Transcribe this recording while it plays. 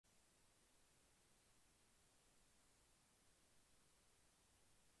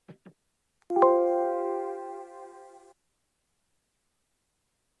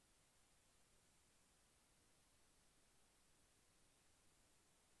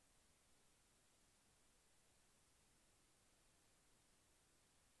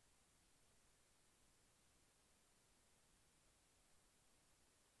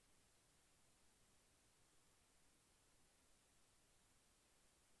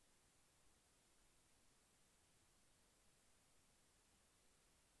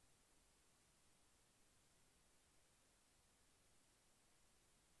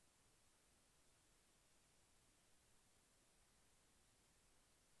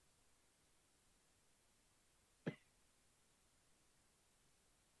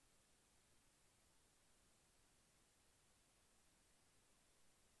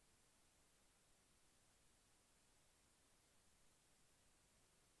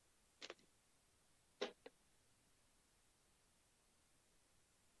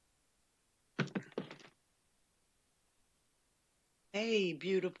Hey,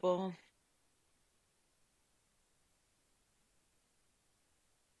 beautiful.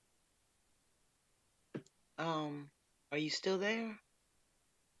 Um, are you still there?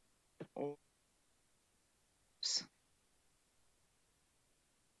 Oops.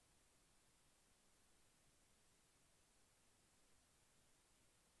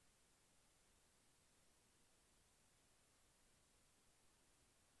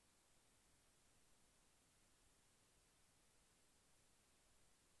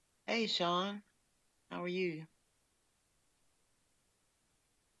 Hey, Sean. How are you?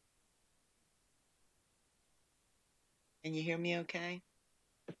 Can you hear me okay?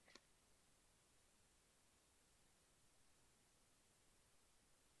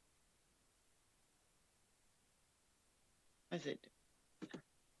 Is it?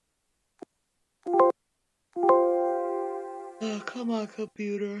 Oh, come on,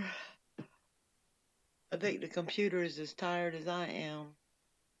 computer. I think the computer is as tired as I am.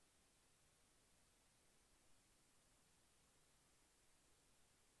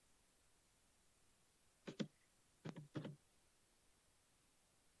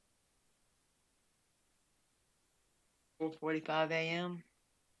 4:45 a.m.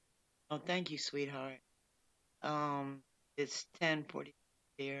 Oh, thank you, sweetheart. Um, it's 10:40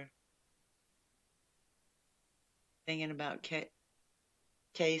 here. Thinking about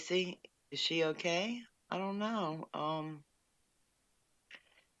Casey. Is she okay? I don't know.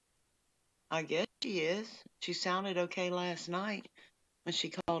 I guess she is. She sounded okay last night when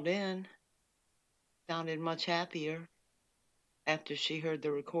she called in. Sounded much happier after she heard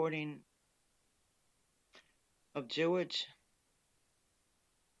the recording of George.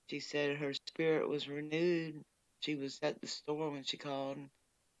 She said her spirit was renewed. She was at the store when she called,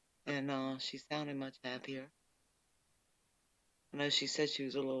 and she sounded much happier. I know she said she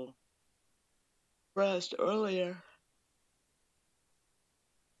was a little depressed earlier.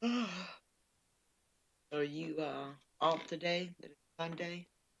 Are you off today? That it's Sunday?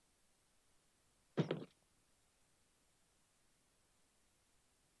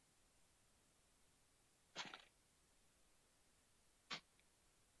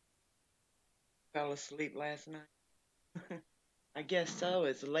 Fell asleep last night? I guess so.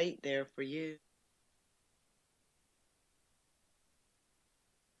 It's late there for you.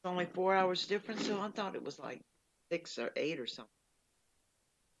 It's only 4 hours difference, so I thought it was like 6 or 8 or something.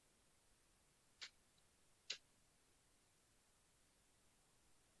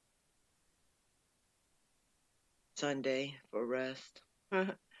 Sunday for rest.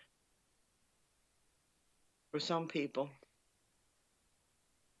 For some people.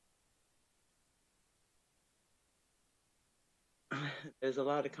 There's a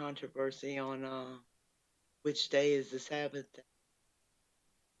lot of controversy on which day is the Sabbath day.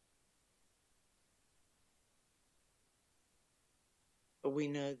 But we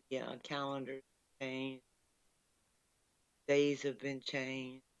know the calendar changed, days have been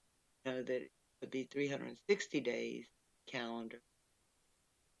changed. You know that it would be 360 days calendar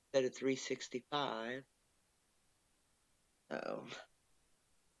instead of 365. So,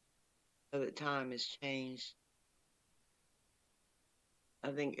 so the time has changed.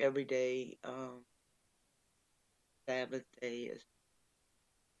 I think every day, Sabbath day is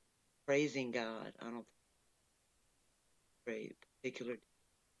praising God. I don't pray particular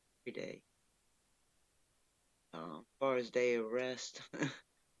every day. As far as day of rest,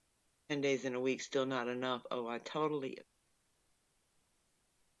 10 days in a week still not enough. Oh, I totally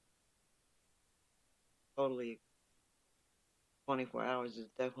 24 hours is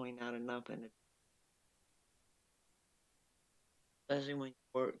definitely not enough, and especially when you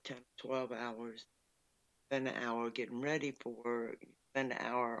work 10, 12 hours, spend an hour getting ready for work, you spend an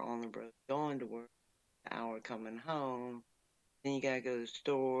hour on the road going to work, an hour coming home, then you gotta go to the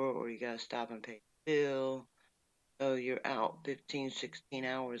store or you gotta stop and pay the bill. So you're out 15, 16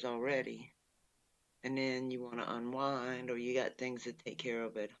 hours already. And then you want to unwind, or you got things to take care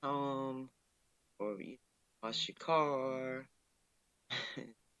of at home, or you wash your car,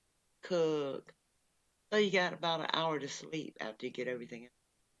 cook. So you got about an hour to sleep after you get everything.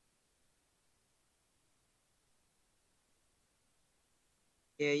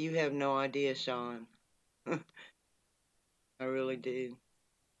 Yeah, you have no idea, Sean. I really do.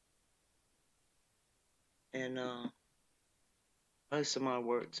 And most of my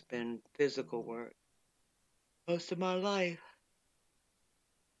work's been physical work. Most of my life.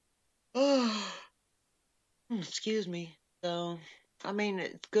 Oh, excuse me. So, I mean,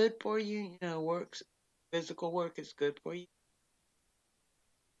 it's good for you. You know, physical work is good for you.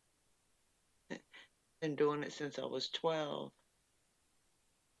 Been doing it since I was 12.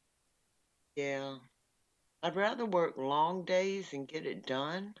 Yeah. I'd rather work long days and get it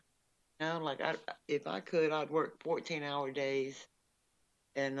done. You know, like if I could, I'd work 14-hour days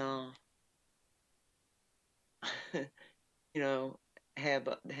and you know, have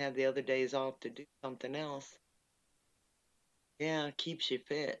the other days off to do something else. Yeah, it keeps you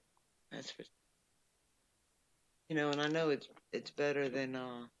fit. That's for and I know it's better than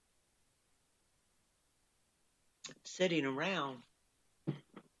sitting around,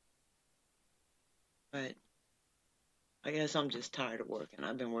 but I guess I'm just tired of working.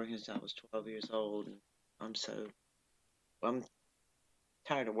 I've been working since I was 12 years old, and I'm so I'm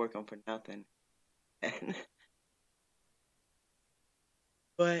tired of working for nothing. And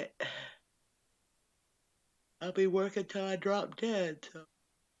but I'll be working till I drop dead. So,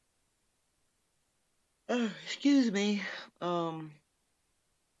 oh, excuse me. Um,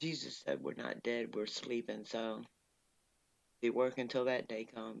 Jesus said we're not dead, we're sleeping. So be working till that day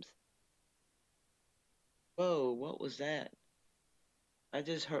comes. Whoa, what was that? I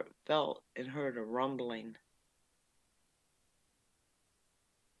just felt and heard a rumbling.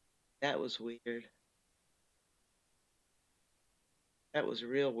 That was weird. That was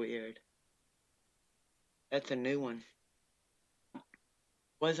real weird. That's a new one.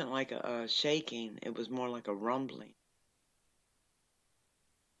 Wasn't like a shaking. It was more like a rumbling.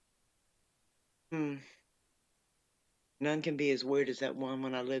 Hmm. None can be as weird as that one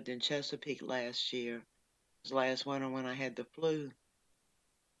when I lived in Chesapeake last year. It was last winter when I had the flu.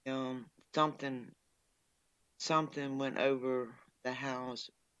 Um, something something went over the house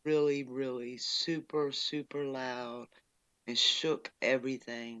really, really super, super loud and shook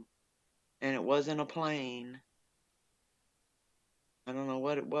everything. And it wasn't a plane. I don't know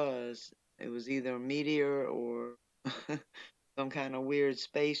what it was. It was either a meteor or some kind of weird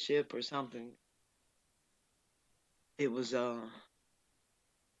spaceship or something. It was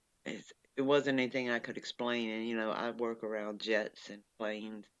it wasn't anything I could explain, and I work around jets and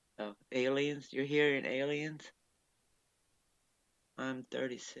planes. Aliens, you're hearing aliens? I'm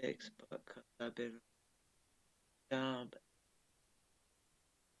 36, but 'cause I've been job.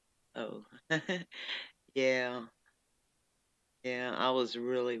 Oh, yeah, yeah. I was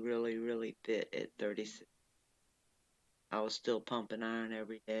really, really, really fit at 36. I was still pumping iron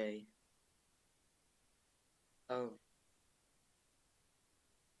every day. Oh,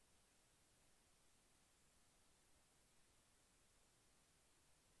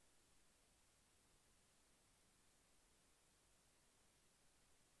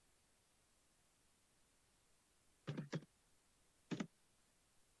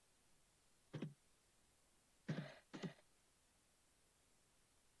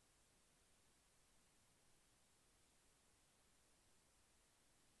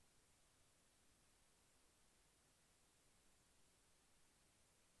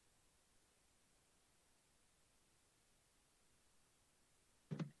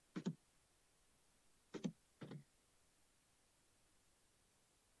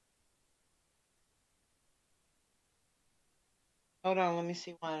 hold on. Let me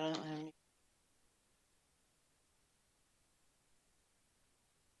see why I don't have any.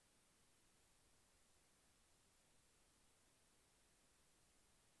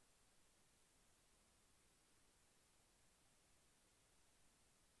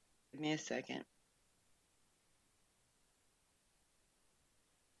 Give me a second.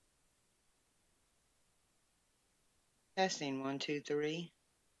 Testing 1, 2, 3.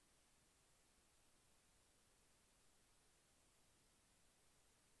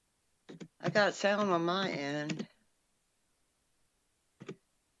 I got sound on my end.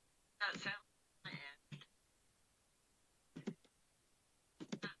 Got sound on my end.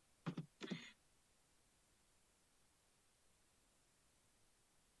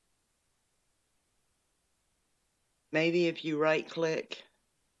 Maybe if you right click.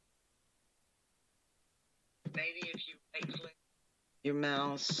 Maybe if you right click your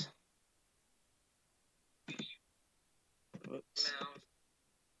mouse. Whoops. Mouse.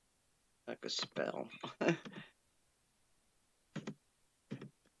 Like a spell.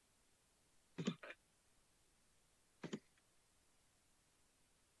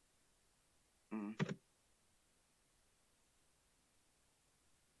 Mm.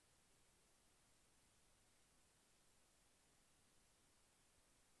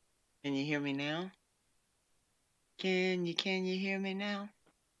 Can you hear me now? Can you hear me now?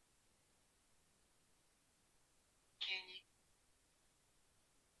 Can you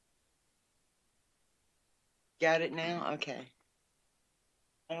got it now? Okay.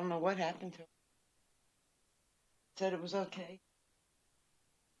 I don't know what happened to it. Said it was okay.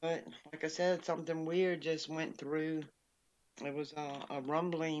 But like I said, something weird just went through. It was a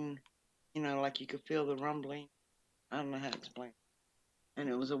rumbling You know, like you could feel the rumbling. I don't know how to explain. And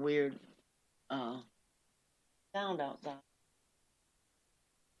it was a weird sound outside.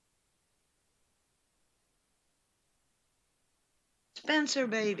 Spencer,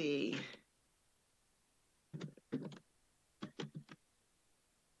 baby.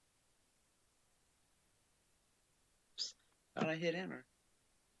 Thought I hit enter.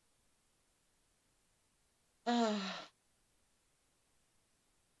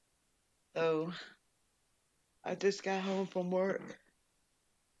 So I just got home from work.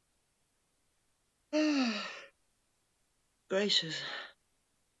 Gracious.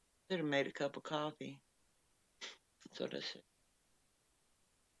 Should have made a cup of coffee. So that's it.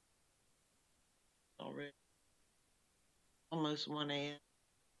 Already. Almost 1 a.m.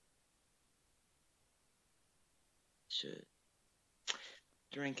 Should.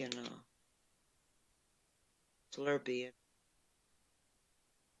 Drinking Slurpee.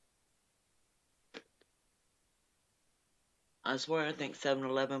 I swear I think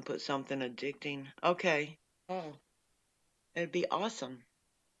 7-Eleven put something addicting. Okay. Oh. It'd be awesome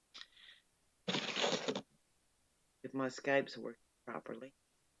if my Skype's working properly.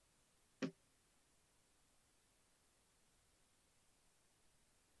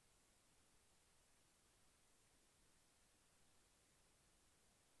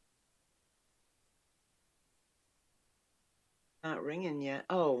 Not ringing yet.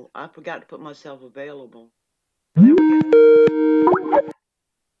 Oh, I forgot to put myself available. There we go.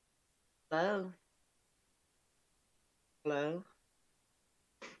 Hello? Hello?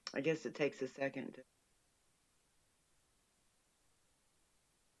 I guess it takes a second to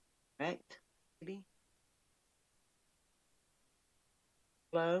connect, maybe.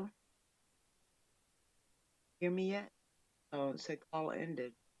 Hello? Hear me yet? Oh, it said call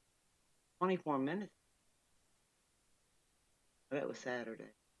ended. 24 minutes. Oh, that was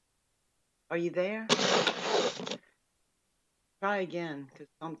Saturday. Are you there? Try again, because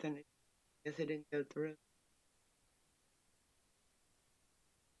something, I guess it didn't go through.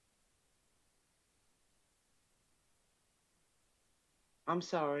 I'm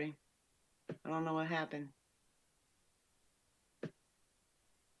sorry. I don't know what happened.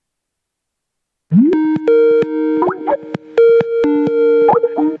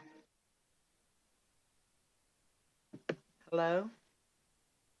 Hello?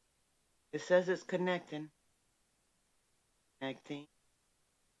 It says it's connecting. Connecting.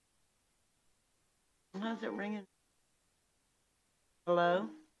 How's it ringing? Hello?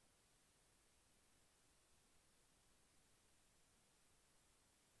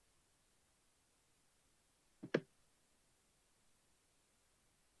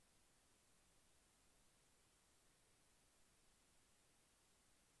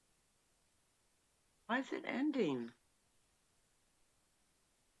 Why is it ending?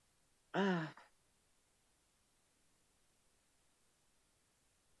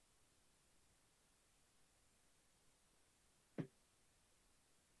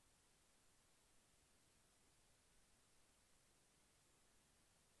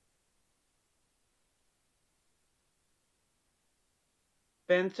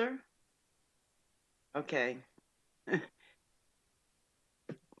 Spencer? Okay.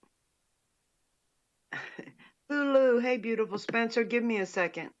 Lulu, hey beautiful Spencer, give me a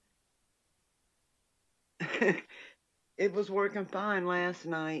second. It was working fine last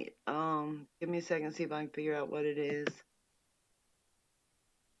night. Give me a second, see if I can figure out what it is.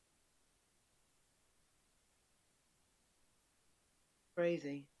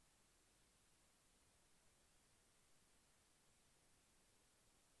 Crazy.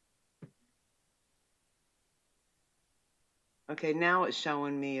 Okay, now it's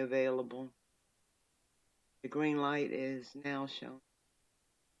showing me available. The green light is now showing.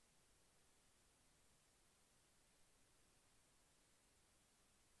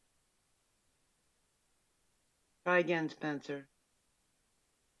 Try again, Spencer.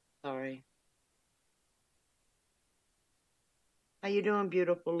 Sorry. How you doing,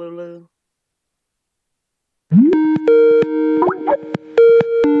 beautiful Lulu?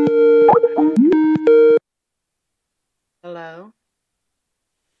 Hello?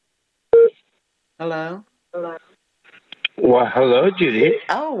 Hello? Hello. Well, hello, Judy.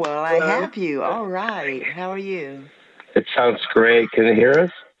 Oh, well, I have you. All right. How are you? It sounds great. Can you hear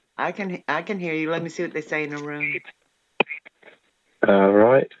us? I can hear you. Let me see what they say in the room. All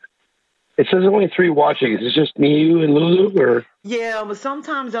right. It says only 3 watching. Is it just me, you, and Lulu, or? Yeah, but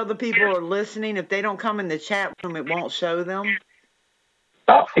sometimes other people are listening. If they don't come in the chat room, it won't show them.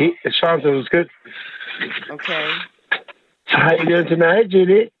 Oh, it sounds good. Okay. So how you doing tonight,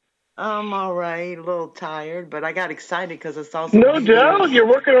 Judy? I'm all right, a little tired, but I got excited because I saw some No videos. doubt. You're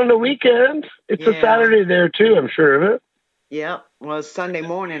working on the weekend. It's a Yeah, Saturday there, too, I'm sure of it. yep. Well, it's Sunday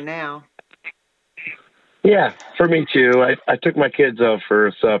morning now. Yeah, for me, too. I took my kids out for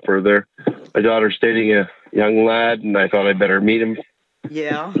a supper there. My daughter's dating a young lad, and I thought I'd better meet him,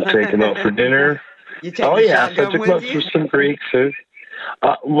 Yeah. take him out for dinner. You take Oh, the yeah, so I shotgun took him with out for you? some Greek food.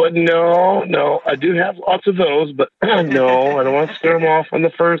 Well, no. I do have lots of those, but no, I don't want to scare them off on the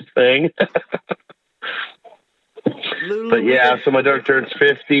first thing. Lulu, But we yeah, could. so my daughter turns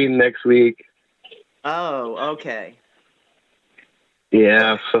 15 next week. Oh, okay.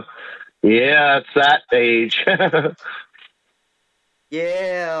 Yeah, so yeah, it's that age.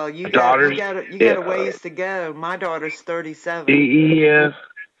 Yeah, Daughters, you got a yeah, ways to go. My daughter's 37. yeah.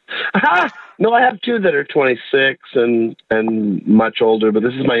 No, I have two that are 26 and much older, but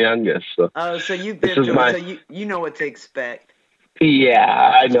this is my youngest. So Oh, so you've this been is through it, my so you know what to expect.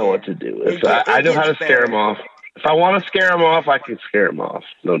 yeah. I know what Yeah, to do with. I it know how gets to scare them better. off. If I want to scare them off, I can scare them off.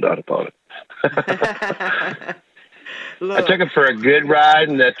 No doubt about it. I took Look, him for a good ride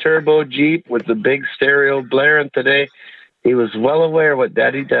in that turbo Jeep with the big stereo blaring today. He was well aware what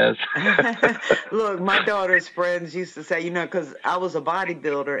Daddy does. look, my daughter's friends used to say, because I was a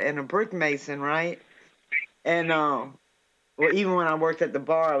bodybuilder and a brick mason, right? And well, even when I worked at the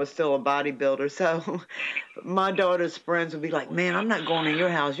bar, I was still a bodybuilder. So my daughter's friends would be like, "Man, I'm not going to your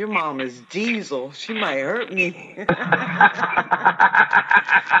house. Your mom is diesel. She might hurt me."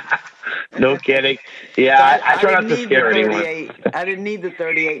 No kidding. Yeah, So I I try didn't not to need the scare anyone. 38. I didn't need the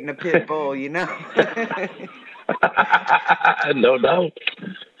 38 and the pit bull. No doubt.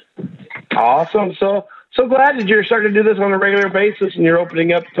 Awesome. So glad that you're starting to do this on a regular basis and you're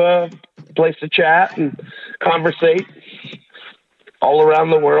opening up a place to chat and conversate all around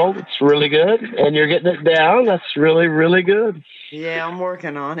the world. It's really good. And you're getting it down. That's really, really good. Yeah, I'm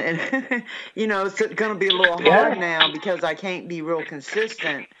working on it. It's going to be a little hard Yeah. now because I can't be real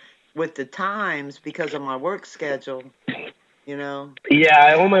consistent with the times because of my work schedule, you know. Yeah,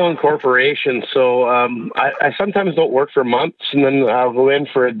 I own my own corporation, so I sometimes don't work for months, and then I'll go in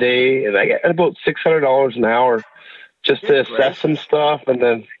for a day, and I get about $600 an hour just to Good assess some gracious. stuff, and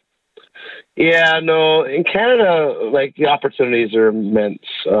then yeah, no, in Canada, like the opportunities are immense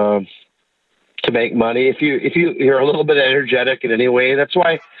to make money if you're a little bit energetic in any way. That's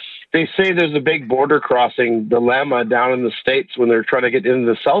why they say there's a big border crossing dilemma down in the States when they're trying to get into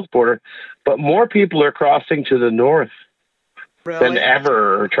the south border, but more people are crossing to the north than Really?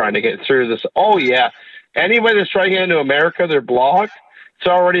 ever trying to get through this. Oh yeah, anybody that's trying to get into America, they're blocked. It's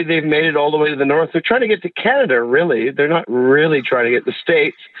already they've made it all the way to the north. They're trying to get to Canada. Really, they're not really trying to get to the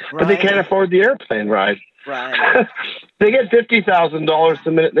States, but they can't Right. afford the airplane ride. Right. They get $50,000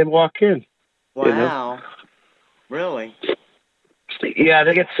 the minute they walk in. You know. Wow. Really? Yeah,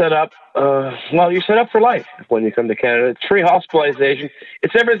 they get set up. Well, you're set up for life when you come to Canada. It's free hospitalization.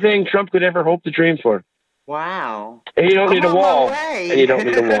 It's everything Trump could ever hope to dream for. Wow. And you don't I'm need a on my wall. And you way. don't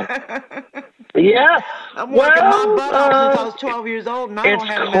need a wall. Yeah. I'm working my Well, butt off since I was 12 years old and I it's don't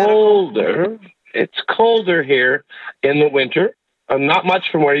have medical. colder. It's colder here in the winter. Not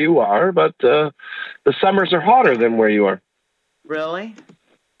much from where you are, but the summers are hotter than where you are. Really?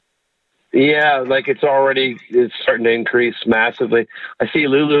 Yeah, like it's starting to increase massively. I see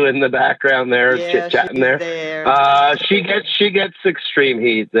Lulu in the background there, chit Yeah, chatting she's there. there. She gets extreme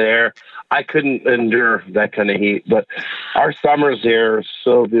heat there. I couldn't endure that kind of heat, but our summers here are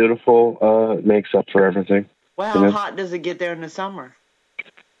so beautiful. It makes up for everything. Well, You how know, hot does it get there in the summer?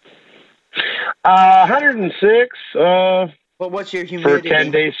 106 Well, what's your for 10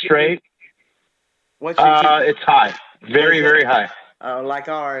 humidity? days straight. What's your It's high, is very, it? very high. Oh, like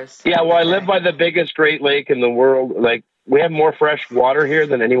ours. Yeah, well, I live Okay. by the biggest Great Lake in the world. Like we have more fresh water here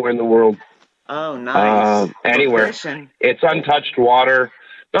than anywhere in the world. Oh, nice. For Anywhere. fishing. It's untouched water.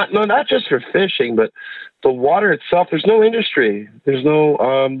 Not just for fishing, but the water itself. There's no industry. There's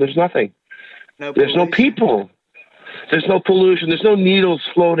nothing. No There's no pollution. people. There's no pollution. There's no needles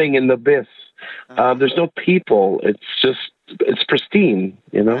floating in the abyss. Uh-huh. There's no people. It's pristine.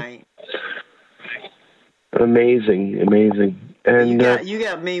 Right. Amazing, amazing. Well, you And got you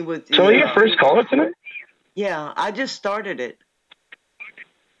got me with so, the are you your first caller tonight? yeah, I just started it.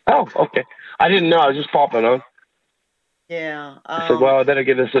 Oh, okay. I didn't know. I was just popping on. Yeah. I said, well, I better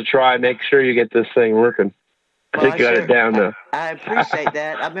give this a try. Make sure you get this thing working. I Well, think you got it down now. I appreciate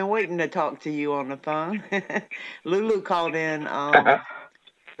that. I've been waiting to talk to you on the phone. Lulu called in the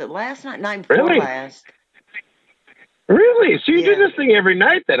last night before Really? last. Really? So you do Yeah. this thing every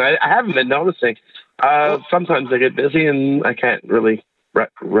night then? I haven't been noticing. Well, Sometimes I get busy and I can't really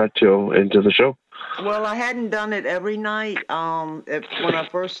rut you into the show. Well, I hadn't done it every night. When I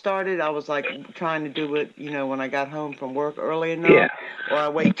first started, I was like trying to do it, when I got home from work early Yeah. enough, or I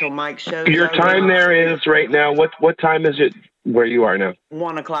wait till Mike shows Your time over. there is right now. What time is it where you are now?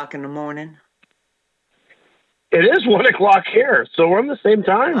 1 o'clock in the morning. It is 1 o'clock here, so we're on the same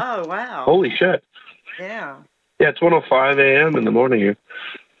time. Oh, wow. Holy shit! Yeah. Yeah, it's 1:05 a.m. in the morning here,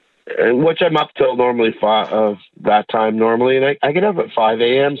 which I'm up till normally that time normally, and I get up at 5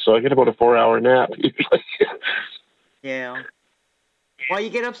 a.m. So I get about a 4-hour nap usually. Yeah. Why you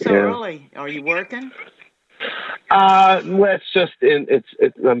get up so Yeah. early? Are you working? Well, it's just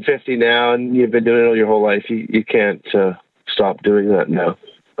I'm 50 now, and you've been doing it all your whole life. You can't stop doing that now.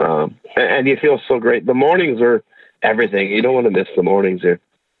 And you feel so great. The mornings are everything. You don't want to miss the mornings here.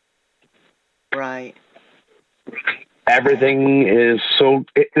 Right. Everything is so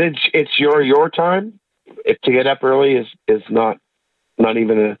it's your time. If to get up early is not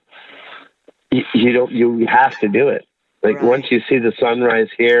even you have to do it. Like Right. once you see the sunrise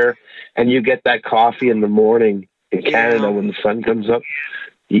here, and you get that coffee in the morning in Canada when the sun comes up,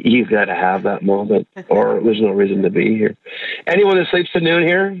 you've got to have that moment, or there's no reason to be here. Anyone that sleeps to noon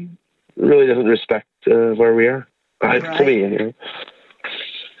here really doesn't respect where we are. Right. To me, anyway.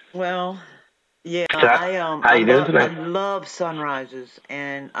 Well, yeah, How you doing I tonight? love sunrises,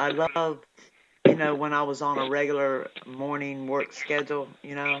 and I love, when I was on a regular morning work schedule,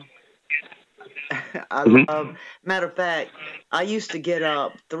 I love. Matter of fact, I used to get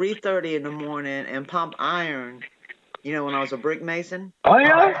up 3:30 in the morning and pump iron. When I was a brick mason. Oh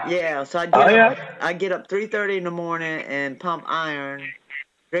yeah. Yeah, so I get up 3:30 in the morning and pump iron,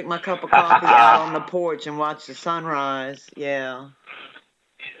 drink my cup of coffee out on the porch and watch the sunrise. Yeah.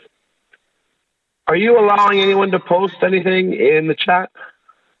 Are you allowing anyone to post anything in the chat,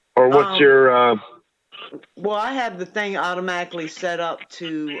 or what's your? Well, I have the thing automatically set up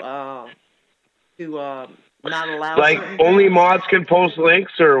to not allow. Like only things. mods can post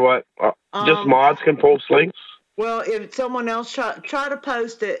links, or what? Just mods can post links. Well, if someone else try to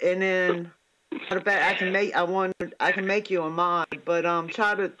post it, and then I can make you a mod, but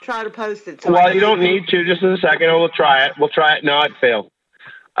try to post it. So Well, you don't need to. Just in a second, we'll try it. We'll try it. No, it failed.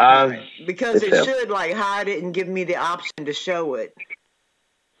 Right. Because it failed. should hide it and give me the option to show it.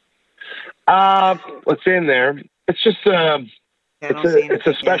 What's in there? It's just it's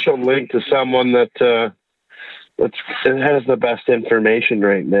a special link to someone that has the best information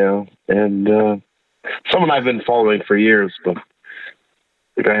right now, and someone I've been following for years, but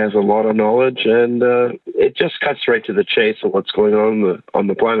the guy has a lot of knowledge, and it just cuts right to the chase of what's going on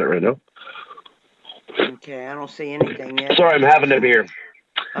the planet right now. Okay, I don't see anything yet. Sorry, I'm having a beer.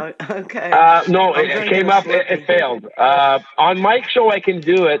 Okay. No, it came up. It failed. On Mike's show, I can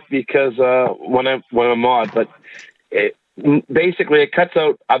do it because when I'm mod, but basically it cuts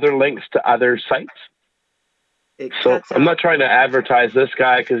out other links to other sites. So I'm not trying to advertise this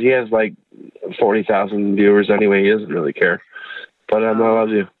guy because he has like 40,000 viewers anyway. He doesn't really care. But I'm not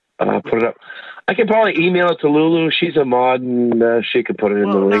allowed to put it up. I can probably email it to Lulu. She's a mod, and she could put it in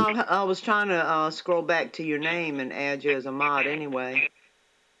the link. No, I was trying to scroll back to your name and add you as a mod anyway.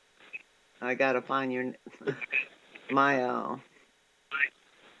 I gotta find my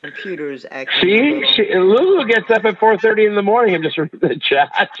computer's acting. See, Lulu gets up at 4:30 in the morning and just read the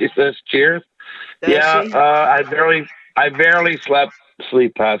chat. She says, "Cheers." Does she? I barely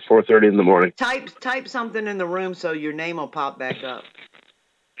sleep past 4:30 in the morning. Type something in the room so your name will pop back up.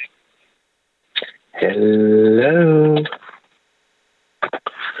 Hello.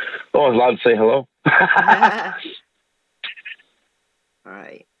 Oh, I was allowed to say hello. All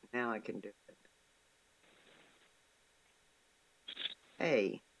right, now I can do it.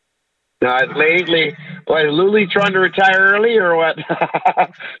 Hey. Now, lately, what, is Lulu trying to retire early or what?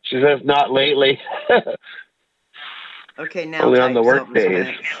 She says not lately. Okay, now only on the work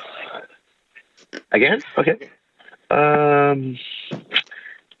days. Again? Okay.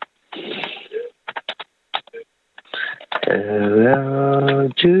 Hello,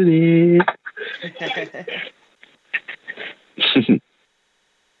 Judy.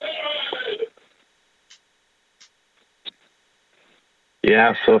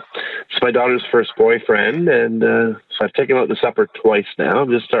 Yeah, so it's my daughter's first boyfriend, and so I've taken him out to supper twice now. I'm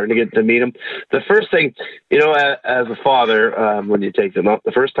just starting to get to meet him. The first thing, as a father, when you take them out,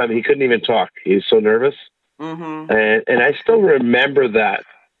 the first time he couldn't even talk. He was so nervous. Mm-hmm. And I still remember that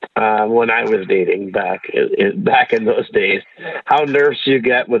when I was dating back in those days, how nervous you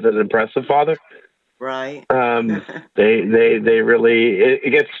get with an impressive father. Right. They really, it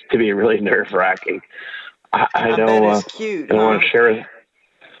gets to be really nerve-wracking. I know. Bet it's cute. I don't want to share it.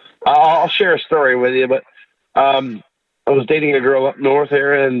 I'll share a story with you, but I was dating a girl up north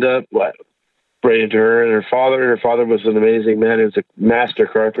here, and right into her and her father. Her father was an amazing man. He was a master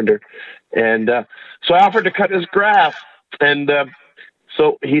carpenter. And so I offered to cut his grass. And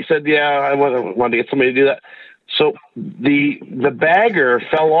so he said, yeah, I wanted to get somebody to do that. So the bagger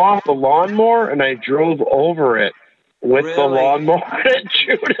fell off the lawnmower, and I drove over it with the Really? lawnmower and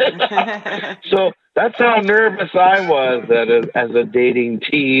chewed it. So that's how nervous I was as a dating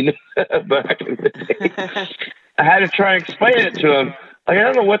teen back in the day. I had to try and explain it to him. Like, I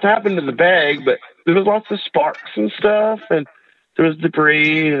don't know what happened to the bag, but there was lots of sparks and stuff, and there was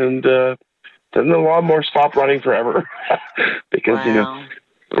debris, and then the lawnmower stopped running forever because Wow.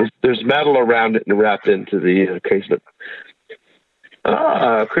 there's metal around it and wrapped into the casement.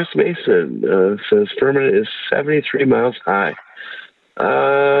 Chris Mason says firmament is 73 miles high.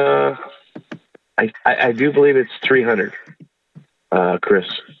 I do believe it's 300. Chris,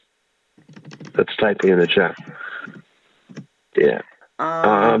 that's typing in the chat. Yeah.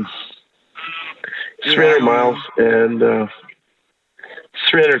 300 miles and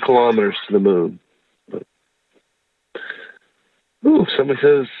 300 kilometers to the moon. Ooh, somebody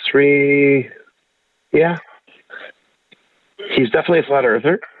says 3. Yeah. He's definitely a flat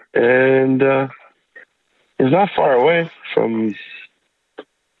earther, and he's not far away from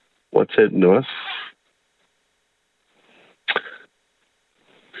what's hidden to us.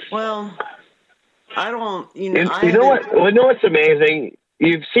 Well, I don't, You know what? Well, you know what's amazing?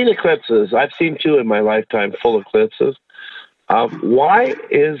 You've seen eclipses. I've seen 2 in my lifetime, full eclipses. Why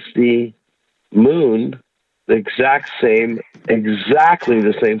is the moon exactly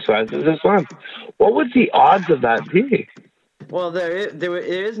the same size as the sun? What would the odds of that be? Well, there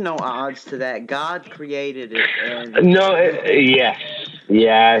is no odds to that. God created it. And No, yes.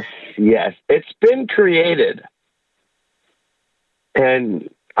 It's been created. And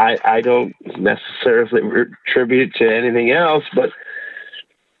I don't necessarily attribute it to anything else, but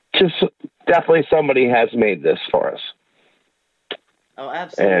just definitely somebody has made this for us. Oh,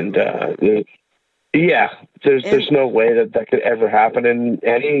 absolutely. And yeah, there's no way that could ever happen in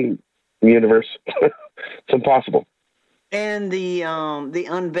any universe. It's impossible. And the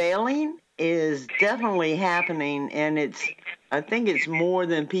unveiling is definitely happening, and I think it's more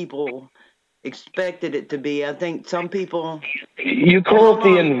than people expected it to be. I think some people. You call it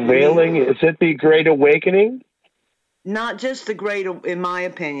the unveiling? Is it the Great Awakening? Not just the Great, in my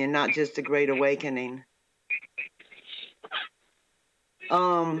opinion, not just the Great Awakening.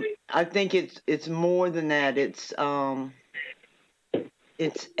 I think it's more than that. It's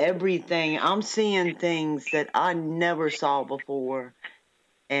everything. I'm seeing things that I never saw before,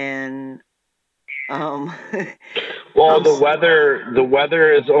 and well, the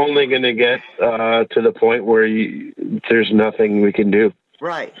weather is only going to get to the point where there's nothing we can do.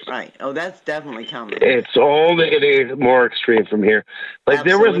 Right. Oh, that's definitely coming. It's only going to get more extreme from here. Like,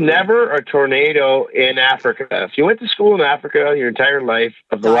 absolutely. There was never a tornado in Africa. If you went to school in Africa your entire life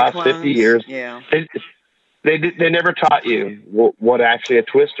of the last 50 years, yeah. They never taught you what actually a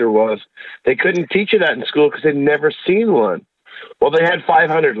twister was. They couldn't teach you that in school because they'd never seen one. Well, they had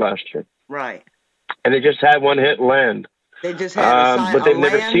 500 last year. Right. And they just had one hit land. They just had but they've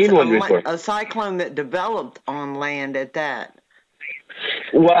never seen one before. A cyclone that developed on land at that.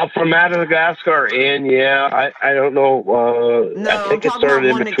 Well, from Madagascar I don't know. No, I think it started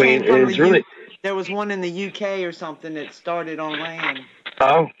in between. There was one in the UK or something that started on land.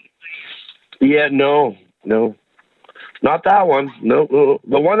 Oh, yeah, no, not that one. No,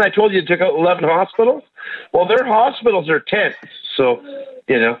 the one I told you took out 11 hospitals. Well, their hospitals are tents, so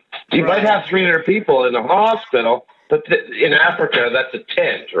you might have 300 people in a hospital, but in Africa that's a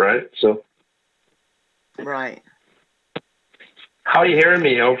tent, right? So, right. How are you hearing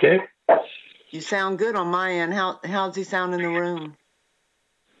me? Okay. You sound good on my end. How's he sound in the room?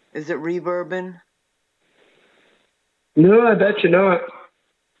 Is it reverbing? No, I bet you not.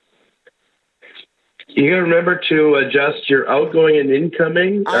 You gotta remember to adjust your outgoing and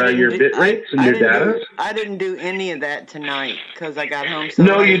incoming, your bit rates and your data. I didn't do any of that tonight because I got home so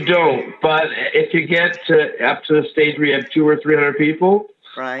late. You don't. But if you get up to the stage where you have 200 or 300 people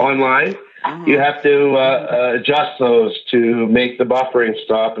online, you have to adjust those to make the buffering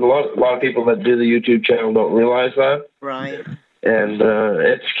stop. And a lot of people that do the YouTube channel don't realize that. Right. And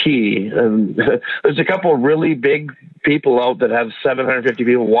it's key. And there's a couple of really big people out that have 750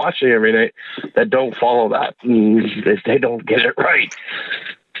 people watching every night that don't follow that. They don't get it right.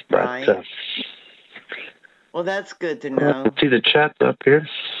 Right. Well, that's good to know. Let's see the chat up here.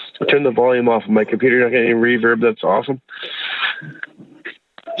 I'll turn the volume off of my computer. You're not getting any reverb. That's awesome.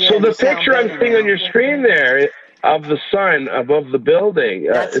 Yeah, so the picture I'm seeing on your screen there of the sun above the building,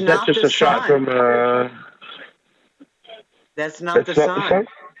 is that just a shot from... That's not the sun.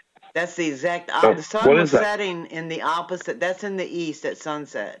 That's the exact. Oh, The sun what was is that? setting in the opposite. That's in the east at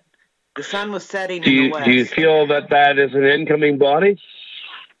sunset. The sun was setting Do in the you west. feel that is an incoming body?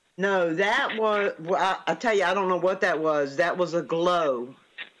 No, that was. Well, I tell you, I don't know what that was. That was a glow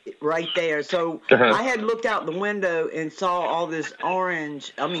right there. So Uh-huh. I had looked out the window and saw all this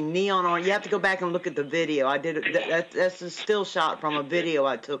orange. I mean, neon orange. You have to go back and look at the video. I did it. That's a still shot from a video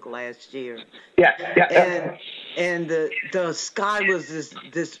I took last year. Yeah, yeah, And yeah. the sky was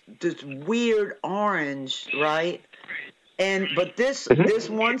this weird orange, right? But this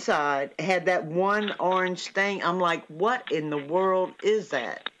Mm-hmm. one side had that one orange thing. I'm like, what in the world is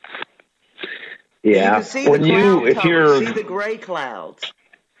that? And you Yeah. can see the cloud If cover, you're, see the gray clouds,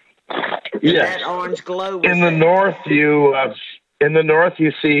 and yes, that orange glow in was the there. north,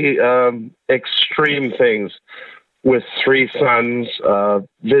 you see extreme things with three suns,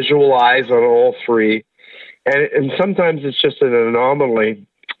 visual eyes on all three, and sometimes it's just an anomaly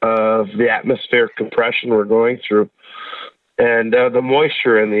of the atmospheric compression we're going through, and the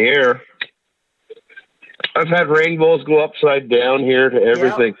moisture in the air. I've had rainbows go upside down here to Yep,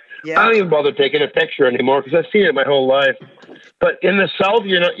 everything. I don't yep. even bother taking a picture anymore because I've seen it my whole life. But in the south,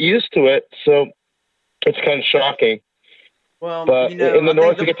 you're not used to it, so it's kind of shocking. Well, But in the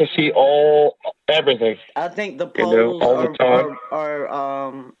north, you get to see everything, I think the poles all the time.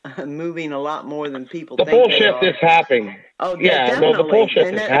 are moving a lot more than people The think pole they shift is are. happening. Oh, Yeah, no, the pole definitely, shift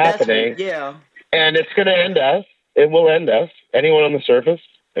and is that's happening, yeah. and it's going to end us. It will end us. Anyone on the surface,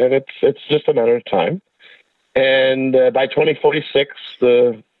 and it's just a matter of time. And by 2046,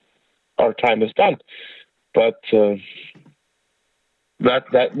 our time is done. But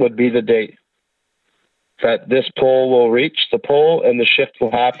that would be the date that this pole will reach the pole and the shift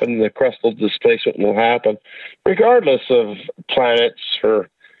will happen, the crustal displacement will happen, regardless of planets or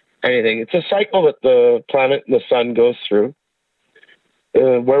anything. It's a cycle that the planet and the sun goes through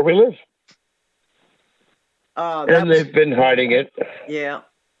where we live. That And was they've been hiding it yeah, yeah.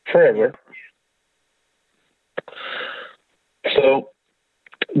 forever. So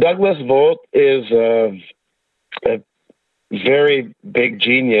Douglas Vogt is a very big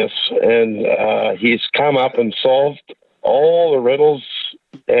genius, and he's come up and solved all the riddles.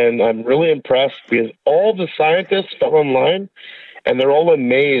 And I'm really impressed because all the scientists fell in line, and they're all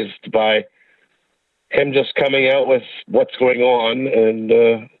amazed by him just coming out with what's going on.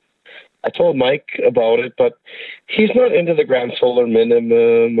 And I told Mike about it, but he's not into the grand solar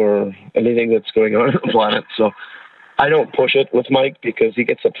minimum or anything that's going on on the planet. So I don't push it with Mike because he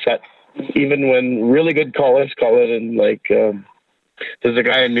gets upset even when really good callers call it. And there's a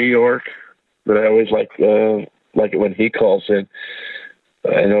guy in New York that I always like it when he calls in.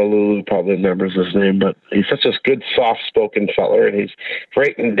 I know Lulu probably remembers his name, but he's such a good, soft-spoken feller, and he's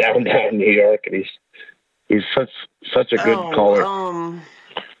right in downtown New York, and he's such a good Oh, caller.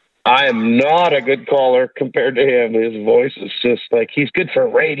 I am not a good caller compared to him. His voice is just like he's good for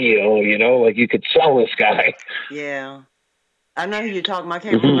radio, like you could sell this guy. yeah. I know who you're talking about. I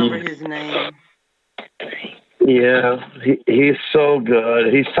can't remember his name. Yeah, he's so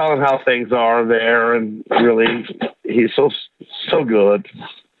good. He's telling how things are there, and really, he's so good.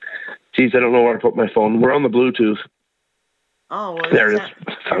 Geez, I don't know where to put my phone. We're on the Bluetooth. Oh, well, There it is.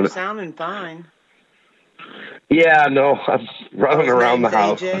 you're sounding fine. Yeah, no, I'm running His around the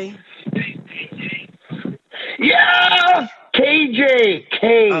name's house. AJ? Yeah, KJ,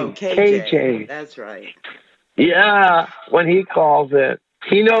 Oh, KJ. That's right. Yeah, when he calls it,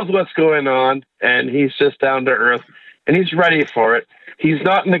 he knows what's going on, and he's just down to earth, and he's ready for it. He's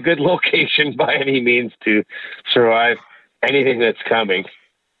not in a good location by any means to survive anything that's coming.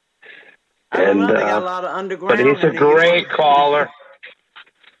 I don't know. They got a lot of underground. But he's a in New great York. caller.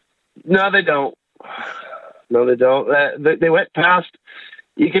 No, they don't. No, they don't. They went past.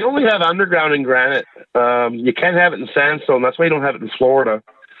 You can only have underground in granite. You can't have it in sandstone. That's why you don't have it in Florida.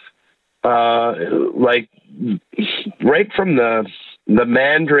 Like right from the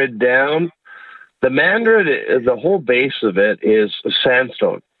Mandrid down, the Mandrid, the whole base of it is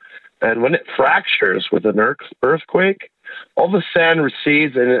sandstone, and when it fractures with an earthquake, all the sand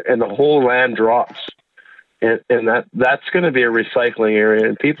recedes and the whole land drops. And that's going to be a recycling area,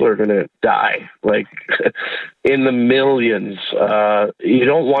 and people are going to die, like in the millions. You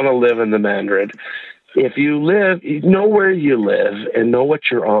don't want to live in the Mandrid. If you live, you know where you live and know what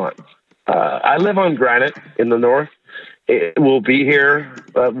you're on. I live on granite in the north. It will be here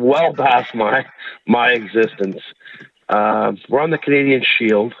well past my existence. We're on the Canadian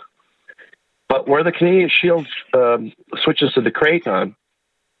Shield, but where the Canadian Shield switches to the Craton,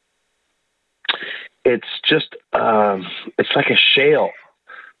 it's just it's like a shale.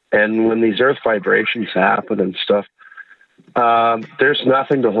 And when these earth vibrations happen and stuff, there's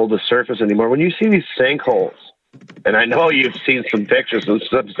nothing to hold the surface anymore. When you see these sinkholes, and I know you've seen some pictures of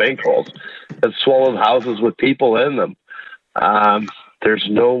some sinkholes that swallowed houses with people in them, there's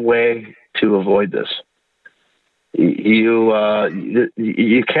no way to avoid this. You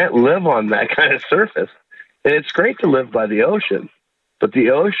can't live on that kind of surface. And it's great to live by the ocean, but the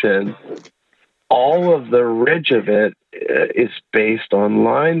ocean, all of the ridge of it is based on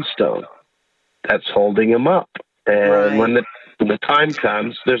limestone that's holding them up. And when the time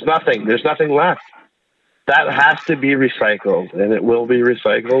comes, there's nothing left. That has to be recycled, and it will be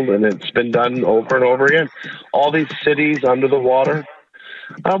recycled, and it's been done over and over again. All these cities under the water,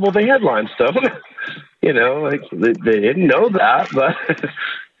 well, they had limestone. Like they didn't know that, but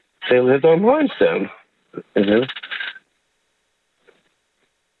they lived on limestone.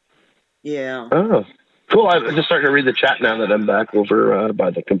 Yeah. Oh, cool. I'm just starting to read the chat now that I'm back over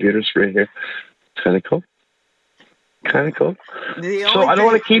by the computer screen here. It's kind of cool. So I don't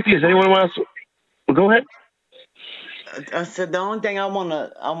want to keep you. Does anyone else? Well, go ahead. I said the only thing I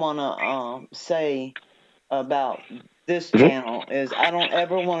wanna say about this channel is I don't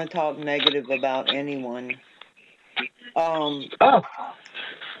ever want to talk negative about anyone. I'm not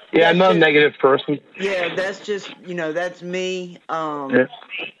a negative person. Yeah, that's just that's me.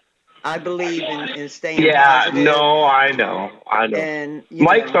 I believe in staying positive. No, I know. And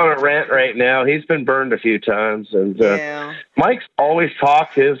Mike's on a rant right now. He's been burned a few times, and Mike's always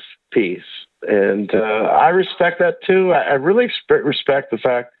talked his piece, and I respect that too. I really respect the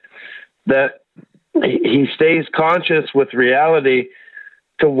fact that he stays conscious with reality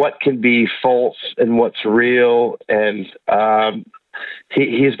to what can be false and what's real, and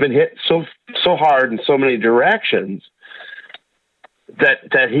he's been hit so hard in so many directions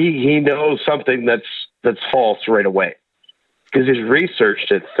that he knows something that's false right away because he's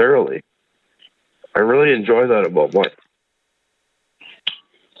researched it thoroughly. I really enjoy that about Mike.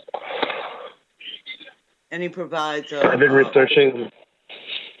 And he provides I've been researching.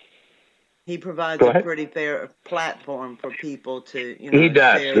 He provides a pretty fair platform for people to, He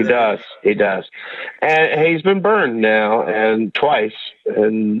does. And he's been burned now, and twice,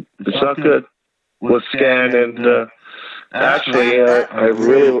 and it's not good with Scan. And actually,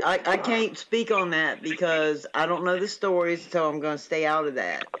 I can't speak on that because I don't know the stories, so I'm going to stay out of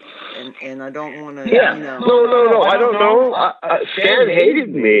that. And I don't want to, No, I don't know. Scan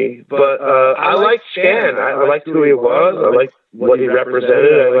hated me, but I liked Scan. I liked who he was. I liked what he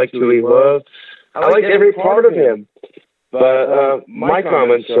represented. I liked who he was. I liked every part of him. But my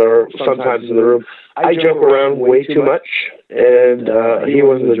comments are sometimes in the room. I joke around way too much, and he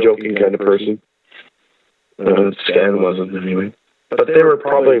wasn't a joking kind of person. Scan wasn't, anyway. But they were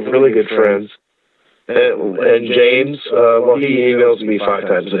probably really good friends. And James, he emails me 5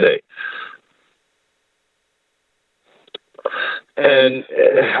 times a day. And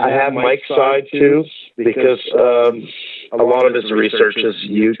I have Mike's side, too, because a lot of his research is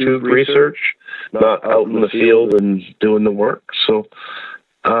YouTube research, not out in the field and doing the work. So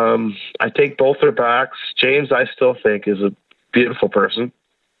I take both their backs. James, I still think, is a beautiful person.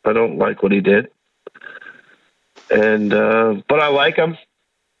 I don't like what he did. And but I like him.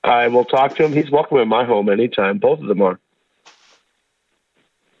 I will talk to him. He's welcome in my home anytime. Both of them are.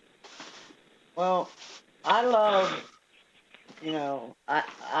 Well, I love,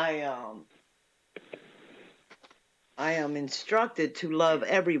 I am instructed to love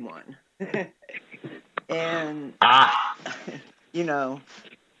everyone. And I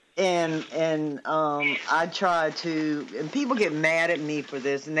try to, and people get mad at me for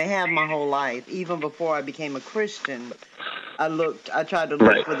this, and they have my whole life. Even before I became a Christian, I tried to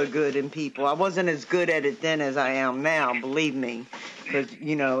look for the good in people. I wasn't as good at it then as I am now, believe me, because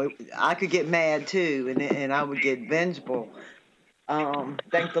I could get mad too, and I would get vengeful.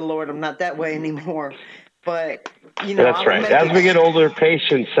 Thank the Lord, I'm not that way anymore. But that's right. As we get older,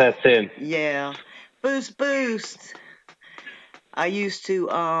 patience sets in. Yeah, boost. I used to,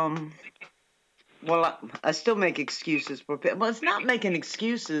 I still make excuses for people. Well, it's not making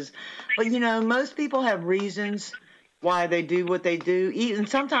excuses, but, most people have reasons why they do what they do. And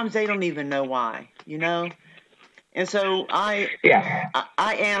sometimes they don't even know why, And so I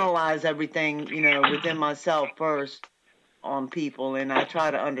analyze everything, within myself first on people. And I try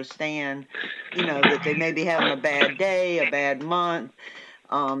to understand, that they may be having a bad day, a bad month.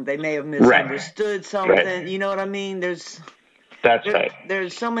 They may have misunderstood something. Right. You know what I mean? That's right.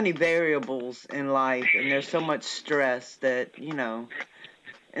 There's so many variables in life, and there's so much stress that,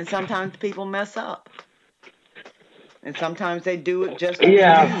 and sometimes people mess up. And sometimes they do it just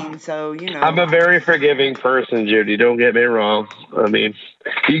as mean, so, I'm a very forgiving person, Judy. Don't get me wrong. I mean,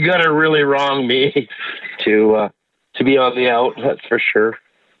 you got to really wrong me to to be on the out. That's for sure.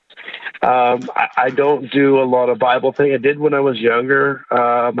 I don't do a lot of Bible thing. I did when I was younger.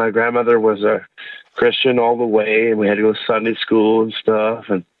 My grandmother was a Christian all the way, and we had to go to Sunday school and stuff.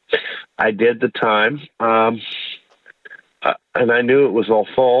 And I did the time, and I knew it was all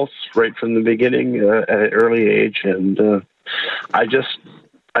false right from the beginning at an early age. And I just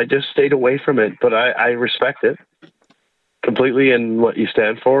stayed away from it. But I respect it completely, in what you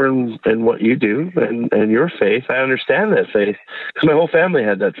stand for and what you do and your faith. I understand that faith because my whole family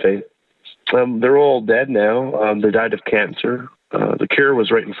had that faith. They're all dead now. They died of cancer. The cure was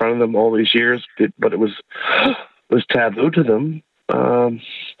right in front of them all these years, but it was taboo to them. Like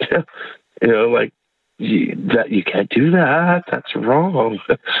that you can't do that. That's wrong.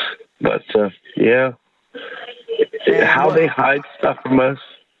 But yeah, how they hide stuff from us.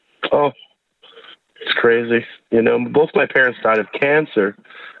 Oh, it's crazy. Both my parents died of cancer,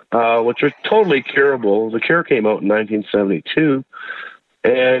 which was totally curable. The cure came out in 1972.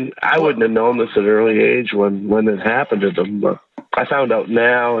 And I wouldn't have known this at an early age when it happened to them. But I found out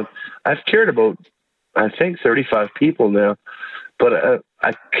now, and I've cured about, I think, 35 people now. But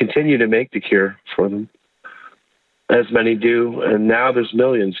I continue to make the cure for them, as many do. And now there's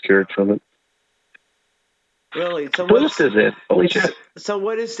millions cured from it. Really? So this is it. Holy shit. So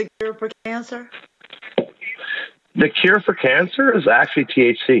what is the cure for cancer? The cure for cancer is actually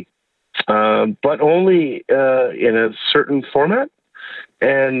THC, but only in a certain format.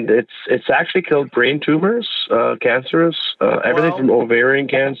 And it's actually killed brain tumors, cancerous, everything from ovarian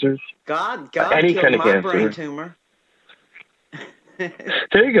cancer. God any killed kind of my cancer. brain tumor.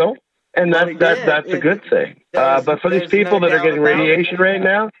 There you go. And that's a good thing. But for these people that are getting radiation right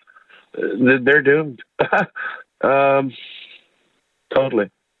now, they're doomed. Totally.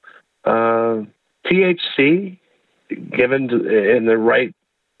 THC, given in the right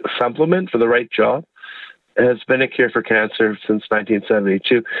supplement for the right job, has been a cure for cancer since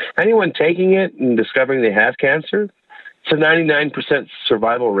 1972. Anyone taking it and discovering they have cancer, it's a 99%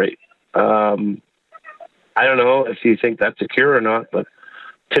 survival rate. I don't know if you think that's a cure or not, but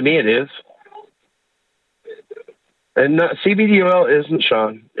to me it is. And CBD oil isn't,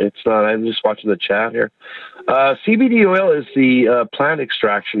 Sean. It's not. I'm just watching the chat here. CBD oil is the plant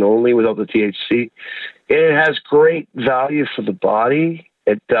extraction only without the THC. It has great value for the body.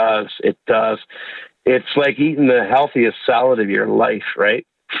 It does. It's like eating the healthiest salad of your life, right?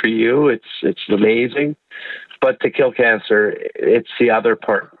 For you, it's amazing. But to kill cancer, it's the other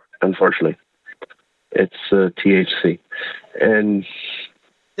part, unfortunately. It's THC. And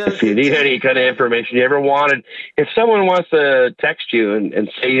if you need any kind of information you ever wanted, if someone wants to text you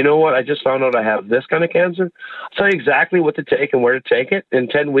and say, you know what, I just found out I have this kind of cancer, I'll tell you exactly what to take and where to take it. In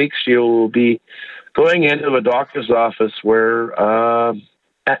 10 weeks, you'll be going into a doctor's office where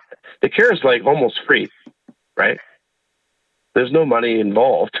the cure is like almost free, right? There's no money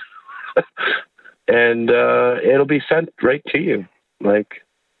involved. And it'll be sent right to you. Like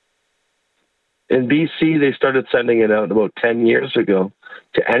in BC, they started sending it out about 10 years ago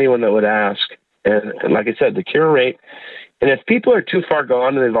to anyone that would ask. And like I said, the cure rate, and if people are too far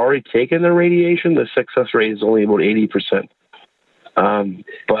gone and they've already taken their radiation, the success rate is only about 80%.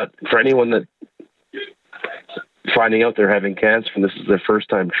 But for anyone that finding out they're having cancer and this is their first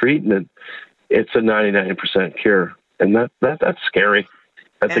time treatment, it's a 99% cure. And that's scary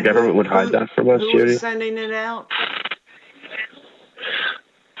that the government would hide that from us, Judy. Who is sending it out?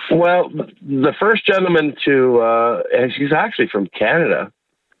 Well, the first gentleman and she's actually from Canada.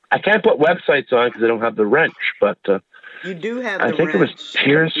 I can't put websites on because I don't have the wrench, but you do have the wrench. I think it was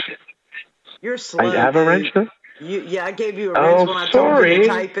Tears. You're slow. I have a wrench now? Yeah, I gave you a wrench when I told you to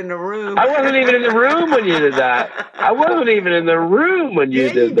type in the room. I wasn't even in the room when you did that. I wasn't even in the room when you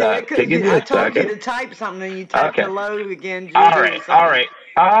did that. I told you to type something and you typed hello again. Judy, all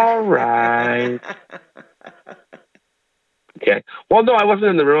right. Okay. Well, no, I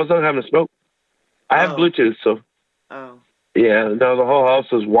wasn't in the room. I was not having a smoke. I have Bluetooth, so. Oh. Yeah, no, the whole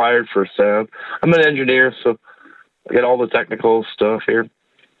house is wired for sound. I'm an engineer, so I get all the technical stuff here.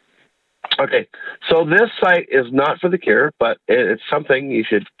 Okay, so this site is not for the cure, but it's something you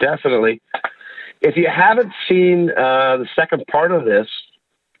should definitely, if you haven't seen the second part of this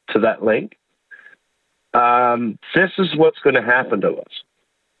to that link, this is what's going to happen to us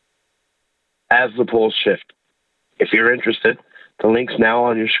as the polls shift. If you're interested, the link's now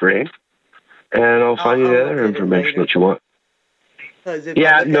on your screen, and I'll find you the other information that you want.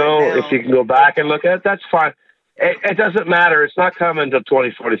 If you can go back and look at it, that's fine. It doesn't matter. It's not coming until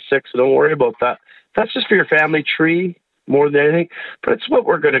 2046, so don't worry about that. That's just for your family tree more than anything, but it's what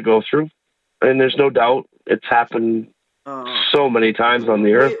we're going to go through, and there's no doubt it's happened so many times on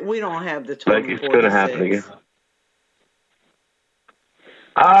the earth. We don't have the 2046. Like it's going to happen again.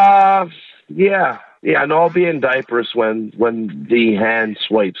 Uh, yeah, yeah, and I'll be in diapers when the hand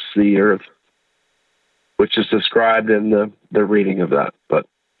swipes the earth, which is described in the reading of that. But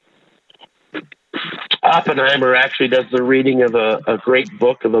Oppenheimer actually does the reading of a great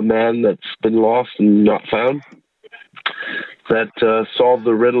book of a man that's been lost and not found, that solved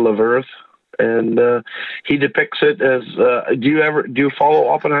the riddle of Earth, and he depicts it as. Do you follow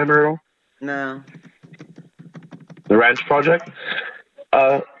Oppenheimer at all? No. The Ranch Project.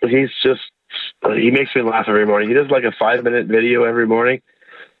 He's just he makes me laugh every morning. He does like a 5-minute video every morning.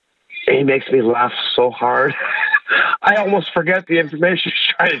 He makes me laugh so hard. I almost forget the information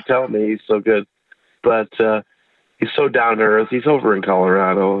he's trying to tell me. He's so good, but he's so down to earth. He's over in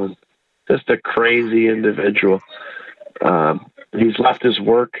Colorado, and just a crazy individual. He's left his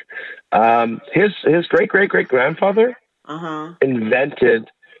work. His great grandfather invented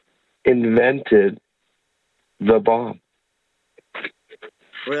the bomb.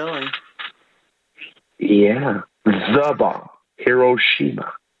 Really? Yeah, the bomb,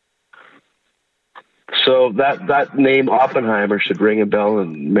 Hiroshima. So that name Oppenheimer should ring a bell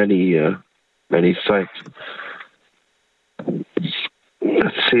in many sites.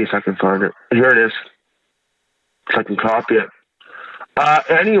 Let's see if I can find it. Here it is. If I can copy it.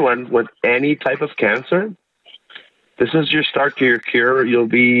 Anyone with any type of cancer, this is your start to your cure. You'll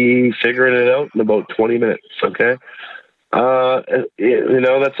be figuring it out in about 20 minutes. Okay.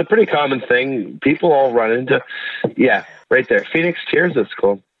 That's a pretty common thing. People all run into. Yeah, right there. Phoenix Tears. It's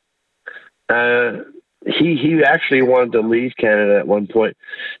called. He actually wanted to leave Canada at one point.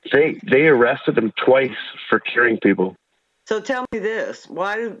 They arrested him twice for curing people. So tell me this: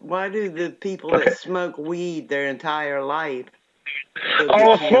 why do the people that smoke weed their entire life?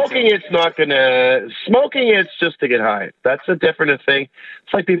 Smoking it's just to get high. That's a different thing.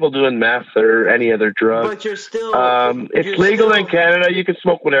 It's like people doing meth or any other drug. But you're still it's legal in Canada. You can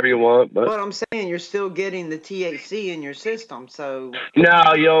smoke whatever you want. But I'm saying you're still getting the THC in your system. So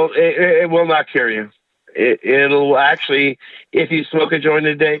no, it will not cure you. It'll actually, if you smoke a joint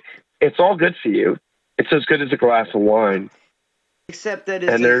a day, it's all good for you. It's as good as a glass of wine. Except that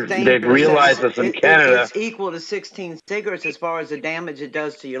they've realized this in Canada. It's equal to 16 cigarettes as far as the damage it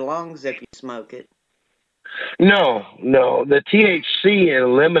does to your lungs if you smoke it. No. The THC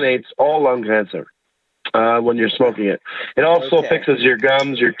eliminates all lung cancer when you're smoking it. It also fixes your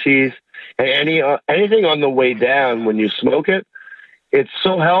gums, your teeth, and anything on the way down when you smoke it. It's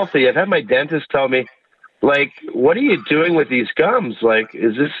so healthy. I've had my dentist tell me, like, what are you doing with these gums? Like,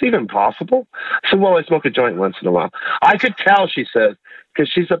 is this even possible? I said, well, I smoke a joint once in a while. I could tell, she said, because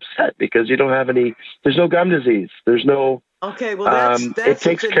she's upset because you don't have there's no gum disease. There's no. Okay, well, that's it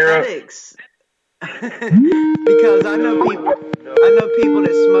takes care of. Because I know people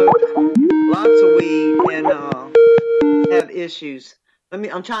that smoke lots of weed and have issues.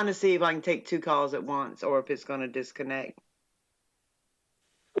 I'm trying to see if I can take 2 calls at once or if it's going to disconnect.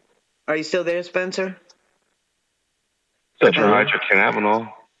 Are you still there, Spencer?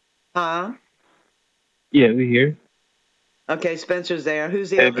 Tetrahydrocannabinol. Huh? Yeah, we here. Okay, Spencer's there.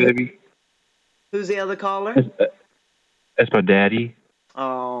 Who's the other? Baby. Who's the other caller? That's my daddy.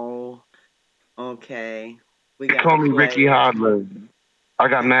 Oh, okay. They call me Ricky Hodler. I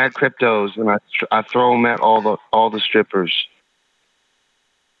got mad cryptos, and I throw them at all the strippers.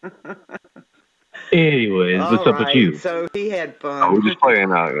 Anyways, what's up with you? So he had fun. Oh, we're just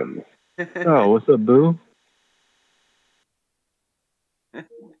playing out. Oh, what's up, boo?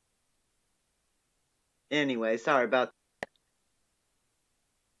 Anyway, sorry about that.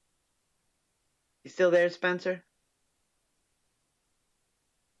 You still there, Spencer?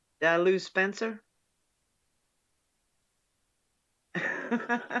 Did I lose Spencer?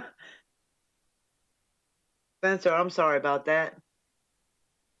 Spencer, I'm sorry about that.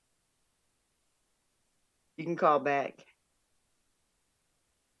 You can call back.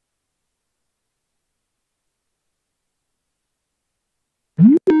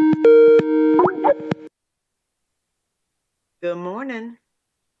 Good morning.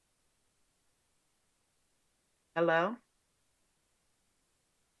 Hello?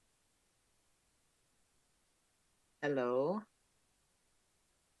 Hello?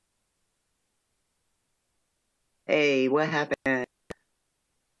 Hey, what happened?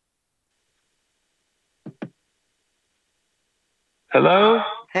 Hello?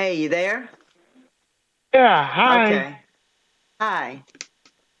 Hey, you there? Yeah, hi. Okay. Hi.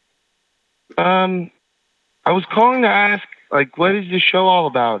 I was calling to ask, like, what is the show all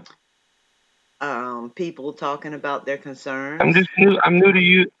about? People talking about their concerns. I'm just new. I'm new to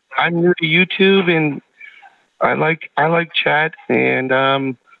you. I'm new to YouTube, and I like chat, and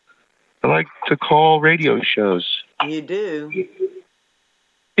I like to call radio shows. You do?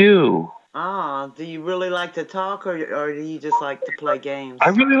 do. Do you really like to talk, or do you just like to play games? I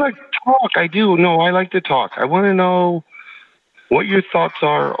really like to talk. I do. No, I like to talk. I want to know what your thoughts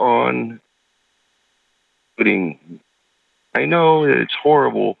are on voting. I know that it's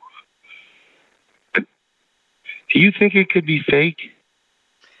horrible, but do you think it could be fake?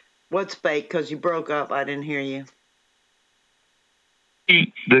 What's fake? Because you broke up. I didn't hear you.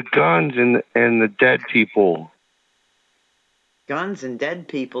 The guns and the dead people. Guns and dead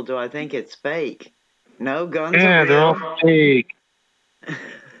people. Do I think it's fake? No, guns Yeah, are they're real. all fake.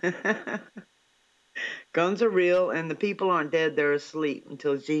 Guns are real, and the people aren't dead. They're asleep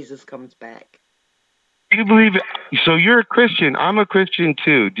until Jesus comes back. Do you believe it? So you're a Christian. I'm a Christian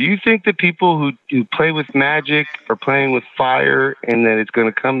too. Do you think that people who play with magic are playing with fire and that it's going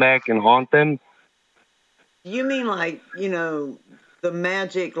to come back and haunt them? You mean like, the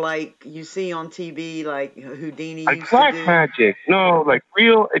magic like you see on TV, like Houdini Like used to black do? magic? No, like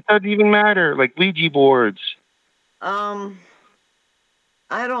real. It doesn't even matter. Like Ouija boards. I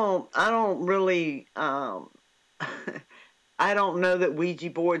don't really, I don't know that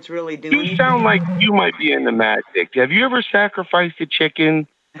Ouija boards really do You anything. sound like you might be into magic. Have you ever sacrificed a chicken?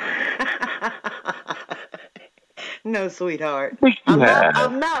 No, sweetheart. I think you have.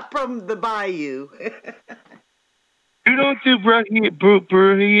 I'm not from the bayou. You don't do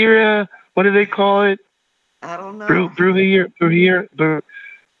brujeria. What do they call it? I don't know. Brujeria.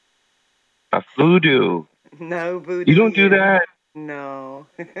 A voodoo. No voodoo. You don't do that? No.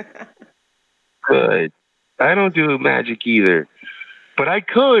 Good. I don't do magic either. But I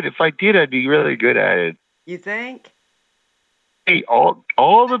could. If I did, I'd be really good at it. You think? Hey,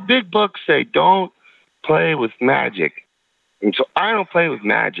 all the big books say don't play with magic. And so I don't play with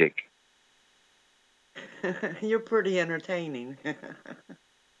magic. You're pretty entertaining.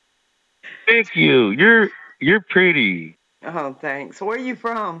 Thank you. You're pretty. Oh, thanks. Where are you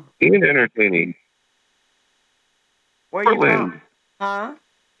from? And entertaining. Where are Portland. you from? Huh?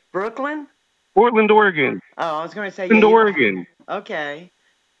 Brooklyn? Portland, Oregon. Oh, I was going to say Portland, Oregon. Okay.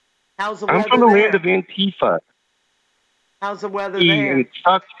 How's the weather I'm from the there? land of Antifa. How's the weather there? And it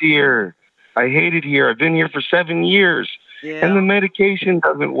sucks here. I hate it here. I've been here for 7 years. Yeah. And the medication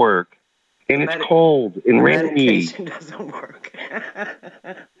doesn't work. And it's cold and rainy. Medication doesn't work.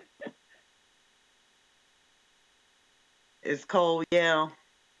 It's cold, yeah.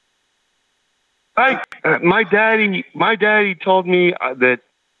 My daddy told me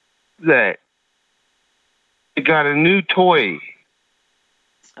that he got a new toy.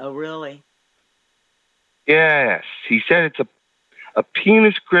 Oh, really? Yes, he said it's a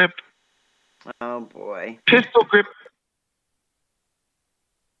penis grip. Oh boy. Pistol grip.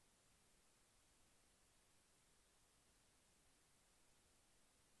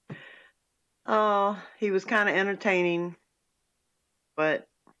 Oh, he was kind of entertaining, but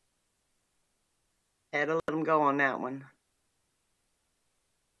had to let him go on that one.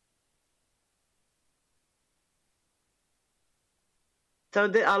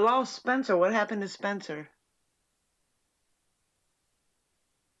 So I lost Spencer. What happened to Spencer?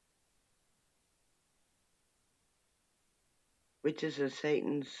 Witches are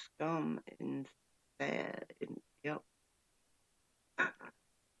Satan's scum and sad. Yep.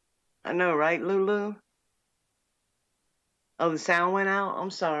 I know, right, Lulu? Oh, the sound went out?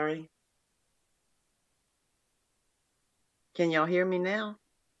 I'm sorry. Can y'all hear me now?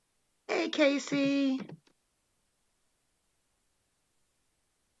 Hey, Casey.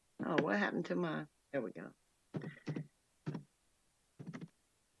 Oh, what happened to my... There we go.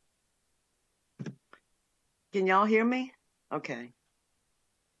 Can y'all hear me? Okay.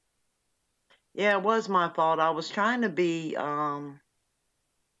 Yeah, it was my fault. I was trying to be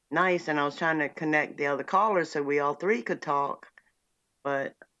nice, and I was trying to connect the other callers so we all three could talk.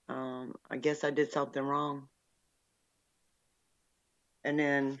 But I guess I did something wrong. And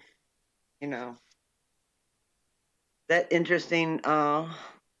then, that interesting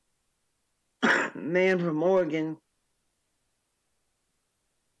man from Oregon.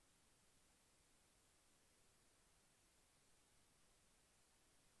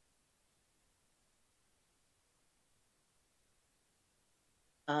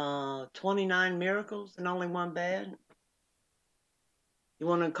 Uh, 29 miracles and only one bad. You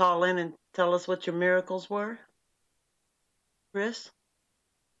want to call in and tell us what your miracles were, Chris?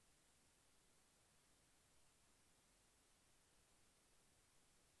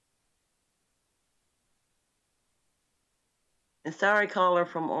 And sorry, caller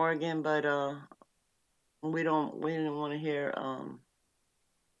from Oregon, but we didn't want to hear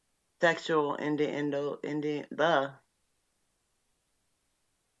sexual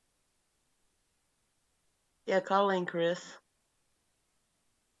yeah, call in, Chris.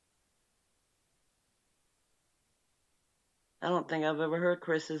 I don't think I've ever heard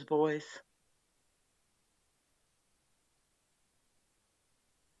Chris's voice.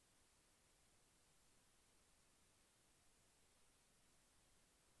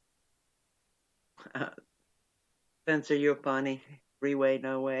 Spencer, you're funny. Freeway,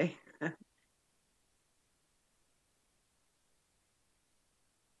 no way.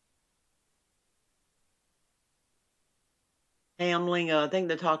 Hamling, I think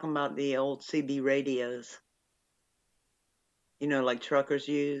they're talking about the old CB radios, like truckers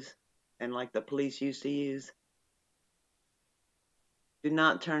use and like the police used to use. Do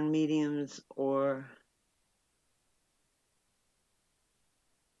not turn mediums or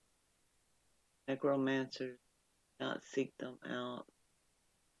necromancers, not seek them out,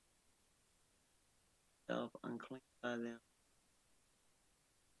 self unclean by them.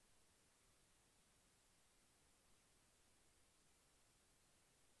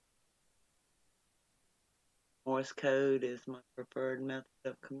 Morse code is my preferred method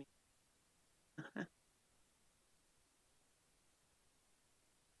of communication.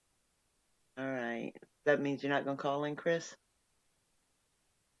 All right. That means you're not going to call in, Chris?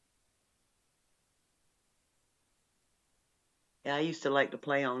 Yeah, I used to like to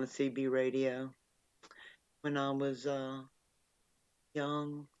play on the CB radio when I was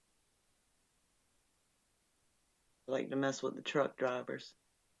young. I like to mess with the truck drivers.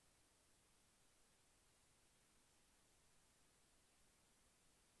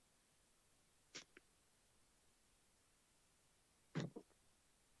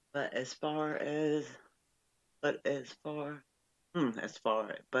 But as far as, but as far, as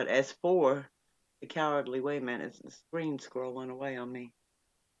far, but as for the cowardly way, man, it's the screen scrolling away on me.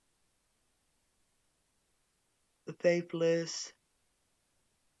 The faithless,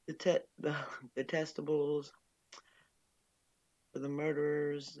 the detestables, for the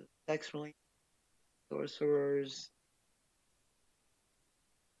murderers, sexually, sorcerers,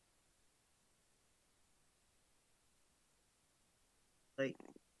 like,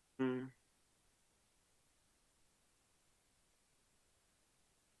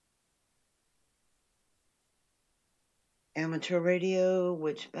 amateur radio,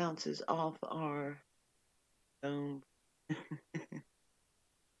 which bounces off our dome.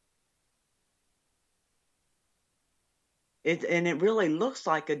 It really looks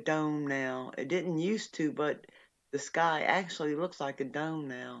like a dome now. It didn't used to, but the sky actually looks like a dome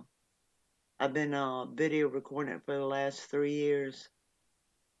now. I've been video recording it for the last 3 years.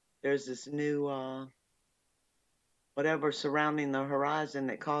 There's this new whatever surrounding the horizon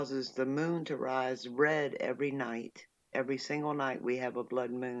that causes the moon to rise red every night. Every single night we have a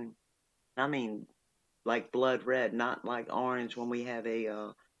blood moon. I mean, like blood red, not like orange when we have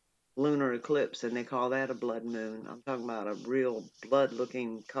a lunar eclipse and they call that a blood moon. I'm talking about a real blood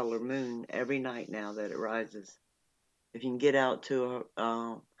looking color moon every night now that it rises. If you can get out to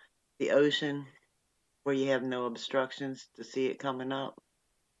the ocean where you have no obstructions to see it coming up,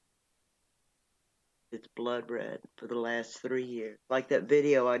 it's blood red for the last 3 years. Like that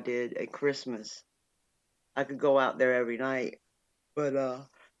video I did at Christmas. I could go out there every night, but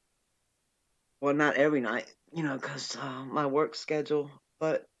well, not every night, because my work schedule.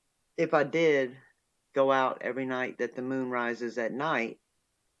 But if I did go out every night that the moon rises at night,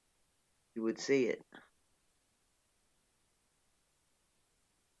 you would see it.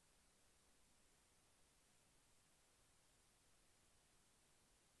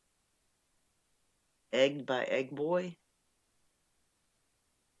 Egged by Egg Boy.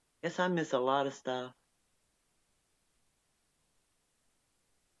 Guess I miss a lot of stuff.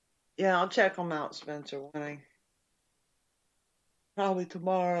 Yeah, I'll check them out, Spencer, probably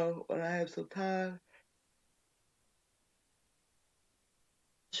tomorrow when I have some time.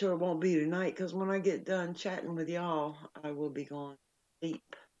 Sure, it won't be tonight because when I get done chatting with y'all, I will be going to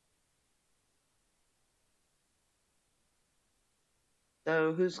sleep.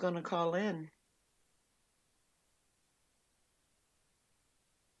 So who's going to call in?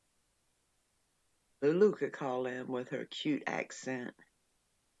 Lulu could call in with her cute accent.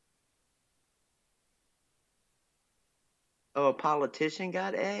 Oh, a politician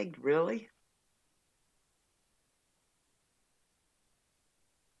got egged? Really?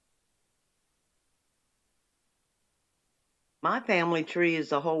 My family tree is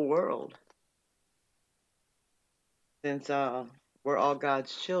the whole world. Since we're all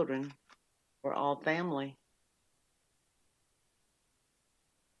God's children, we're all family.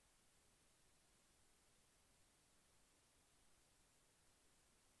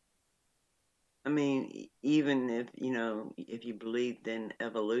 I mean, even if you believed in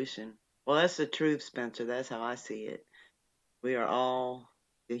evolution, well, that's the truth, Spencer. That's how I see it. We are all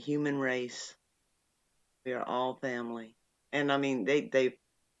the human race. We are all family. And I mean, they,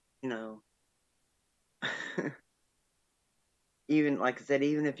 you know, even like I said,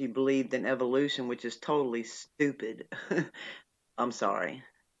 even if you believed in evolution, which is totally stupid, I'm sorry.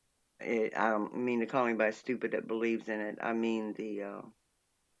 I don't mean to call anybody stupid that believes in it. I mean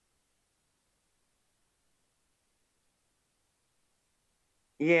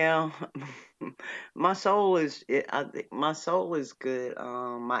yeah, my soul is. I think my soul is good.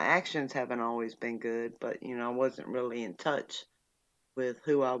 My actions haven't always been good, but I wasn't really in touch with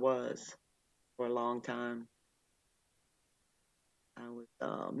who I was for a long time. I was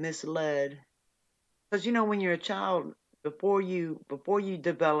misled because when you're a child, before you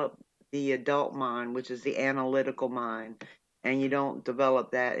develop the adult mind, which is the analytical mind, and you don't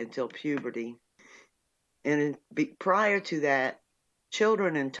develop that until puberty. And prior to that,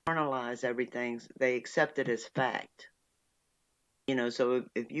 children internalize everything; they accept it as fact. So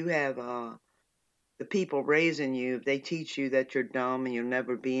if you have the people raising you, if they teach you that you're dumb and you'll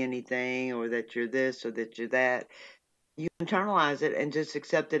never be anything, or that you're this or that you're that, you internalize it and just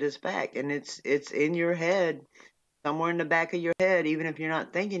accept it as fact. And it's in your head, somewhere in the back of your head, even if you're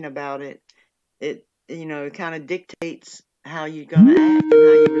not thinking about it. It kind of dictates how you're gonna act and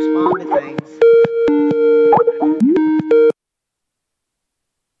how you respond to things.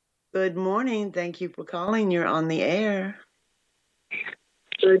 Good morning. Thank you for calling. You're on the air.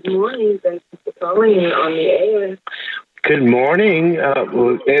 Good morning. Thank you for calling on the air. Good morning.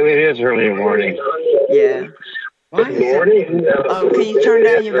 It is early morning. Yeah. Why Good is it? morning. Oh, can you turn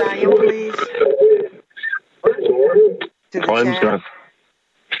down your volume, please? To the Volume's chat. gone.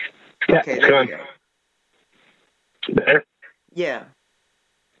 Yeah, Okay, it's there gone. we go. Better? Yeah.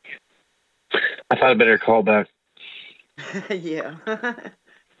 I thought I better call back. Yeah.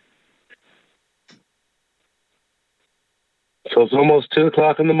 So it's almost 2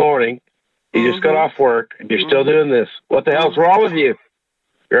 o'clock in the morning. You just got off work and you're still doing this. What the hell's wrong with you,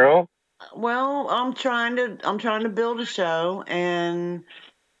 girl? Well, I'm trying to build a show, and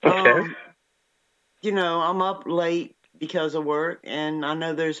Okay. I'm up late because of work, and I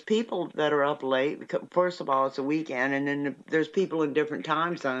know there's people that are up late because, first of all, it's a weekend, and then there's people in different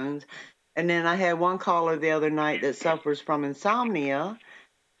time zones. And then I had one caller the other night that suffers from insomnia,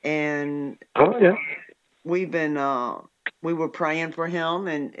 and Oh yeah. we've been we were praying for him,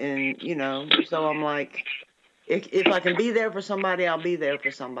 and so I'm like, if I can be there for somebody, I'll be there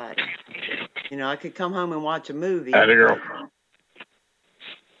for somebody. I could come home and watch a movie, Atta girl. but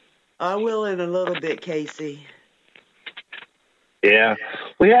I will in a little bit, Casey. Yeah.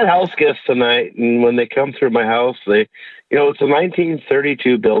 We had house guests tonight, and when they come through my house, it's a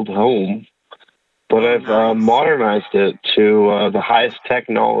 1932 built home, but I've nice. modernized it to the highest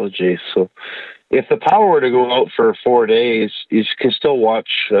technology. So if the power were to go out for 4 days, you can still watch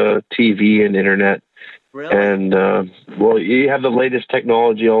TV and internet. Really? And, you have the latest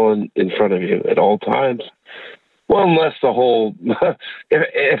technology all in front of you at all times. Well, unless the whole,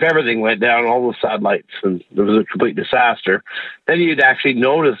 if everything went down, all the satellites, and there was a complete disaster, then you'd actually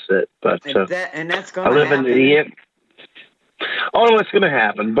notice it. But and that's going to I live happen. in an Oh, no, it's going to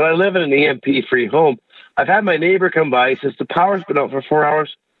happen. But I live in an EMP-free home. I've had my neighbor come by. He says, the power's been out for 4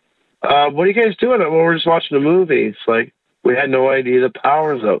 hours. What are you guys doing? Well, we're just watching a movie. It's like, we had no idea the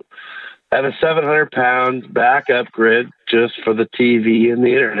power's out. I have a 700-pound backup grid just for the TV and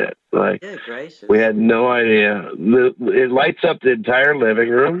the internet. Like, we had no idea. It lights up the entire living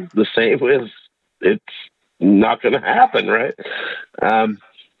room. The same as it's not going to happen, right?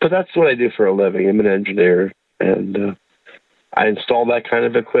 But that's what I do for a living. I'm an engineer, and I install that kind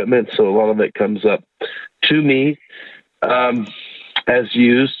of equipment, so a lot of it comes up to me as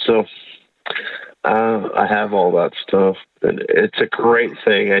used. So I have all that stuff. And it's a great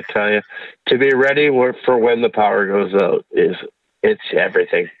thing, I tell you. To be ready for when the power goes out it's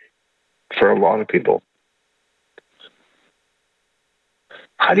everything for a lot of people.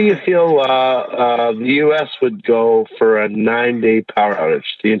 How do you feel the U.S. would go for a 9-day power outage,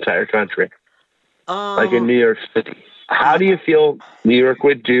 the entire country, like in New York City? How do you feel New York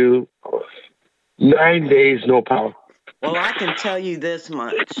would do 9 days no power? Well, I can tell you this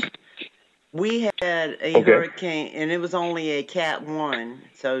much. We had a hurricane, and it was only a Cat 1.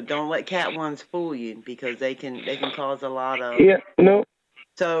 So don't let Cat 1s fool you, because they can cause a lot of. Yeah, no.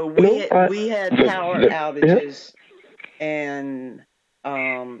 So we had power outages, and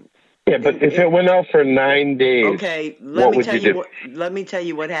yeah, but if it went out for 9 days, okay, what would you do? Let me tell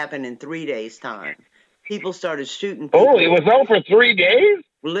you what happened in 3 days' time. People started shooting people. people. Oh, it was out for 3 days?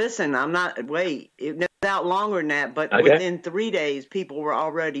 Listen, I'm not. Wait, it was out longer than that, but Okay. within 3 days, people were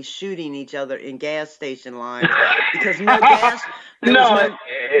already shooting each other in gas station lines because no gas. There was No, no.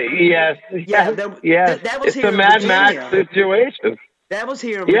 yes, Yeah, yes, yes. that was It's a here in Mad Max Virginia. situation. That was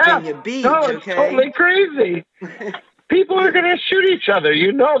here in Yeah. Virginia No, Beach. it's Okay, totally crazy. People are going to shoot each other.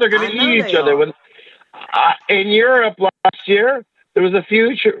 You know they're going I to know eat each they other. are. When in Europe last year, there was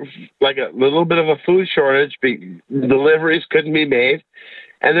like a little bit of a food shortage. Deliveries couldn't be made,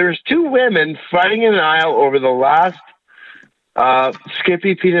 and there was two women fighting in an aisle over the last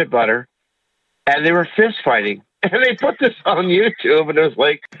Skippy peanut butter, and they were fist fighting. And they put this on YouTube, and it was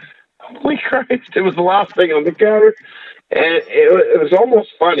like, holy Christ! It was the last thing on the counter, and it was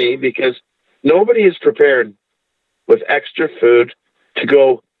almost funny because nobody is prepared with extra food to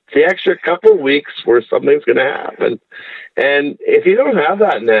go the extra couple weeks where something's going to happen. And if you don't have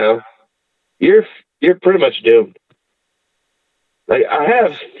that now, you're pretty much doomed. Like I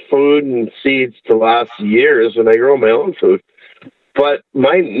have food and seeds to last years, and I grow my own food. But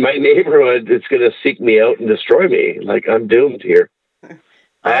my neighborhood is going to seek me out and destroy me. Like I'm doomed here. I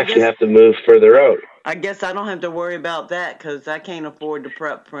Well, actually have to move further out. I guess I don't have to worry about that because I can't afford to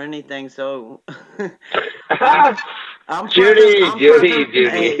prep for anything. So I'm I'm prepping. Judy, I'm Judy, prepping.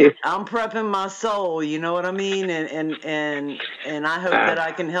 Hey, Judy. I'm prepping my soul. You know what I mean? And I hope that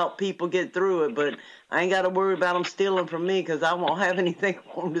I can help people get through it. But I ain't got to worry about them stealing from me because I won't have anything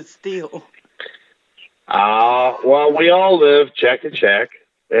for them to steal. Well, we all live check to check,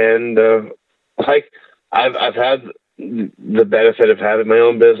 and like I've had the benefit of having my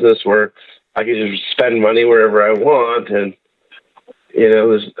own business where I can just spend money wherever I want, and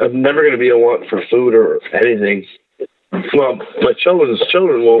I'm never going to be a want for food or anything. Well, my children's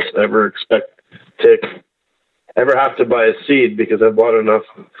children won't ever expect to ever have to buy a seed because I've bought enough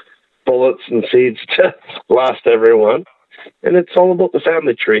bullets and seeds to last everyone, and it's all about the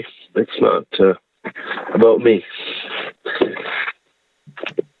family tree. It's not about me.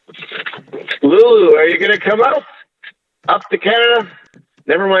 Lulu, are you going to come up to Canada?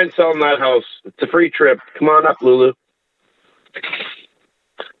 Never mind selling that house. It's a free trip. Come on up, Lulu.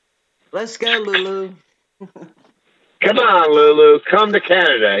 Let's go, Lulu. Come on, Lulu. Come to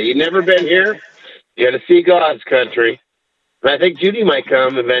Canada. You never been here? You got to see God's country. And I think Judy might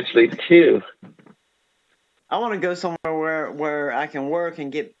come eventually too. I want to go somewhere where I can work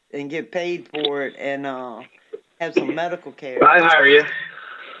and get paid for it and have some medical care. I'd hire you.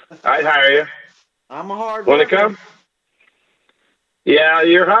 I'd hire you. I'm a hard Want worker. to come? Yeah,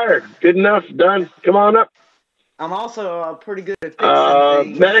 you're hired. Good enough. Done. Come on up. I'm also pretty good at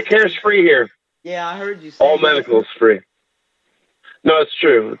fixing things. Medicare's free here. Yeah, I heard you say All that. medical's free. No, it's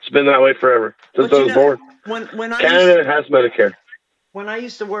true. It's been that way forever since I was born. Canada has Medicare. When I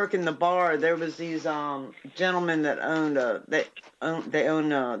used to work in the bar, there was these gentlemen that owned they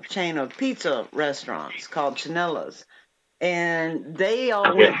own a chain of pizza restaurants called Chanella's, and they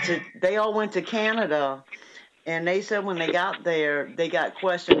all went to Canada, and they said when they got there, they got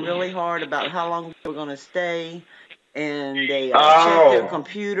questioned really hard about how long they were going to stay, and they checked their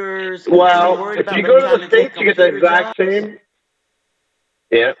computers. Well, if you go to the States, you get the exact same.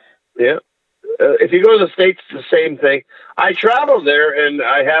 Yeah, yeah. If you go to the States, it's the same thing. I traveled there, and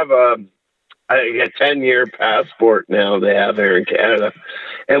I have a 10-year passport now they have here in Canada.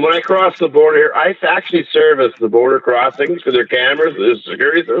 And when I cross the border here, I actually service the border crossings for their cameras, their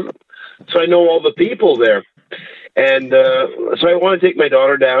security system. So I know all the people there. And so I want to take my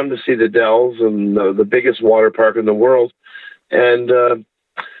daughter down to see the Dells and the biggest water park in the world. And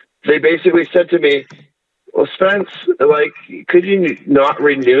they basically said to me, well, Spence, like, could you not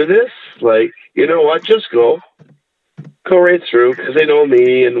renew this? Like, you know what? Just go right through because they know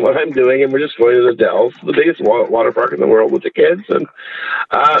me and what I'm doing, and we're just going to the Dells, the biggest water park in the world with the kids, and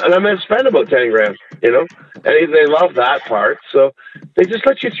I'm going to spend about 10 grand, and they love that part, so they just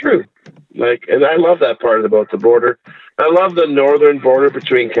let you through. Like, and I love that part about the border. I love the northern border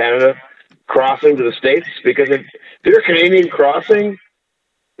between Canada crossing to the States because if you're Canadian crossing,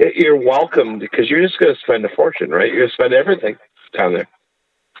 you're welcome because you're just going to spend a fortune, right? You're going to spend everything down there.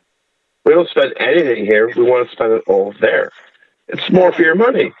 We don't spend anything here. We want to spend it all there. It's more for your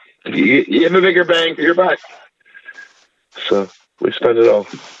money. You have a bigger bang for your buck. So we spend it all.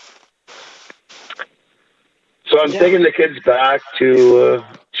 So I'm taking the kids back to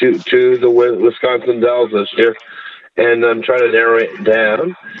the Wisconsin Dells this year, and I'm trying to narrow it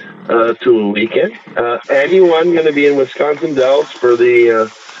down to a weekend. Anyone going to be in Wisconsin Dells for the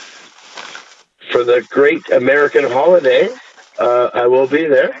Great American Holiday? I will be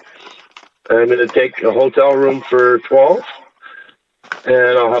there. I'm going to take a hotel room for 12,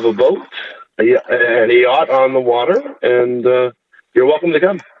 and I'll have a boat, and a yacht on the water, and You're welcome to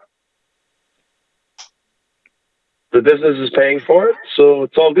come. The business is paying for it, so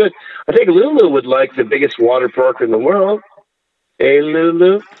it's all good. I think Lulu would like the biggest water park in the world. Hey,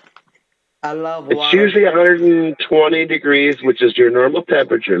 Lulu. I love It's water. usually 120 degrees, which is your normal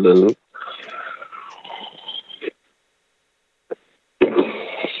temperature, Lulu.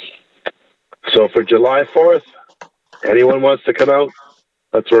 So for July 4th, anyone wants to come out,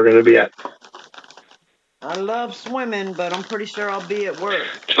 that's where we're going to be at. I love swimming, but I'm pretty sure I'll be at work.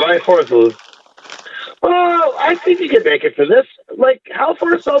 July 4th, Lulu. Well, I think you can make it for this. Like, how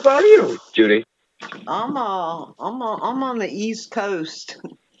far south are you, Judy? I'm on the East Coast,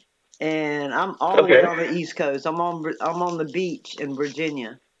 and I'm all the way Okay. on the East Coast. I'm on the beach in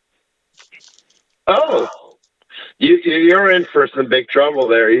Virginia. Oh, you're in for some big trouble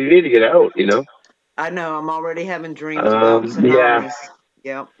there. You need to get out, you know? I know. I'm already having dreams about Yeah. tsunamis.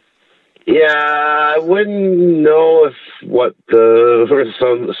 Yep. Yeah, I wouldn't know if what the for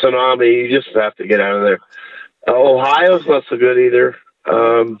some tsunami. You just have to get out of there. Ohio's not so good either.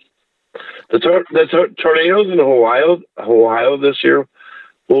 The tornadoes in Ohio this year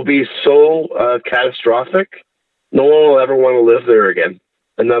will be so catastrophic. No one will ever want to live there again,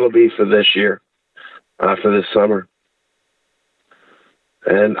 and that'll be for this year, for this summer.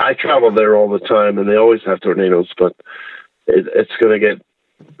 And I travel there all the time, and they always have tornadoes, but it's going to get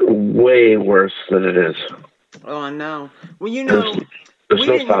way worse than it is. Oh, I know. Well, There's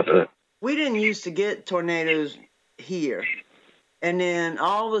no stopping it. we didn't used to get tornadoes here, and then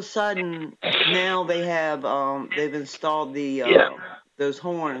all of a sudden now they've installed those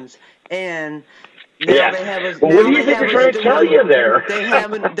horns, and now they have us. Well, what Now do you they think have they're us trying to tell doing. you there?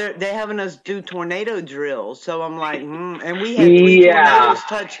 They having us do tornado drills. So I'm like, and we had 3 tornadoes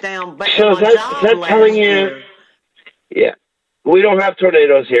touch down, but So in my job that telling last you? year. Yeah, we don't have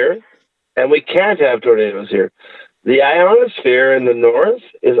tornadoes here, and we can't have tornadoes here. The ionosphere in the north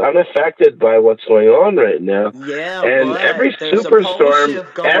is unaffected by what's going on right now. Yeah, And but there's a pole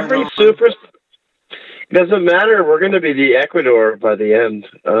shift going on. It doesn't matter. We're going to be the Ecuador by the end.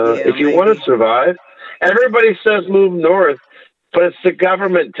 Yeah, If you want maybe. to survive, everybody says move north, but it's the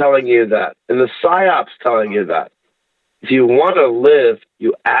government telling you that, and the psyops telling you that. If you want to live,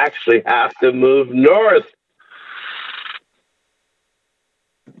 you actually have to move north.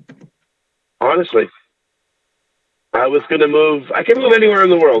 Honestly, I was going to move. I can move anywhere in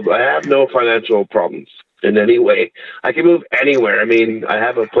the world. I have no financial problems in any way. I can move anywhere. I mean, I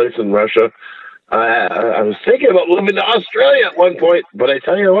have a place in Russia. I was thinking about moving to Australia at one point, but I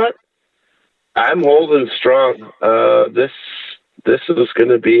tell you what, I'm holding strong. This is going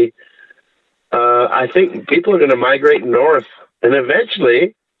to be. I think people are going to migrate north, and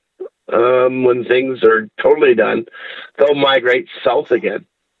eventually, when things are totally done, they'll migrate south again.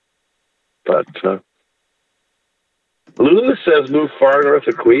 But Lulu says move far north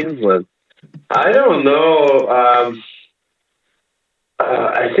of Queensland. I don't know.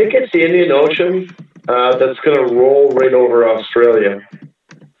 I think it's the Indian Ocean that's going to roll right over Australia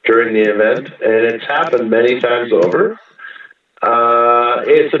during the event, and it's happened many times over.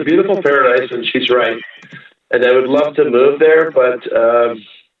 It's a beautiful paradise, and she's right. And I would love to move there, but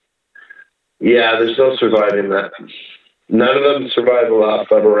yeah, there's no surviving that. None of them survived the last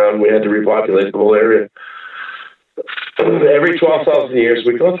time around. We had to repopulate the whole area. Every 12,000 years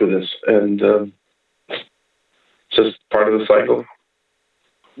we go through this, and it's just part of the cycle.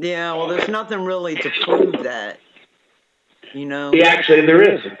 Yeah, well, there's nothing really to prove that, you know. Yeah, actually, there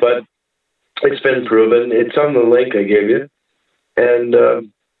is, but it's been proven. It's on the link I gave you. And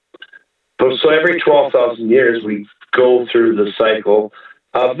so every 12,000 years we go through the cycle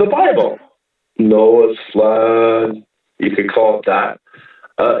of the Bible. Noah's flood, you could call it that.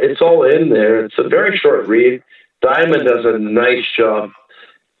 It's all in there. It's a very short read. Diamond does a nice job.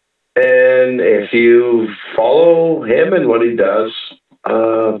 And if you follow him and what he does,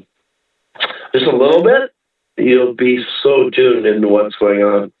 just a little bit, you'll be so tuned into what's going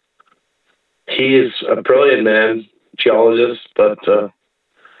on. He is a brilliant man, geologist, but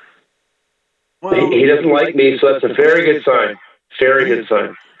he doesn't like me, so that's a very good sign. Very good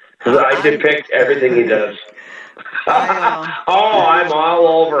sign. Because I depict everything he does. I'm all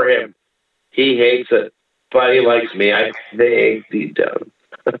over him. He hates it, but he likes me. I think deep down.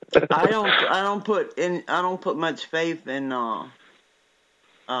 I don't put much faith in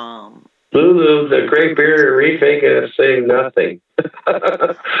Lulu, the Great Barrier Reef ain't gonna say nothing.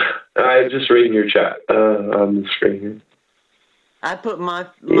 I'm just reading your chat on the screen here. I put my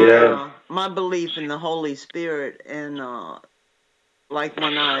belief in the Holy Spirit, and like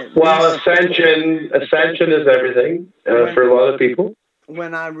when ascension is everything for a lot of people.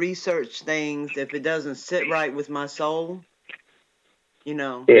 When I research things, if it doesn't sit right with my soul, you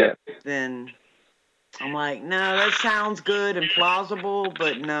know, Yeah. then I'm like, no, that sounds good and plausible,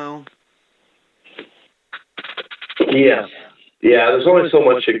 but no. Yeah. Yeah. There's only so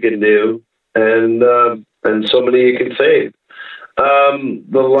much you can do, and so many you can save.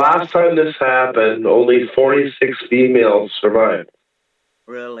 The last time this happened, only 46 females survived.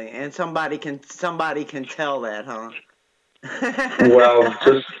 Really. And somebody can tell that, huh? Well,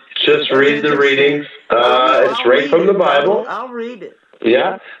 just That's read the interesting. readings. Oh no, It's I'll right read from the it, brother. Bible. I'll read it.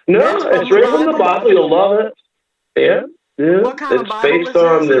 Yeah. That's No, from it's the right from the Bible? Bible. You'll love it. Yeah. Yeah. What kind of It's Bible based is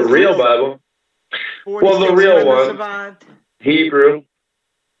on this? the It real says Bible. Well, the 46 real women one, survived. Hebrew.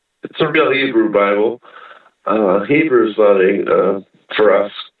 It's a real Hebrew Bible. Hebrew's not for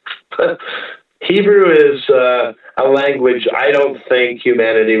us. Hebrew is a language I don't think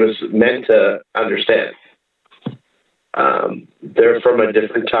humanity was meant to understand. They're from a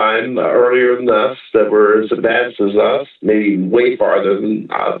different time, earlier than us, that were as advanced as us, maybe way farther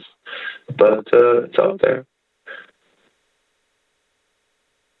than us, but it's out there.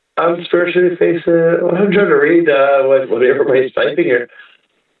 I'm spiritually facing. I'm trying to read what everybody's typing here.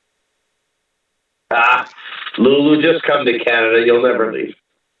 Lulu, just come to Canada. You'll never leave.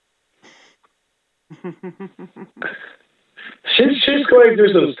 She's going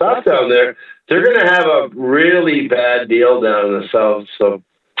through some stuff down there. They're going to have a really bad deal down in the south. So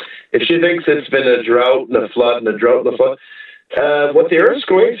if she thinks it's been a drought and a flood and a drought and a flood, what the Earth's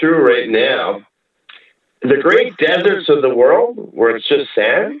going through right now, the great deserts of the world, where it's just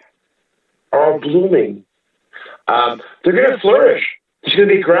sand, are all blooming. They're going to flourish. There's going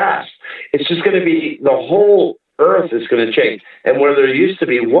to be grass. It's just going to be, the whole Earth is going to change. And where there used to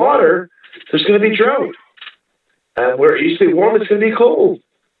be water, there's going to be drought. Where it used to be warm, it's going to be cold.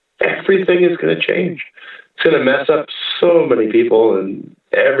 Everything is going to change. It's going to mess up so many people and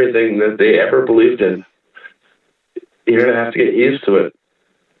everything that they ever believed in. You're going to have to get used to it,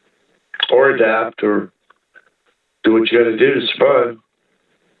 or adapt, or do what you got to do to survive.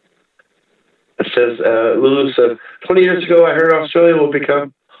 It says, Lulu said, 20 years ago, I heard Australia will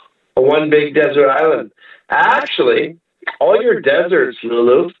become a one big desert island. Actually, all your deserts,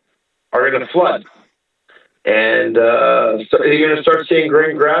 Lulu, are going to flood. And so you're going to start seeing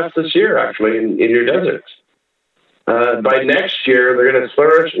green grass this year, actually, in your deserts. By next year, they're going to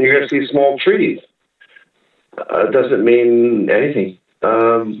flourish, and you're going to see small trees. It doesn't mean anything.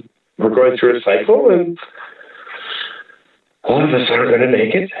 We're going through a cycle, and a lot of us aren't going to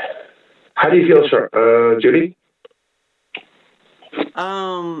make it. How do you feel, Judy?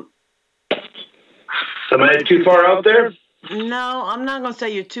 Am I too far out there? No, I'm not going to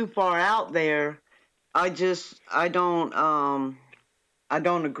say you're too far out there. I don't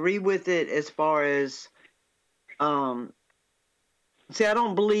agree with it as far as, see, I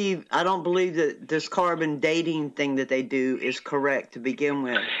don't believe that this carbon dating thing that they do is correct to begin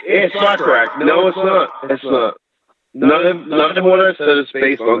with. It's not correct. No, it's not. It's not. None of what I said is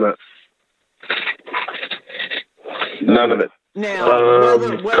based on that. None of it. Now,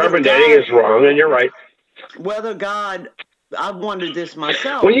 whether carbon dating is wrong, and you're right. Whether God, I've wondered this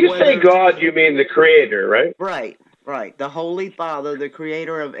myself. When you say God, you mean the Creator, right? Right. The Holy Father, the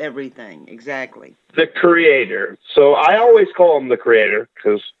Creator of everything. Exactly. The Creator. So I always call him the Creator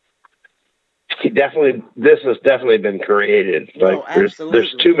because this has definitely been created. Like there's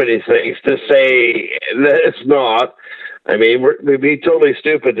too many things to say that it's not. I mean, we'd be totally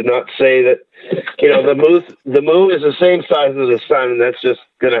stupid to not say that. The moon is the same size as the sun, and that's just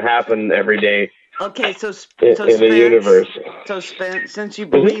going to happen every day. Okay, so in the universe. So Spence, since you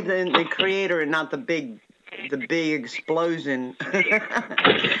believe in the Creator and not the big explosion.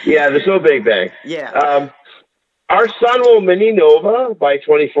 Yeah, there's no Big Bang. Yeah. Our sun will mini nova by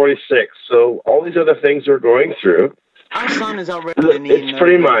 2046. So all these other things we're going through. Our sun is already it's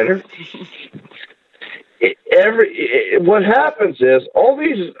pretty minor. What happens is all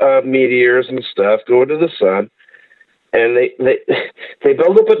these meteors and stuff go into the sun, and they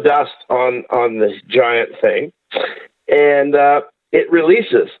build up a dust on this giant thing, and it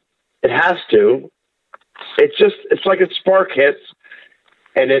releases. It has to. It's like a spark hits,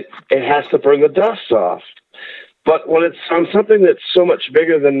 and it has to burn the dust off. But when it's on something that's so much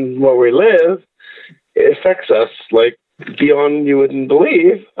bigger than where we live, it affects us like beyond you wouldn't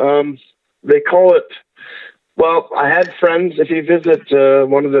believe. They call it. Well, I had friends. If you visit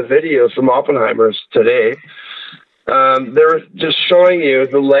one of the videos from Oppenheimer's today, they're just showing you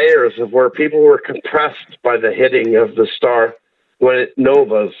the layers of where people were compressed by the hitting of the star when it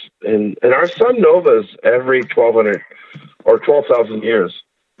novas. And our sun novas every 1,200 or 12,000 years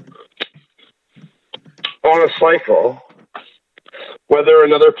on a cycle. whether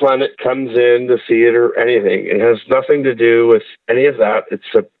another planet comes in to see it or anything. It has nothing to do with any of that.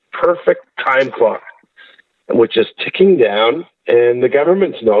 It's a perfect time clock, which is ticking down, and the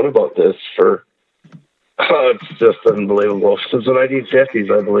government's known about this for, it's just unbelievable, since the 1950s,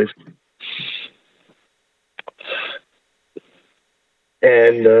 I believe.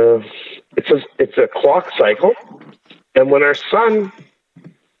 And it's a clock cycle, and when our sun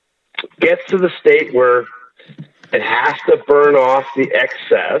gets to the state where it has to burn off the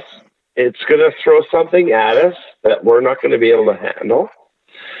excess, it's going to throw something at us that we're not going to be able to handle.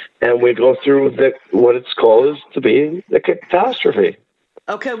 And we go through what it's called is to be the catastrophe.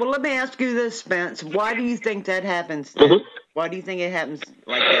 Okay, well, let me ask you this, Spence. Why do you think that happens then? Mm-hmm. Why do you think it happens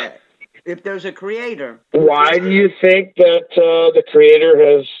like that? If there's a creator. Why do you think that the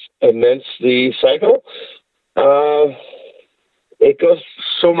creator has immersed the cycle? It goes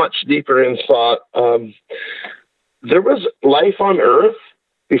so much deeper in thought. There was life on Earth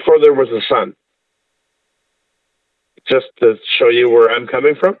before there was a sun. Just to show you where I'm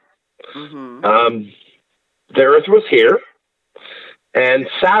coming from. Mm-hmm. The Earth was here, and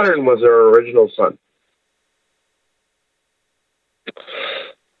Saturn was our original sun.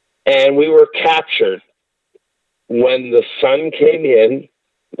 And we were captured. When the sun came in,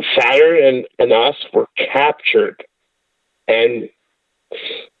 Saturn and us were captured. And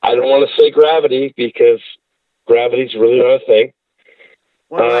I don't want to say gravity because gravity's really not a thing.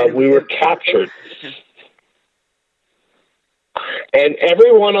 We were captured. And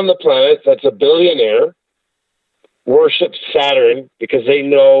everyone on the planet that's a billionaire worships Saturn because they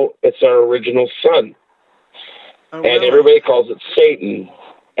know it's our original sun. Oh, and everybody calls it Satan.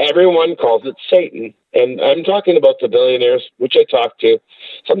 Everyone calls it Satan. And I'm talking about the billionaires, which I talk to.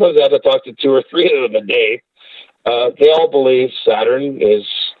 Sometimes I have to talk to 2 or 3 of them a day. They all believe Saturn is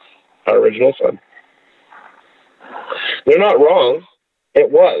our original sun. They're not wrong.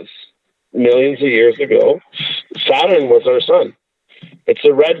 It was millions of years ago. Saturn was our sun. It's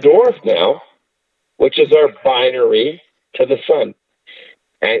a red dwarf now, which is our binary to the sun.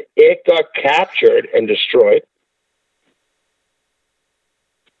 And it got captured and destroyed.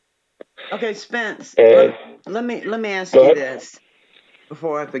 Okay, Spence, let me ask you this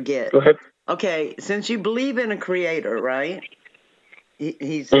before I forget. Go ahead. Okay, since you believe in a creator, right?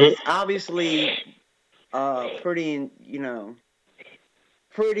 He's obviously pretty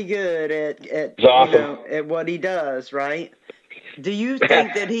good at what he does, right? Do you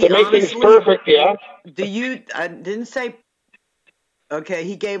think that he to make honestly things perfect? Yeah. Do you? I didn't say. Okay,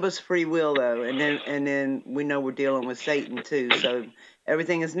 he gave us free will though, and then we know we're dealing with Satan too. So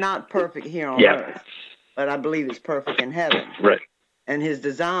everything is not perfect here on earth, but I believe it's perfect in heaven. Right. And his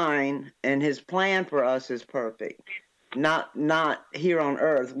design and his plan for us is perfect. Not here on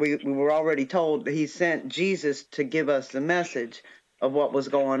earth. We were already told that he sent Jesus to give us the message of what was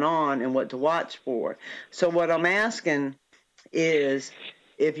going on and what to watch for. So what I'm asking is,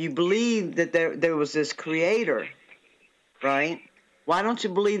 if you believe that there was this creator, right? Why don't you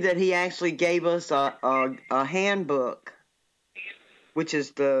believe that he actually gave us a handbook, which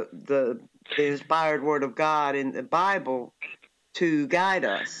is the inspired word of God in the Bible, to guide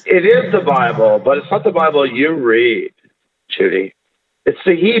us? It is the Bible, but it's not the Bible you read, Judy. It's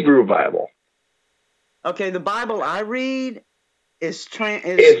the Hebrew Bible. Okay, the Bible I read is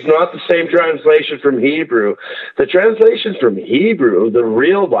not the same translation from Hebrew. The translation from Hebrew, the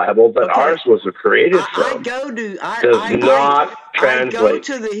real Bible that ours was created from, does not translate. I go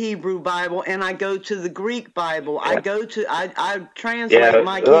to the Hebrew Bible and I go to the Greek Bible. Yeah. I translate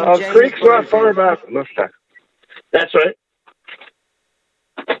my King James Greek's version. Not far back. That's right.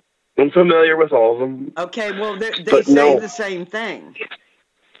 I'm familiar with all of them. Okay, well, they say the same thing.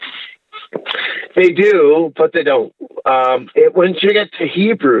 They do, but they don't. Once you get to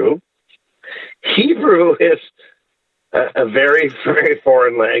Hebrew is a very, very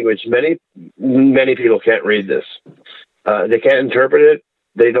foreign language. Many people can't read this. They can't interpret it.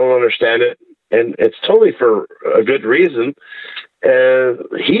 They don't understand it. And it's totally for a good reason.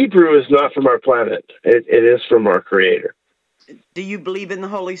 Hebrew is not from our planet. It is from our Creator. Do you believe in the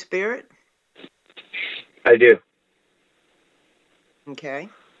Holy Spirit? I do. Okay.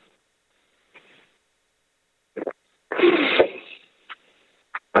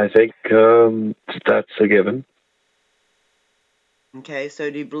 I think that's a given. Okay, so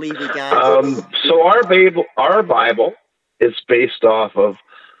do you believe he guides us? So our Bible is based off of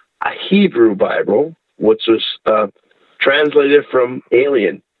a Hebrew Bible, which was translated from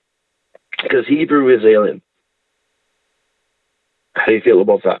alien, because Hebrew is alien. How do you feel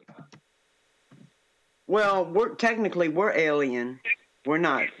about that? Well, we're alien. We're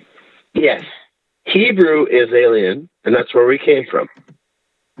not. Yes. Hebrew is alien, and that's where we came from.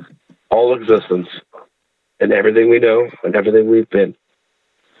 All existence, and everything we know, and everything we've been.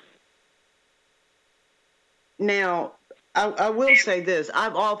 Now, I will say this.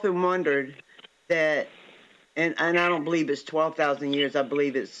 I've often wondered that, and I don't believe it's 12,000 years. I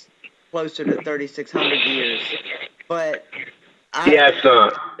believe it's closer to 3,600 years. But yeah, it's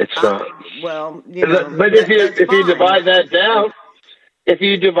not. It's not. Well, but if you divide that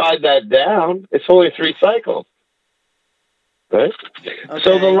down, it's only 3 cycles. Right? Okay.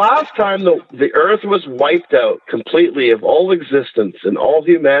 So the last time the Earth was wiped out completely of all existence and all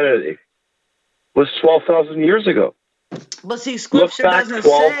humanity was 12,000 years ago. But see, Scripture doesn't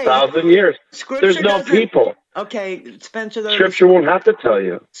 12,000 years. There's no people. Okay, Spencer. Scripture won't have to tell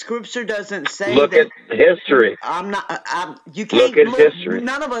you. Scripture doesn't say look that. At history. You can't look at history.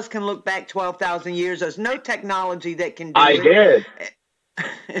 None of us can look back 12,000 years. There's no technology that can do I it. did.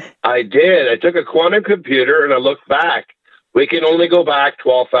 I did. I took a quantum computer and I looked back. We can only go back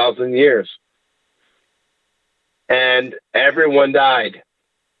 12,000 years. And everyone died.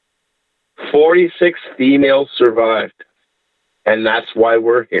 46 females survived. And that's why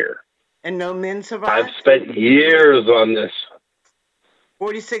we're here. And no men survived? I've spent years on this.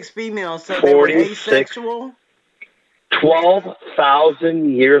 46 females, so they were asexual?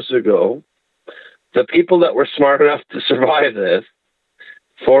 12,000 years ago, the people that were smart enough to survive this,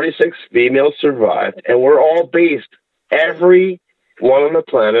 46 females survived, and we're all based. Every one on the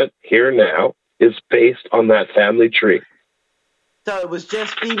planet here now is based on that family tree. So it was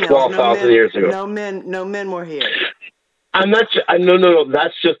just females. 12,000 years ago. No men were here. No.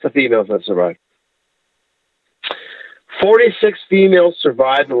 That's just the females that survived. 46 females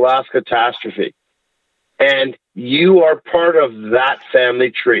survived the last catastrophe. And you are part of that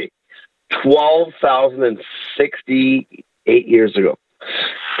family tree. 12,068 years ago,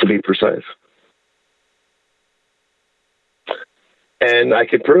 to be precise. And I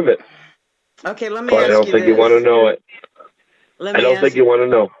can prove it. Okay, let me but ask you this. I don't think you want to know it. I don't think you want to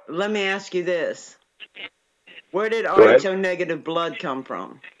know. Let me ask you this. Where did RHO negative blood come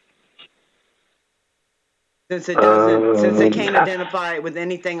from? Since it doesn't, since they can't identify it with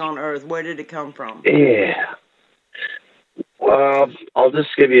anything on Earth, where did it come from? Yeah. Well, I'll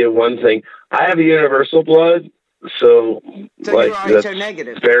just give you one thing. I have a universal blood, so like, you're RHO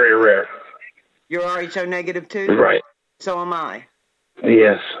negative. Very rare. You're RHO negative too? Right. So am I.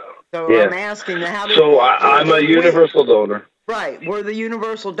 Yes. So yes. I'm asking how did I'm a universal donor. Right. We're the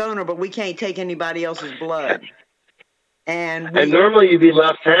universal donor, but we can't take anybody else's blood. And normally you'd be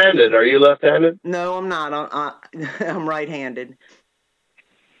left-handed. Are you left-handed? No, I'm not. I'm right-handed.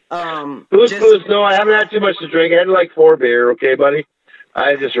 Who's? No, I haven't had too much to drink. I had like 4 beer. Okay, buddy.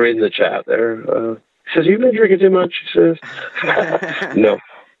 I just read in the chat there. He says, "You've been drinking too much." He says, "No,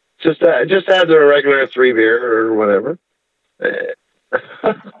 just had the regular 3 beer or whatever."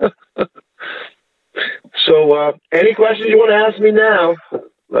 So, any questions you want to ask me now?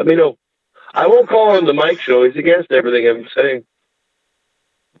 Let me know. I won't call him the Mike Show. He's against everything I'm saying.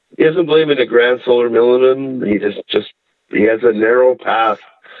 He doesn't believe in the grand solar millennium. He he has a narrow path.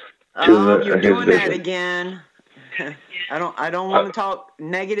 You're doing that again. I don't want to talk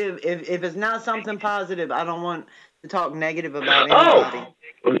negative. If it's not something positive, I don't want to talk negative about anybody.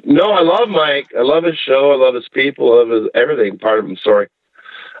 Oh, no, I love Mike. I love his show. I love his people. I love everything. Part of him, sorry.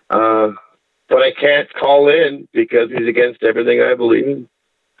 But I can't call in because he's against everything I believe in.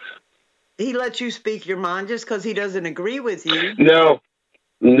 He lets you speak your mind just because he doesn't agree with you. No,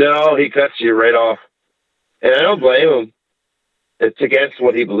 he cuts you right off. And I don't blame him. It's against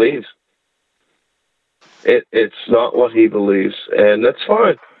what he believes. It's not what he believes, and that's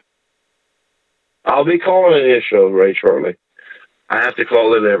fine. I'll be calling in his show right shortly. I have to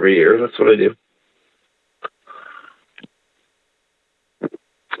call in every year. That's what I do.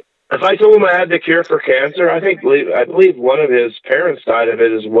 If I told him I had the cure for cancer, I believe one of his parents died of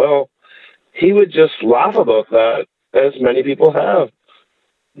it as well. He would just laugh about that, as many people have.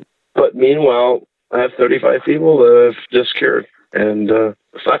 But meanwhile, I have 35 people that I've just cured, and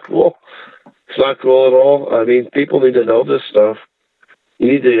it's not cool. It's not cool at all. I mean, people need to know this stuff. You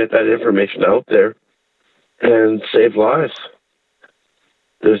need to get that information out there and save lives.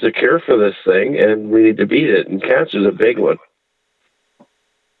 There's a cure for this thing, and we need to beat it, and cancer's a big one.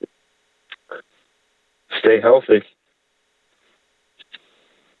 Stay healthy.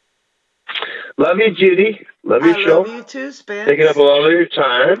 Love you, Judy. Love your show. Love you too, Spence. Taking up a lot of your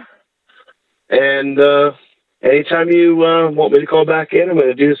time. And anytime you want me to call back in, I'm going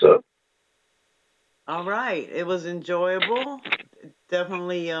to do so. All right. It was enjoyable.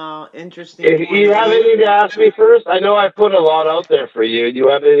 Definitely interesting. If you have anything to ask me first, I know I put a lot out there for you. Do you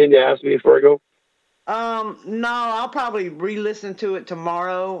have anything to ask me before I go? No, I'll probably re-listen to it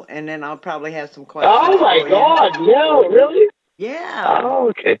tomorrow, and then I'll probably have some questions Oh my for you. God! No, really? Yeah, Oh,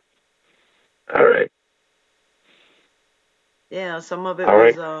 okay. All right. yeah. Some of it All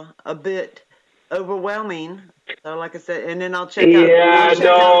was right. a bit overwhelming. So, like I said, and then I'll check out. I'll Yeah, check out.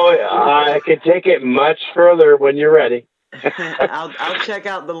 no, I can take it much further when you're ready. I'll check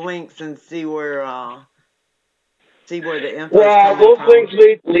out the links and see where the info's Well, coming those things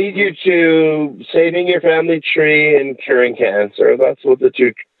from. lead you to saving your family tree and curing cancer. That's what the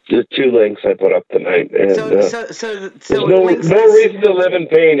two links I put up tonight, and there's So it links no us. reason to live in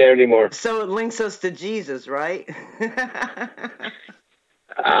pain anymore. So it links us to Jesus, right?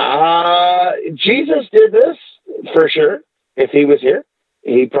 Jesus did this for sure. If he was here,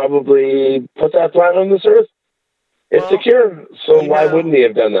 he probably put that plan on this earth. It's Well, secure, so you why wouldn't know, he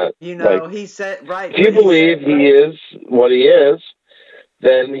have done that? Like, he said right. if you believe he is what he is,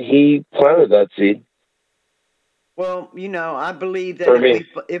 then he planted that seed Well, I believe that for me.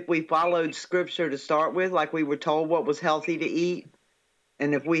 if we followed Scripture to start with, like we were told what was healthy to eat,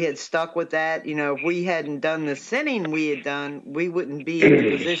 and if we had stuck with that, if we hadn't done the sinning we had done, we wouldn't be in the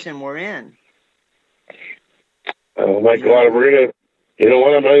position we're in. Oh my You know, God, we're gonna. You know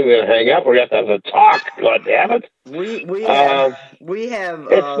what? I'm not even gonna hang up. We're gonna have to talk. God damn it! we have Um, we have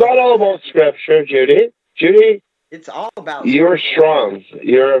it's not all about scripture, Judy. Judy, it's all about you're Scripture. strong.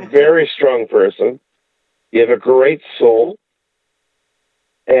 You're a very strong person. You have a great soul,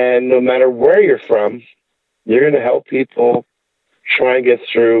 and no matter where you're from, you're gonna help people try and get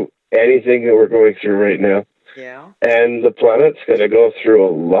through anything that we're going through right now. Yeah, And the planet's gonna go through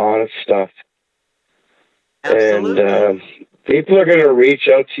a lot of stuff, and absolutely. people are gonna reach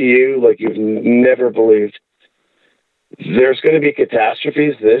out to you like you've never believed. There's going to be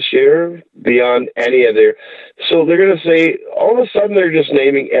catastrophes this year beyond any other. So they're going to say, all of a sudden, they're just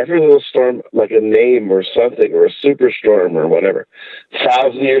naming every little storm like a name or something, or a superstorm or whatever.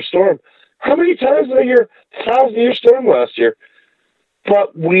 1,000-year storm. How many times did I hear 1,000-year storm last year?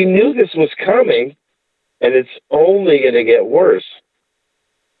 But we knew this was coming, and it's only going to get worse.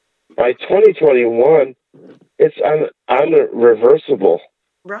 By 2021, it's unreversible.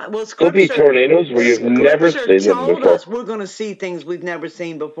 Right. Well, There'll be tornadoes where you've never Scripture seen them told before. us we're going to see things we've never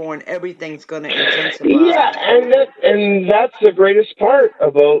seen before, and everything's going to intensify. Yeah, and that's the greatest part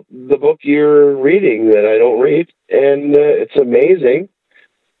about the book you're reading that I don't read, and it's amazing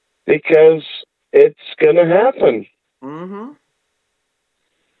because it's going to happen. Mm-hmm.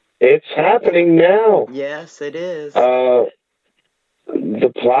 It's happening now. Yes, it is. The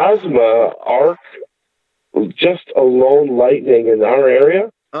plasma arc, just alone lightning in our area,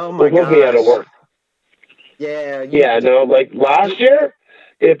 Oh will my put me out of gosh. work. Yeah. Yeah, no, like last year,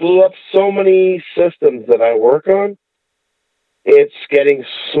 it blew up so many systems that I work on. It's getting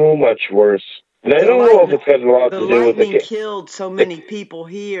so much worse. And I The don't know if lightning. it's got a lot The to do with lightning killed so many people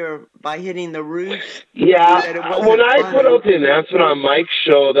here by hitting the roofs Yeah, that it when wasn't I put funny. out the announcement on Mike's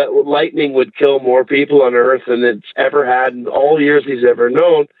show that lightning would kill more people on Earth than it's ever had in all years he's ever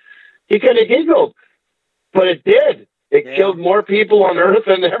known, he kind of giggled. But it did. It Yeah. killed more people on Earth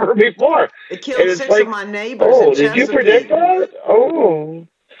than ever before. It And killed it's 6 of like, my neighbors in oh, did you predict Chesapeake. that?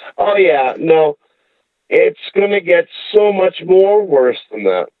 Oh yeah, no. It's going to get so much more worse than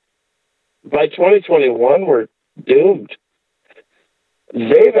that. By 2021, we're doomed.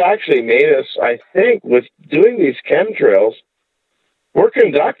 They've actually made us, I think, with doing these chemtrails, we're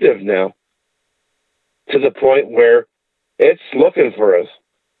conductive now to the point where it's looking for us.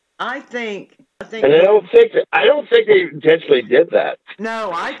 I think. And I don't think they intentionally did that.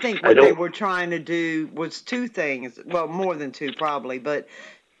 No, I think I what they don't. were trying to do was two things. Well, more than two, probably. But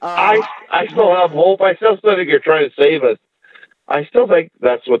I still have hope. I still think you're trying to save us. I still think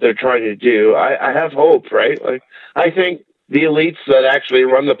that's what they're trying to do. I have hope, right? Like, I think the elites that actually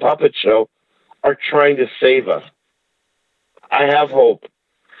run the puppet show are trying to save us. I have hope,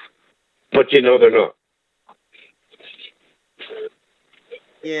 but they're not.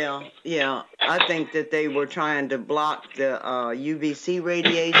 yeah, I think that they were trying to block the UVC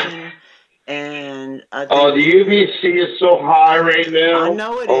radiation, and I Oh, think the UVC is so high right I now.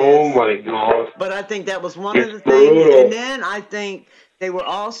 know it Oh is, my God, but I think that was one of it's the things. And brutal. then I think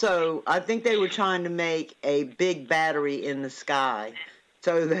I think they were trying to make a big battery in the sky,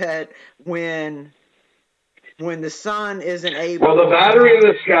 so that when the sun isn't Well, able. the battery in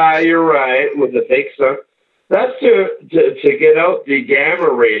the sky, you're right, with the fake sun. That's to get out the gamma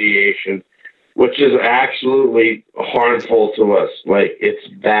radiation, which is absolutely harmful to us. Like, it's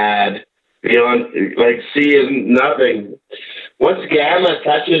bad. Beyond, like, C is nothing. Once gamma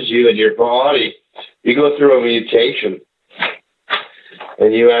touches you in your body, you go through a mutation.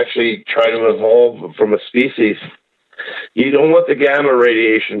 and you actually try to evolve from a species, you don't want the gamma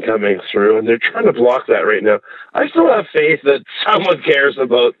radiation coming through, and they're trying to block that right now. I still have faith that someone cares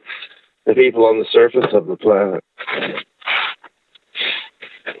about the people on the surface of the planet.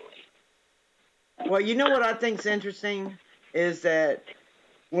 Well, you know what I think's interesting is that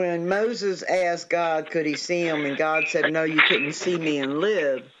when Moses asked God, could he see him, and God said, no, you couldn't see me and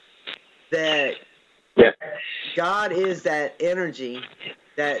live, that God is that energy,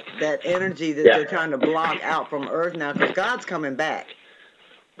 that energy that they're trying to block out from Earth now, because God's coming back.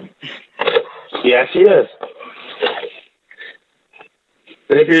 Yes, he is.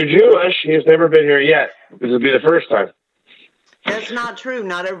 And if you're Jewish, he's never been here yet. This will be the first time. That's not true.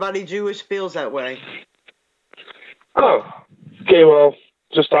 Not everybody Jewish feels that way. Oh, okay, well,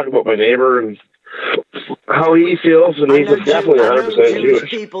 just talk about my neighbor and how he feels, and he's definitely 100% Jewish.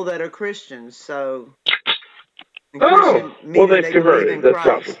 People that are Christians, so... Oh, well, they've converted. That's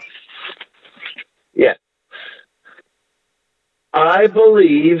awesome. Yeah. I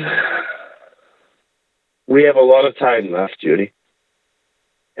believe we have a lot of time left, Judy.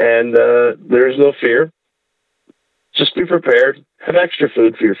 And there is no fear. Just be prepared. Have extra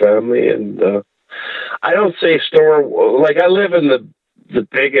food for your family. And I don't say store... Like, I live in the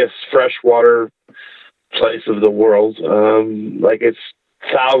biggest freshwater place of the world. Like, it's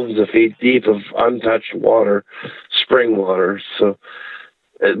thousands of feet deep of untouched water, spring water. So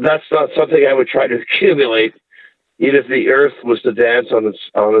that's not something I would try to accumulate. Even if the Earth was to dance on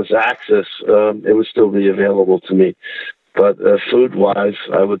its axis, it would still be available to me. But food-wise,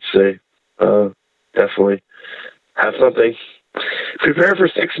 I would say definitely have something. Prepare for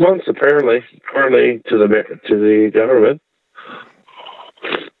 6 months, apparently, according to the government.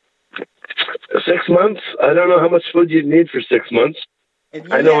 6 months. I don't know how much food you'd need for 6 months.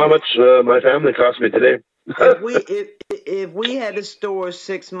 I know how much my family cost me today. if we had to store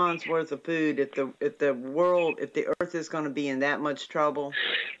 6 months worth of food, if the Earth is going to be in that much trouble.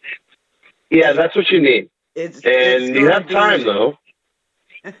 Yeah, that's what you need. You have time, though.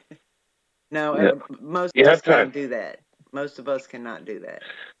 No, most of us can't do that. Most of us cannot do that.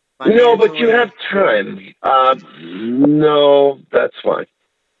 No, but you have time. No, that's fine.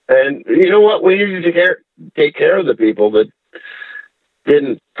 And you know what? We need to take care of the people that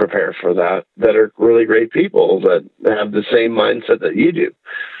didn't prepare for that are really great people that have the same mindset that you do.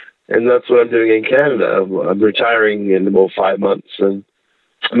 And that's what I'm doing in Canada. I'm retiring in about 5 months, and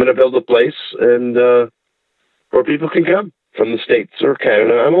I'm going to build a place and where people can come from the States or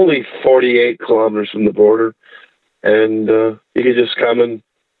Canada. I'm only 48 kilometers from the border, and you can just come and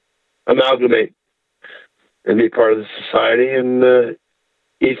amalgamate and be part of the society and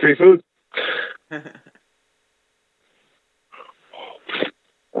eat free food.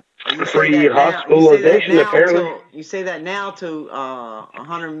 Free hospitalization, apparently. You say that now to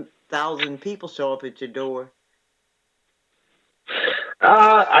 100,000 people show up at your door.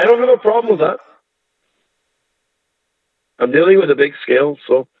 I don't have a problem with that. I'm dealing with a big scale,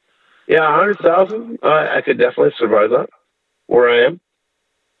 so yeah, 100,000. I could definitely survive that where I am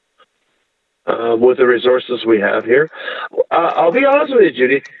with the resources we have here. I'll be honest with you,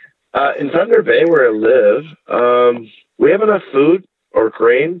 Judy. In Thunder Bay, where I live, we have enough food or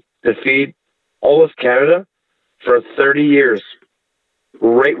grain to feed all of Canada for 30 years,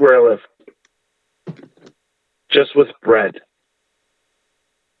 right where I live, just with bread.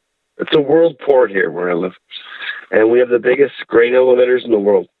 It's a world port here where I live, and we have the biggest grain elevators in the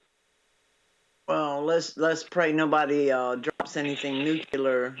world. Well, let's pray nobody drops anything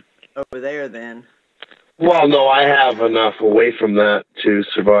nuclear over there then. Well, no, I have enough away from that to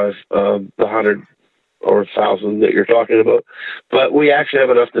survive the 100 or 1,000 that you're talking about. But we actually have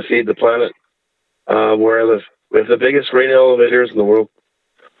enough to feed the planet where I live. We have the biggest grain elevators in the world.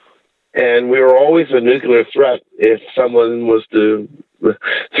 And we were always a nuclear threat if someone was to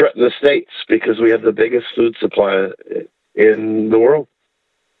threaten the States, because we have the biggest food supply in the world,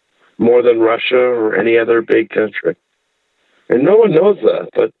 more than Russia or any other big country. And no one knows that,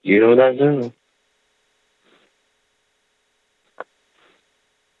 but you know that now.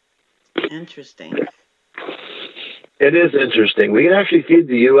 Interesting. It is interesting. We can actually feed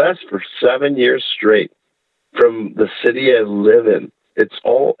the U.S. for 7 years straight from the city I live in. It's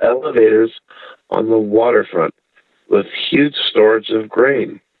all elevators on the waterfront with huge storage of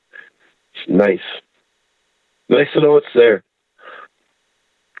grain. It's nice. Nice to know it's there.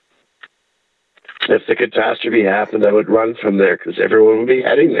 If the catastrophe happened, I would run from there because everyone would be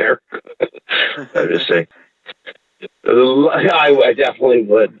heading there. I'm just saying. I definitely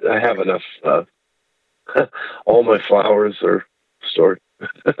would. I have enough. All my flowers are stored.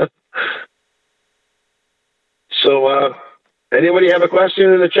 So, Anybody have a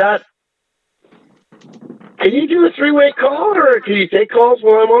question in the chat? Can you do a three-way call, or can you take calls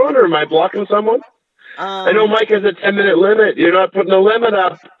while I'm on, or am I blocking someone? I know Mike has a 10-minute limit. You're not putting a limit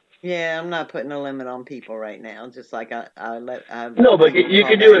up. Yeah, I'm not putting a limit on people right now. Just like I No, but you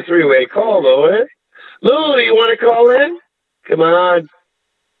can do a three-way call, though, eh? Lou, you want to call in? Come on.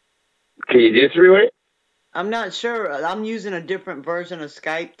 Can you do three-way? I'm not sure. I'm using a different version of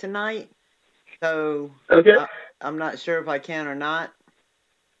Skype tonight, so okay. I'm not sure if I can or not.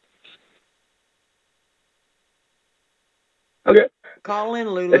 Okay. Call in,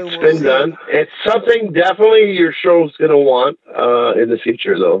 Lulu. It's been done. It's something definitely your show's going to want in the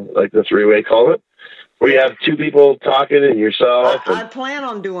future, though, like the three-way call it, where you have two people talking and yourself. I plan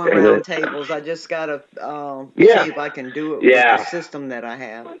on doing round tables. I just got to see if I can do it with the system that I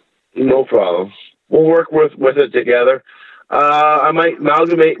have. No problem. We'll work with it together. I might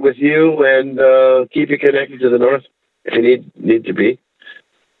amalgamate with you and keep you connected to the north if you need to be.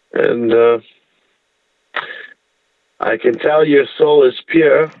 And I can tell your soul is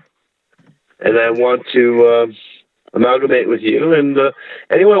pure, and I want to amalgamate with you. And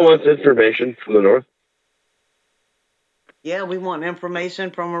anyone wants information from the north? Yeah, we want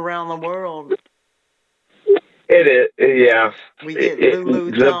information from around the world. It is, yeah. We get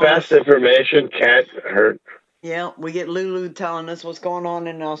Lulu the best information can't hurt. Yeah, we get Lulu telling us what's going on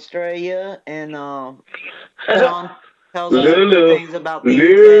in Australia, and John tells us things about the UK.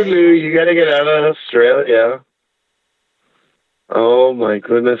 Lulu, you got to get out of Australia. Oh my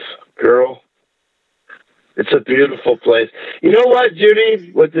goodness, girl. It's a beautiful place. You know what,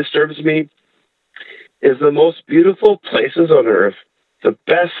 Judy? What disturbs me is the most beautiful places on earth, the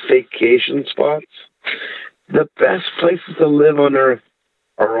best vacation spots, the best places to live on earth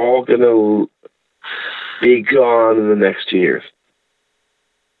are all going to be gone in the next 2 years.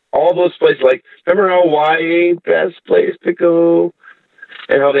 All those places, like, remember how Hawaii, best place to go,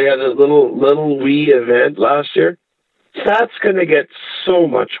 and how they had a little wee event last year? That's going to get so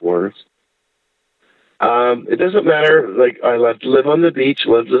much worse. It doesn't matter, like, I live on the beach,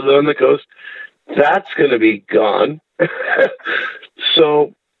 live on the coast. That's going to be gone.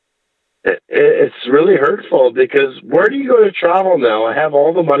 So it's really hurtful, because where do you go to travel now? I have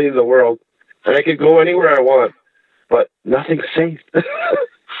all the money in the world, and I could go anywhere I want, but nothing's safe.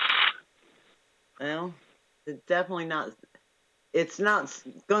 Well, it's definitely not. It's not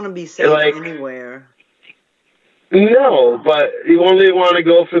going to be safe anywhere. No, but you only want to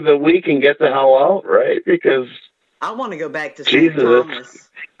go for the week and get the hell out, right? Because I want to go back to St. Thomas.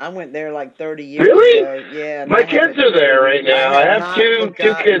 I went there like 30 years really? ago. Yeah. My kids are there right now. I have two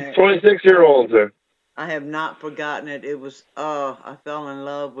kids, 26-year-olds there. I have not forgotten it. It was, I fell in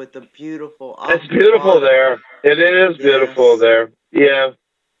love with the beautiful. It's beautiful there. It is beautiful there. Yeah,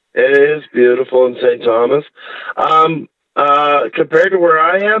 it is beautiful in St. Thomas. Compared to where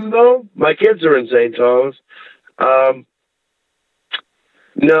I am, though, my kids are in St. Thomas.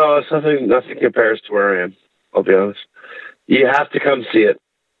 No, it's nothing compares to where I am. I'll be honest. You have to come see it.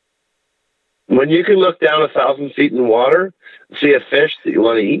 When you can look down 1,000 feet in water, see a fish that you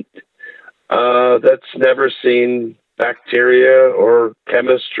want to eat, that's never seen bacteria or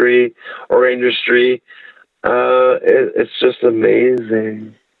chemistry or industry. It's just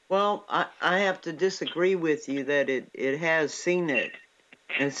amazing. Well, I have to disagree with you that it has seen it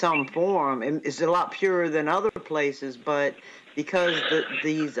in some form. It's a lot purer than other places, but because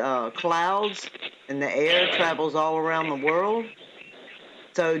these clouds and the air travels all around the world,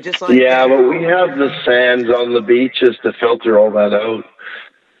 so just like but we have the sands on the beaches to filter all that out.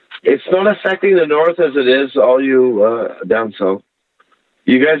 It's not affecting the north as it is all you down south.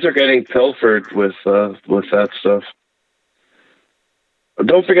 You guys are getting pilfered with that stuff.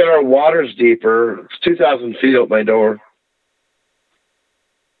 Don't forget our water's deeper. It's 2,000 feet out my door.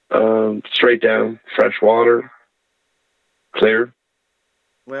 Straight down, fresh water, clear.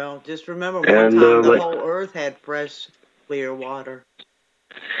 Well, just remember one time the whole earth had fresh, clear water.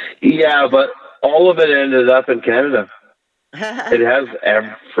 Yeah, but all of it ended up in Canada. It has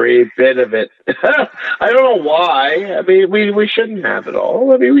every bit of it. I don't know why. I mean, we shouldn't have it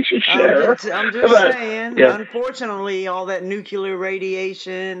all. I mean, we should share. I'm just saying, unfortunately, all that nuclear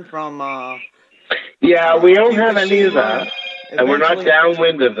radiation from... we don't have any of that. And we're not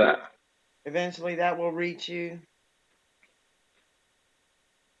downwind of that. Eventually that will reach you.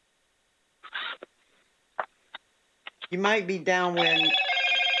 You might be downwind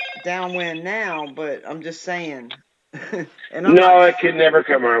now, but I'm just saying. It could never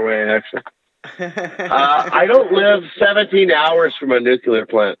come our way, actually. I don't live 17 hours from a nuclear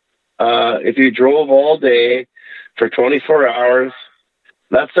plant. If you drove all day for 24 hours,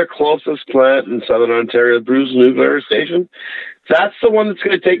 That's their closest plant in Southern Ontario, Bruce Nuclear Station. That's the one that's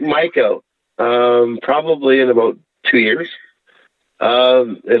going to take Mike out, probably in about 2 years.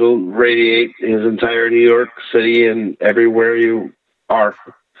 It'll radiate his entire New York City and everywhere you are.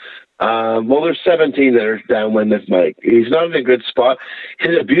 Well, there's 17 that are downwind of Mike. He's not in a good spot.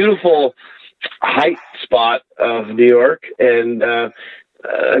 He's a beautiful height spot of New York, and I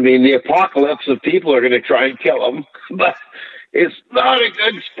mean, the apocalypse of people are going to try and kill him, but it's not a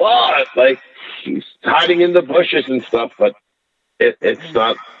good spot. Like, he's hiding in the bushes and stuff, but it's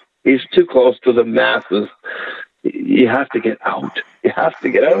not. He's too close to the masses. You have to get out. You have to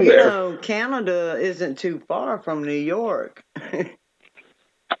get out Well, there. You know, Canada isn't too far from New York.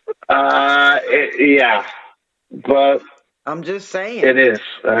 Yeah, but I'm just saying. it is,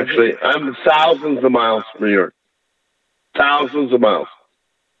 actually. I'm thousands of miles from New York. Thousands of miles.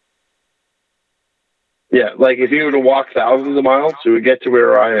 Yeah, like if you were to walk thousands of miles, you would get to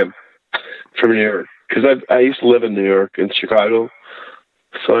where I am from New York. Because I used to live in New York and Chicago,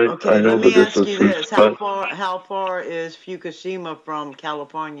 so I know let the me ask you distances. this: how far is Fukushima from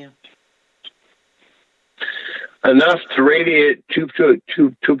California? Enough to radiate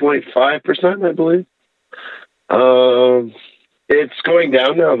 2.5%, I believe. It's going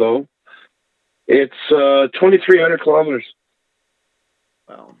down now, though. It's 2,300 kilometers.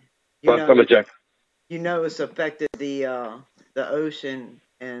 Well, last time I checked. You know, it's affected the ocean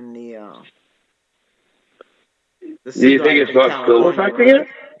and the Do you think it's not still affecting it?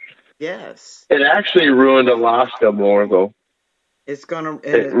 Yes. It actually ruined Alaska more, though. It's gonna.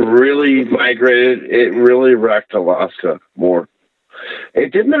 It really migrated. It really wrecked Alaska more.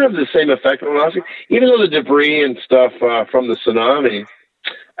 It didn't have the same effect on Alaska, even though the debris and stuff from the tsunami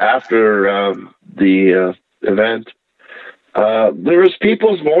after the event. There was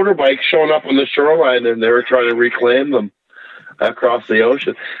people's motorbikes showing up on the shoreline, and they were trying to reclaim them across the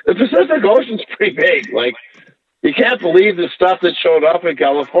ocean. The Pacific Ocean's pretty big. Like, you can't believe the stuff that showed up in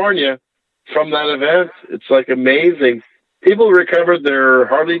California from that event. It's like amazing. People recovered their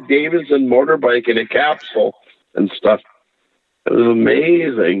Harley Davidson motorbike in a capsule and stuff. It was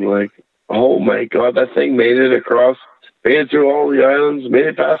amazing. Like, oh my God, that thing made it across, made it through all the islands, made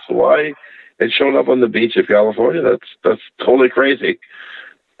it past Hawaii, and showed up on the beach of California. That's totally crazy.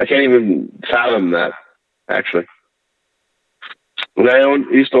 I can't even fathom that, actually. And I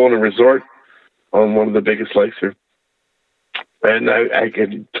used to own a resort on one of the biggest lakes here. And I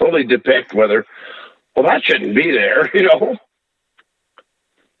could totally depict whether, well, that shouldn't be there, you know?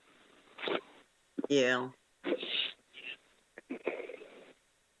 Yeah.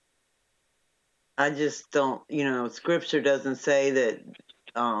 I just don't, Scripture doesn't say that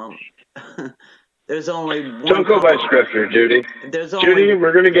there's only one. Don't go by Scripture, Judy. Judy,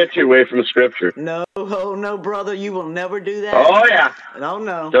 we're going to get you away from Scripture. No, oh, no, brother, you will never do that. Oh, yeah. Oh,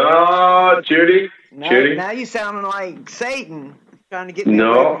 no. Oh, Judy. No, Judy. Now you sounding like Satan trying to get me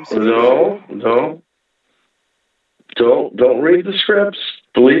away from Scripture. No. Don't read the scripts.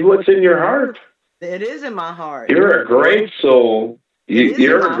 Believe what's in your heart. It is in my heart. You're a great soul.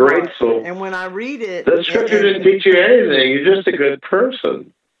 You're a great soul. And when I read it, the Scripture didn't teach you anything. You're just a good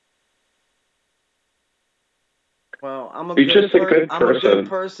person. Well, I'm a good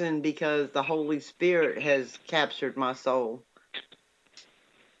person because the Holy Spirit has captured my soul.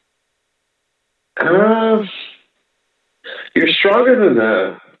 You're stronger than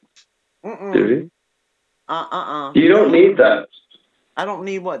that, Judy. You don't need that. I don't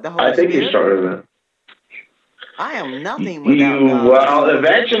need what? The Holy Spirit? I think you're stronger than that. I am nothing without God. Well,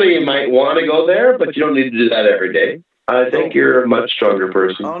 eventually you might want to go there, but you don't need to do that every day. I think you're a much stronger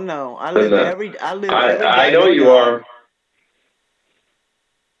person. Oh no, I live every day. I know you are.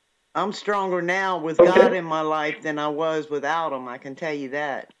 I'm stronger now with God in my life than I was without Him. I can tell you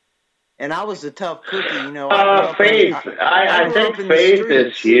that. And I was a tough cookie, faith. I think faith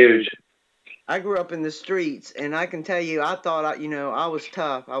is huge. I grew up in the streets, and I can tell you, I thought, I was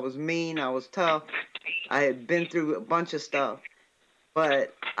tough. I was mean. I was tough. I had been through a bunch of stuff.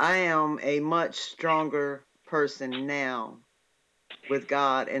 But I am a much stronger person now with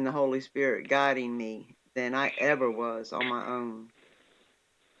God and the Holy Spirit guiding me than I ever was on my own.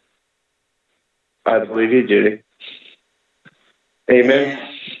 I believe you, Judy. Amen.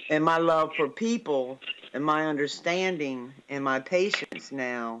 And my love for people and my understanding and my patience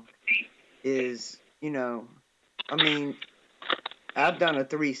now is, I've done a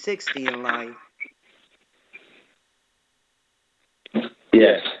 360 in life.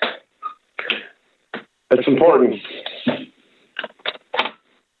 Yes. That's important.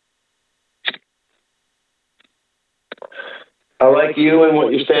 I like you and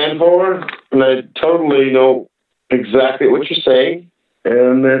what you stand for, and I totally know exactly what you're saying.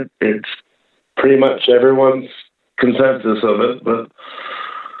 and it's pretty much everyone's consensus of it. But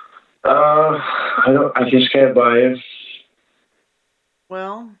I just can't buy it.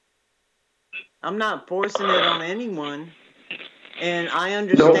 Well, I'm not forcing it on anyone, and I No,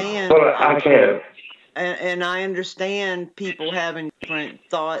 understand. but I can't. And I understand people having different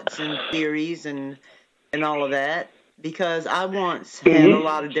thoughts and theories and all of that, because I once had a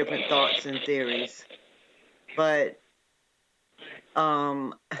lot of different thoughts and theories, but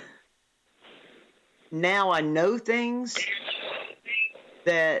now I know things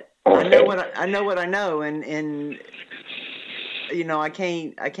that I know what I know, and you know, I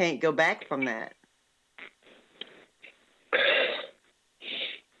can't go back from that.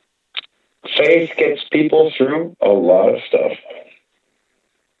 Faith gets people through a lot of stuff.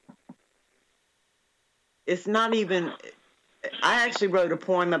 It's not even. I actually wrote a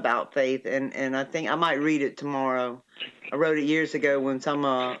poem about faith, and I think I might read it tomorrow. I wrote it years ago when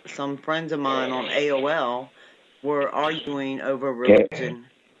some friends of mine on AOL were arguing over religion,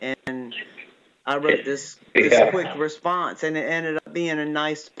 and I wrote this quick response, and it ended up being a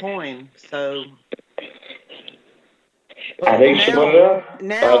nice poem. So I think you should put it up.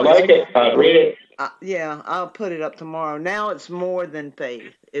 I like it. I'd read it. Yeah, I'll put it up tomorrow. Now it's more than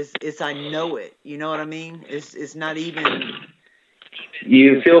faith. It's I know it. You know what I mean? It's not even.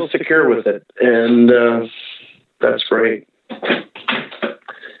 You feel secure with it, and that's great.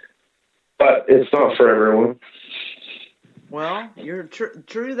 But it's not for everyone. Well, you're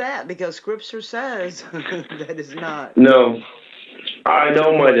true that, because Scripture says that is not. No, I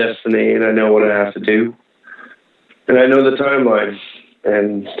know my destiny, and I know what I have to do, and I know the timeline,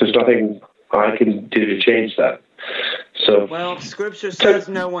 and there's nothing I can do to change that. So, well, Scripture says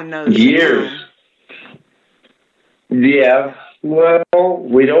no one knows. Years. Yeah. Well,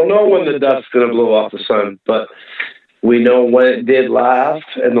 we don't know when the dust's going to blow off the sun, but we know when it did last,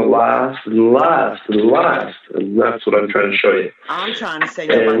 and the last, and the last, and the last, and that's what I'm trying to show you. I'm trying to say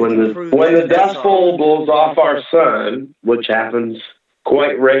and when the dust bowl blows off our sun, which happens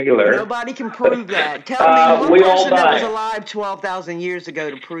quite regular, nobody can prove that. Tell me one person that was alive 12,000 years ago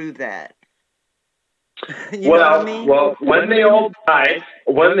to prove that. You know what I mean? Well, when they all died,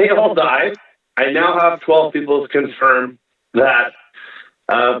 I now have 12 people to confirm that.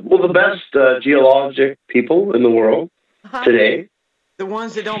 The best geologic people in the world today. The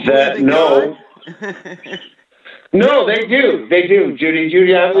ones that don't believe in God? No, they do. They do.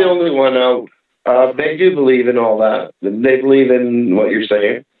 Judy, I'm the only one out. They do believe in all that. They believe in what you're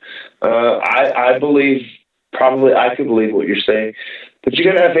saying. I believe, probably I could believe what you're saying. But you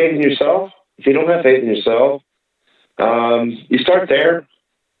got to have faith in yourself. If you don't have faith in yourself, you start there.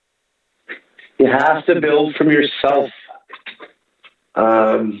 You have to build from yourself.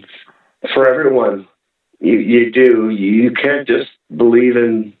 For everyone, you do. You can't just believe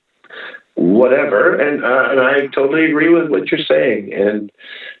in whatever. And I totally agree with what you're saying. And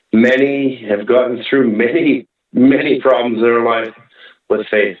many have gotten through many problems in their life with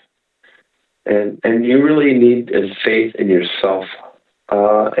faith. And you really need faith in yourself,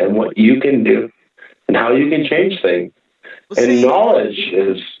 and what you can do and how you can change things. Well, and knowledge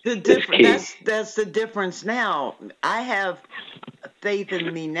is key. That's the difference now. I have faith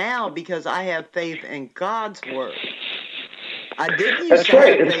in me now because I have faith in God's word. I didn't. That's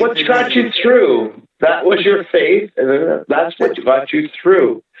right. It's what got you through. That was your faith, and that's what got you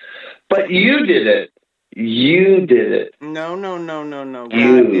through. But you did it. You did it. No. God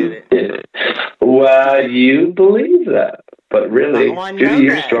did it. Well, you believe that, but really, Judy,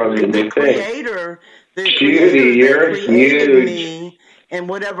 you're stronger than you think. Judy, you're huge. Me, and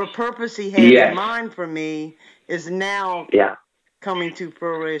whatever purpose He had in mind for me is now coming to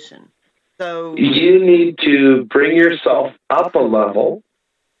fruition. So you need to bring yourself up a level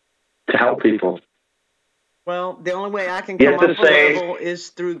to help people. Well, the only way I can come up a level is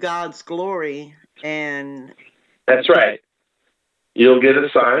through God's glory, and that's right. You'll get a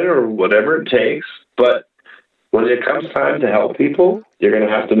sign or whatever it takes, but when it comes time to help people, you're going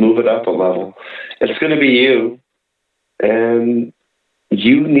to have to move it up a level. It's going to be you, and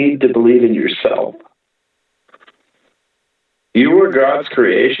you need to believe in yourself. You were God's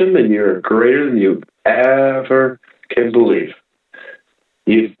creation, and you're greater than you ever can believe.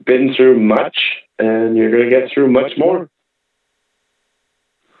 You've been through much, and you're going to get through much more.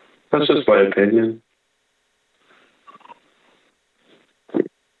 That's just my opinion.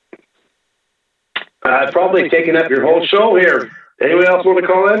 I've probably taken up your whole show here. Anyone else want to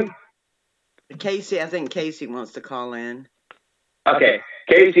call in? Casey, I think Casey wants to call in. Okay.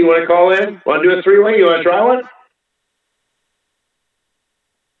 Casey, you want to call in? Want to do a three-way? You want to try one?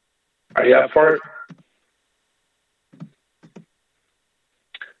 Are you up for it?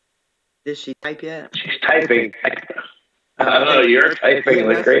 Did she type yet? She's typing. I don't know. You're typing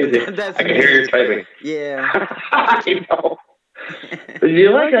like crazy. That's I can me. hear you typing. Yeah. I know. Do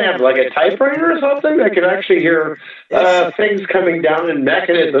you like to have like a typewriter or something that can actually hear things coming down and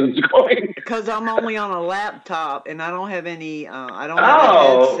mechanisms going? Because I'm only on a laptop and I don't have any. I don't have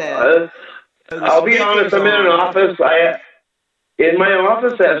a headset. I'll be honest. I'm in an office. In my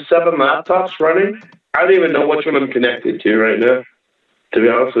office, I have 7 laptops running. I don't even know which one I'm connected to right now. To be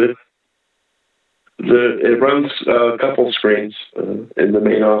honest with you, it runs a couple screens in the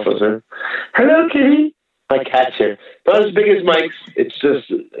main office. Hello, kitty. My cat's here. Not as big as Mike's. It's just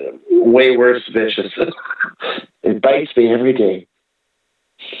way worse vicious. It bites me every day.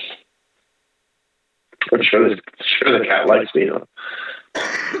 I'm sure the cat likes me, though.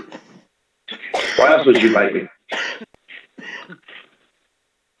 Why else would you bite me?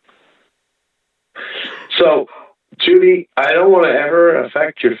 So, Judy, I don't want to ever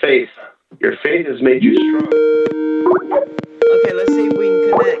affect your faith. Your faith has made you strong. Okay, let's see if we can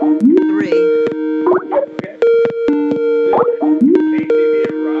connect 3.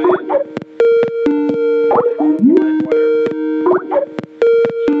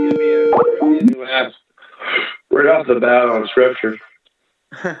 Right off the bat on scripture.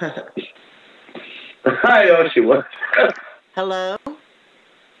 I know she was. Hello?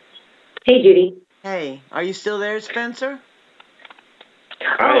 Hey, Judy. Hey, are you still there, Spencer?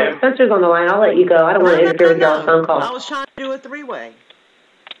 Oh, Spencer's on the line. I'll let you go. I don't want to interfere with your phone call. I was trying to do a 3-way.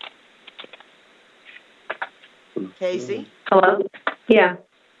 Casey? Hello? Yeah.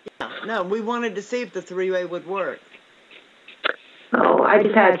 Yeah. No, we wanted to see if the 3-way would work. Oh, I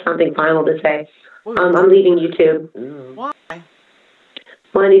just had something final to say. I'm leaving YouTube. Why?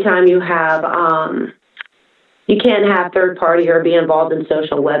 Well, anytime you have, you can't have third party or be involved in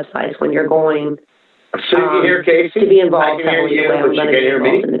social websites when you're going so you hear Casey? To be involved heavily you, the way I'm going to be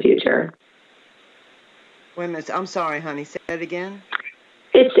involved me? in the future. Wait a minute. I'm sorry, honey. Say that again.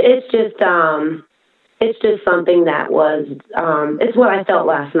 It's just something that was, it's what I felt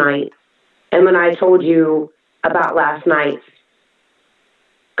last night. And when I told you about last night,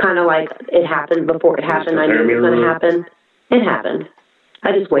 kind of like it happened before it happened. I knew it was going to happen. It happened.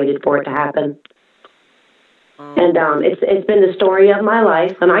 I just waited for it to happen. And it's been the story of my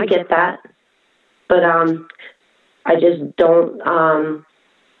life, and I get that. But I just don't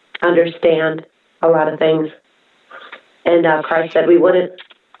understand a lot of things. And Christ said we wouldn't.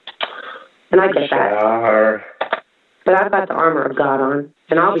 And I get that. But I've got the armor of God on,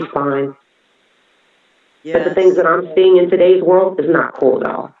 and I'll be fine. Yes. But the things that I'm seeing in today's world is not cool at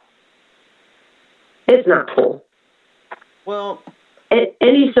all. It's not cool. Well,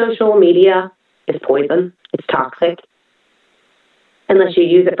 any social media is poison. It's toxic. Unless you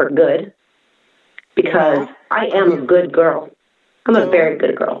use it for good. Because I am a good girl. I'm a very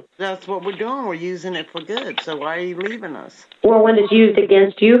good girl. That's what we're doing. We're using it for good. So why are you leaving us? Well, when it's used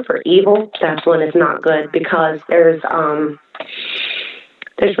against you for evil, that's when it's not good because there's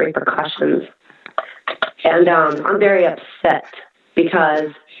repercussions. And I'm very upset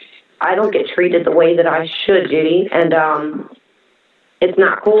because I don't get treated the way that I should, Judy. And it's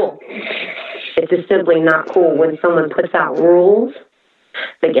not cool. It's just simply not cool when someone puts out rules,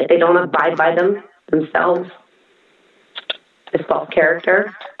 they don't abide by them themselves. It's false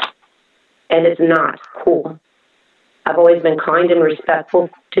character, and it's not cool. I've always been kind and respectful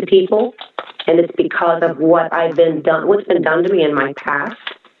to people, and it's because of what's been done to me in my past,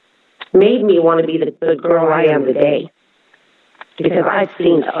 made me want to be the good girl I am today. Because I've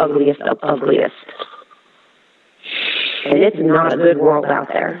seen the ugliest of ugliest. And it's not a good world out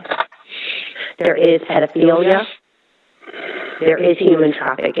there. There is pedophilia. There is human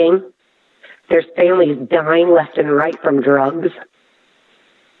trafficking. There's families dying left and right from drugs.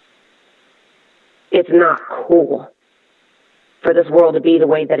 It's not cool for this world to be the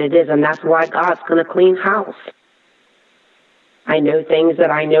way that it is, and that's why God's going to clean house. I know things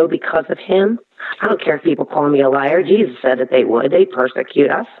that I know because of Him. I don't care if people call me a liar. Jesus said that they would. They persecute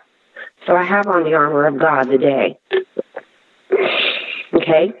us. So I have on the armor of God today.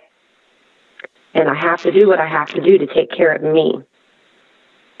 Okay? And I have to do what I have to do to take care of me.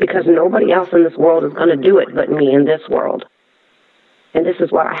 Because nobody else in this world is going to do it but me in this world. And this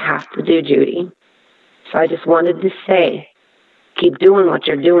is what I have to do, Judy. So I just wanted to say, keep doing what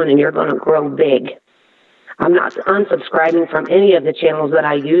you're doing and you're going to grow big. I'm not unsubscribing from any of the channels that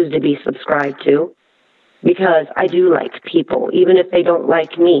I used to be subscribed to because I do like people, even if they don't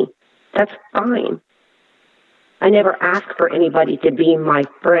like me. That's fine. I never asked for anybody to be my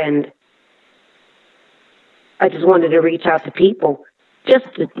friend. I just wanted to reach out to people just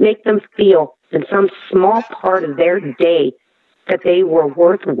to make them feel in some small part of their day that they were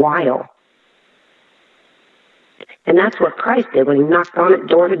worthwhile. And that's what Christ did when he knocked on it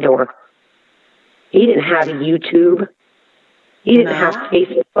door to door. He didn't have a YouTube. He didn't have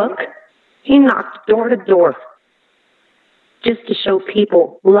Facebook. He knocked door to door just to show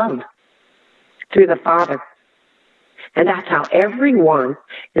people love through the Father. And that's how everyone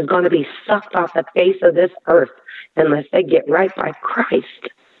is going to be sucked off the face of this earth unless they get right by Christ.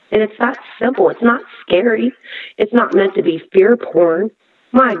 And it's that simple. It's not scary. It's not meant to be fear porn.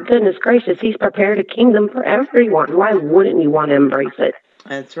 My goodness gracious, he's prepared a kingdom for everyone. Why wouldn't you want to embrace it?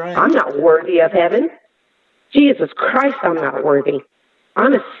 That's right. I'm not worthy of heaven. Jesus Christ, I'm not worthy.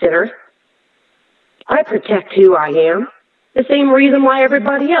 I'm a sinner. I protect who I am. The same reason why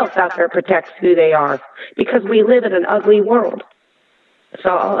everybody else out there protects who they are. Because we live in an ugly world. So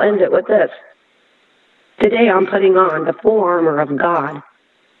I'll end it with this. Today I'm putting on the full armor of God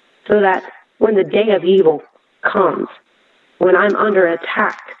so that when the day of evil comes, when I'm under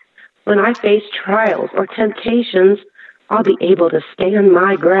attack, when I face trials or temptations, I'll be able to stand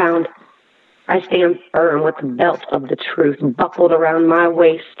my ground. I stand firm with the belt of the truth buckled around my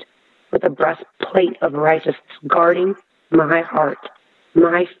waist, with a breastplate of righteousness guarding my heart,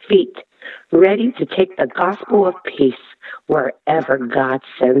 my feet, ready to take the gospel of peace wherever God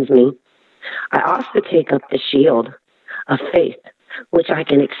sends me. I also take up the shield of faith, which I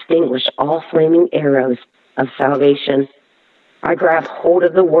can extinguish all flaming arrows of salvation. I grab hold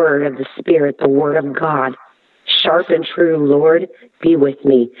of the word of the Spirit, the word of God. Sharp and true, Lord, be with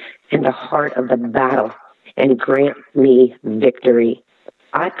me in the heart of the battle and grant me victory.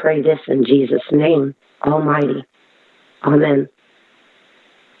 I pray this in Jesus' name, Almighty. Amen.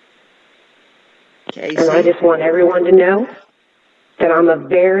 Casey? And I just want everyone to know that I'm a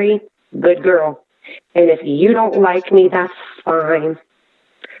very good girl. And if you don't like me, that's fine.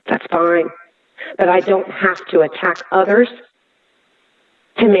 That's fine. But I don't have to attack others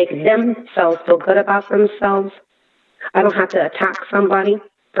to make themselves feel good about themselves. I don't have to attack somebody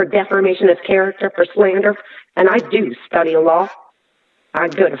for defamation of character, for slander. And I do study law. I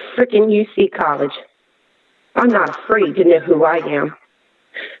go to frickin' UC college. I'm not afraid to know who I am.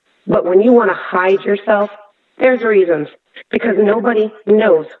 But when you want to hide yourself, there's reasons. Because nobody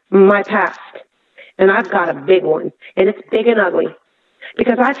knows my past. And I've got a big one. And it's big and ugly.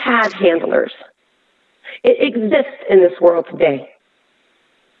 Because I've had handlers. It exists in this world today.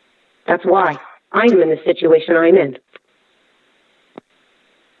 That's why I'm in the situation I'm in.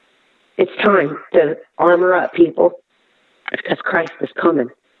 It's time to armor up, people. Because Christ is coming.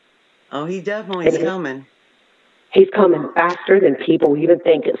 Oh, he definitely is coming. He's coming faster than people even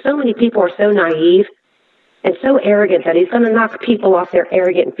think. So many people are so naive and so arrogant that he's going to knock people off their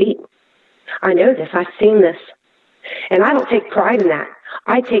arrogant feet. I know this. I've seen this. And I don't take pride in that.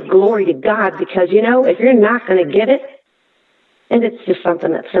 I take glory to God because, you know, if you're not going to get it, and it's just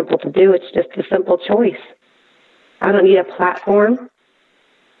something that's simple to do, it's just a simple choice. I don't need a platform.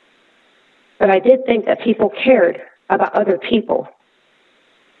 But I did think that people cared about other people.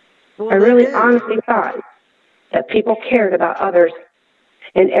 Well, I really honestly thought that people cared about others.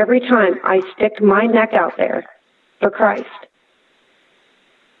 And every time I stick my neck out there for Christ,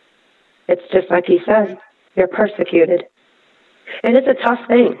 it's just like he said, they're persecuted. And it's a tough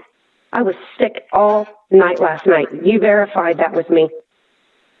thing. I was sick all night last night. You verified that with me.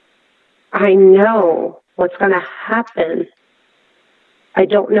 I know what's going to happen. I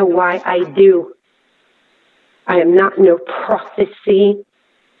don't know why I do. I am not no prophecy.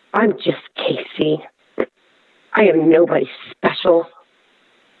 I'm just Casey. I am nobody special.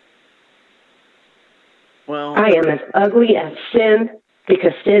 Well, I am as ugly as sin,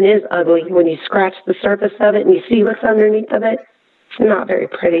 because sin is ugly. When you scratch the surface of it and you see what's underneath of it, it's not very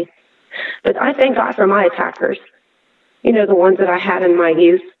pretty. But I thank God for my attackers. You know, the ones that I had in my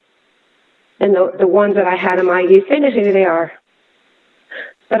youth. And the ones that I had in my youth, they know who they are.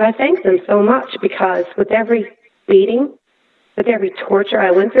 But I thank them so much because with every beating, with every torture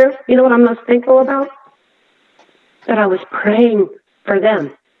I went through, you know what I'm most thankful about? That I was praying for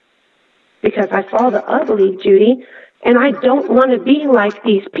them. Because I saw the ugly, Judy, and I don't want to be like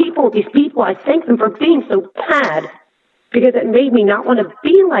these people. These people, I thank them for being so bad because it made me not want to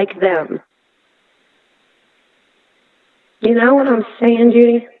be like them. You know what I'm saying,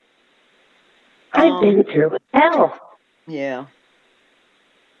 Judy? I've been through hell. Yeah.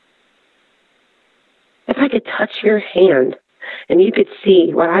 If I could touch your hand and you could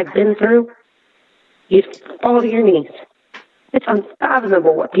see what I've been through, you'd fall to your knees. It's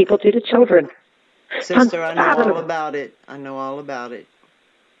unfathomable what people do to children. Sister, I know all about it. I know all about it.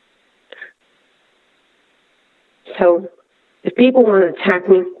 So, if people want to attack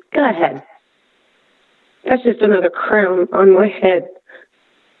me, go ahead. That's just another crown on my head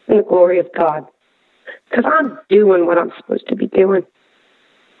in the glory of God. Because I'm doing what I'm supposed to be doing.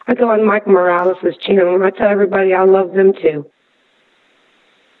 I go on Mike Morales' channel and I tell everybody I love them too.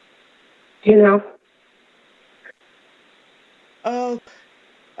 You know? Oh,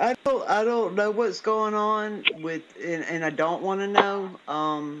 I don't know what's going on with, and I don't want to know.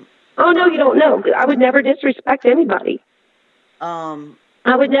 Oh, no, you don't know. I would never disrespect anybody.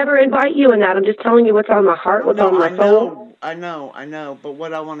 I would never invite you in that. I'm just telling you what's on my heart, what's on my soul. I know. But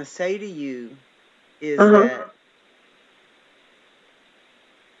what I want to say to you is that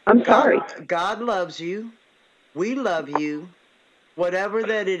I'm sorry. God loves you. We love you. Whatever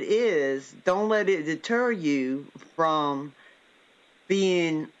that it is, don't let it deter you from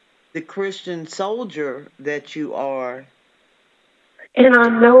being the Christian soldier that you are. And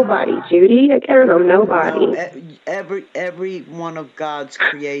I'm nobody, Judy. Again, I'm nobody. No, every one of God's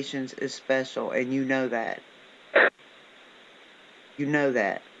creations is special, and you know that. You know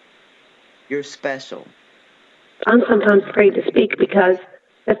that. You're special. I'm sometimes afraid to speak because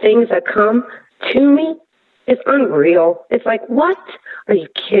the things that come to me, it's unreal. It's like, what? Are you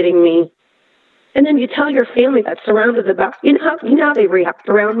kidding me? And then you tell your family that's surrounded about, you know how they react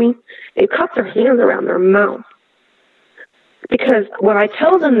around me? They cup their hands around their mouth. Because when I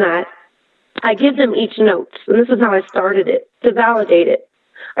tell them that, I give them each notes, and this is how I started it, to validate it.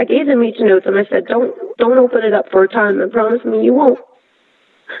 I gave them each notes, and I said, don't open it up for a time, and promise me you won't.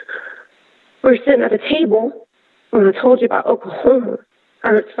 We were sitting at a table, and I told you about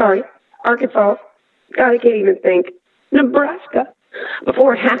Arkansas, God, I can't even think, Nebraska.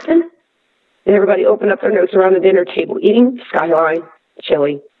 Before it happened, and everybody opened up their notes around the dinner table, eating Skyline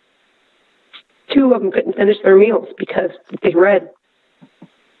chili. 2 of them couldn't finish their meals because they read.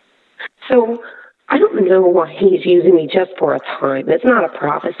 So I don't know why he's using me just for a time. It's not a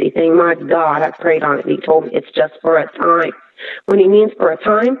prophecy thing. My God, I prayed on it. He told me it's just for a time. When he means for a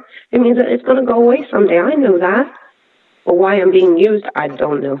time, it means that it's going to go away someday. I know that. But why I'm being used, I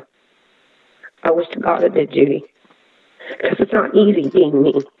don't know. I wish to God it did, Judy. Because it's not easy being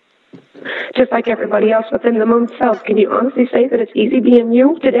me. Just like everybody else within them themselves. Can you honestly say that it's easy being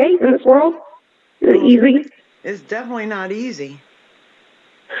you today in this world? Is it easy? It's definitely not easy.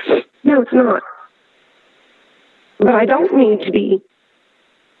 No, it's not. But I don't need to be.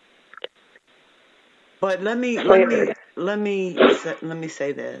 But let me say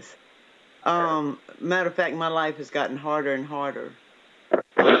this. Matter of fact, my life has gotten harder and harder.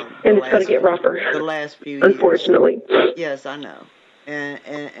 And it's going to get rougher. The last few years. Unfortunately. Yes, I know.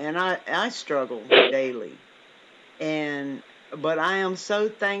 And I struggle daily. But I am so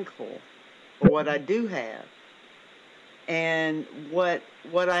thankful for what I do have. And what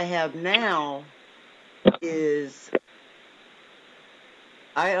I have now is,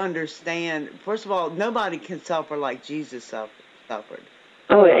 I understand. First of all, nobody can suffer like Jesus suffered.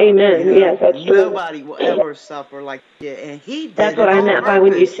 Oh, amen. You know, yes, that's true. Nobody will ever suffer like that. And he did. That's what I meant by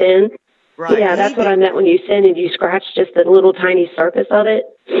when you sin. Right. Yeah, that's what I meant when you sin and you scratch just the little tiny surface of it.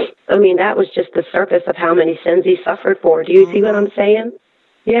 I mean, that was just the surface of how many sins he suffered for. Do you see what I'm saying?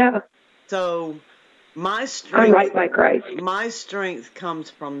 Yeah. So my strength, I'm right by Christ. My strength comes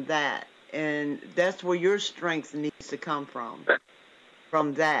from that. And that's where your strength needs to come from.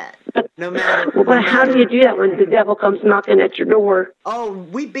 From that. No matter. But how do you do that when the devil comes knocking at your door? Oh,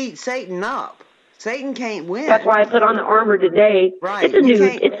 we beat Satan up. Satan can't win. That's why I put on the armor today. Right.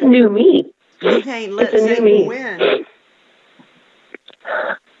 It's a new me. You can't let Satan win.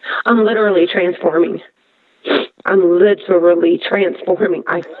 I'm literally transforming. I'm literally transforming.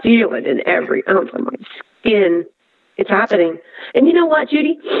 I feel it in every ounce of my skin. It's happening. And you know what,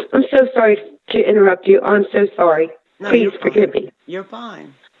 Judy? I'm so sorry to interrupt you. I'm so sorry. No, please forgive me. You're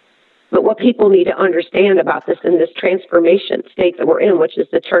fine. But what people need to understand about this in this transformation state that we're in, which is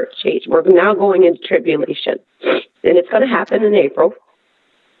the church age, we're now going into tribulation. And it's going to happen in April.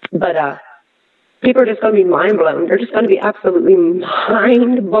 But people are just going to be mind blown. They're just going to be absolutely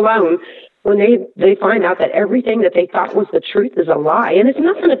mind blown when they find out that everything that they thought was the truth is a lie. And it's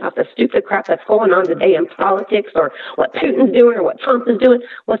nothing about the stupid crap that's going on today in politics or what Putin's doing or what Trump is doing.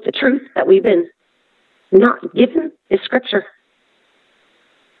 What's the truth that we've been not given is Scripture.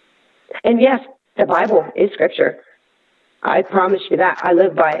 And yes, the Bible is Scripture. I promise you that. I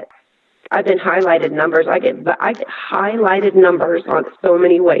live by it. I've been highlighted numbers. I get highlighted numbers on so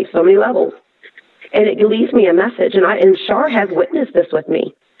many ways, so many levels. And it leaves me a message. And Shar has witnessed this with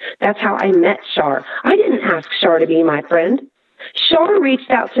me. That's how I met Shar. I didn't ask Shar to be my friend. Shar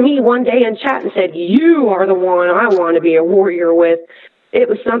reached out to me one day in chat and said, "You are the one I want to be a warrior with." It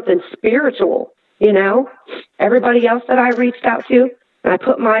was something spiritual, you know. Everybody else that I reached out to, And I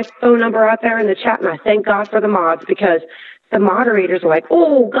put my phone number out there in the chat, and I thank God for the mods because the moderators are like,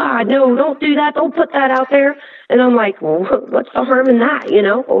 oh, God, no, don't do that. Don't put that out there. And I'm like, well, what's the harm in that, you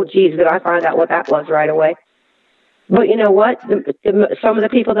know? Oh, geez, did I find out what that was right away? But you know what? Some of the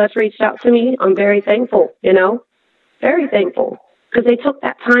people that's reached out to me, I'm very thankful, you know? Very thankful because they took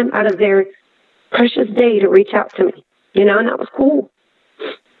that time out of their precious day to reach out to me, you know, and that was cool.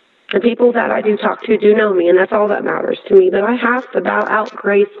 The people that I do talk to do know me, and that's all that matters to me. But I have to bow out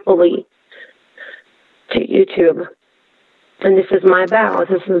gracefully to YouTube. And this is my bow.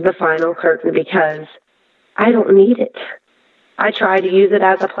 This is the final curtain because I don't need it. I try to use it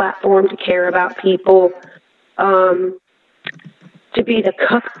as a platform to care about people, to be the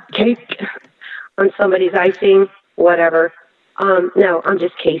cupcake on somebody's icing, whatever. No, I'm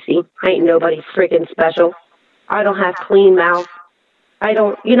just Casey. I ain't nobody friggin' special. I don't have clean mouth. I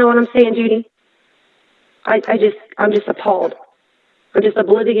don't, you know what I'm saying, Judy? I'm just appalled. I'm just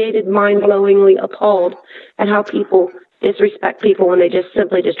obliterated, mind-blowingly appalled at how people disrespect people when they just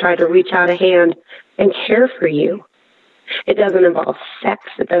simply just try to reach out a hand and care for you. It doesn't involve sex.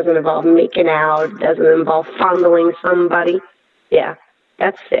 It doesn't involve making out. It doesn't involve fondling somebody. Yeah,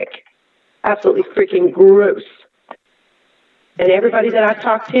 that's sick. Absolutely freaking gross. And everybody that I've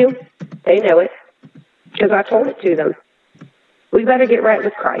talked to, they know it because I told it to them. We better get right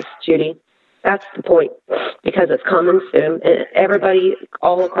with Christ, Judy. That's the point, because it's coming soon. And everybody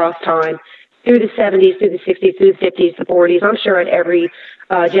all across time, through the 70s, through the 60s, through the 50s, the 40s, I'm sure at every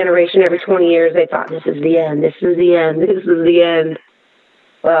generation, every 20 years, they thought, this is the end, this is the end, this is the end.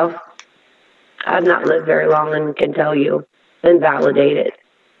 Well, I've not lived very long and can tell you and validate it.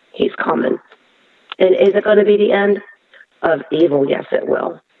 He's coming. And is it going to be the end of evil? Yes, it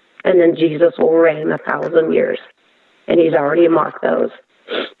will. And then Jesus will reign 1,000 years. And he's already marked those.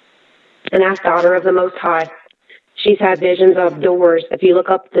 And that's daughter of the Most High. She's had visions of doors. If you look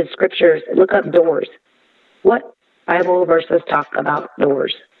up the scriptures, look up doors. What Bible verses talk about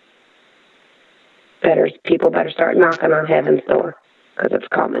doors? People better start knocking on heaven's door because it's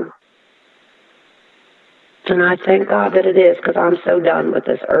coming. And I thank God that it is because I'm so done with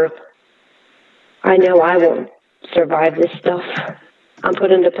this earth. I know I won't survive this stuff. I'm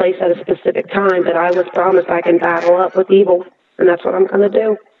put into place at a specific time, but I was promised I can battle up with evil, and that's what I'm going to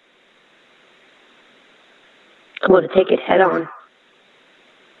do. I'm going to take it head on.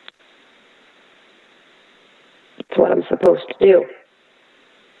 It's what I'm supposed to do.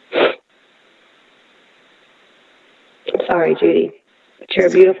 I'm sorry, Judy, but you're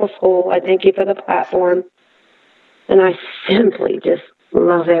a beautiful soul. I thank you for the platform, and I simply just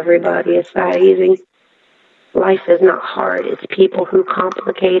love everybody. It's that easy. Life is not hard. It's people who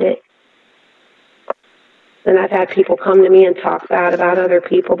complicate it. And I've had people come to me and talk bad about other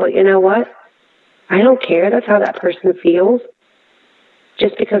people, but you know what? I don't care. That's how that person feels.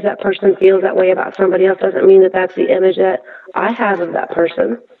 Just because that person feels that way about somebody else doesn't mean that that's the image that I have of that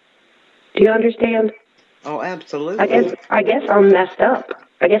person. Do you understand? Oh, absolutely. I guess I'm messed up.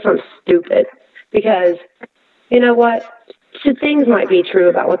 I guess I'm stupid. Because, you know what? So things might be true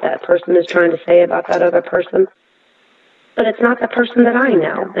about what that person is trying to say about that other person, but it's not the person that I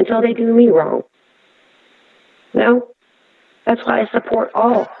know until they do me wrong. No? That's why I support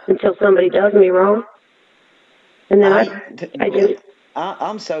all until somebody does me wrong. And then I do.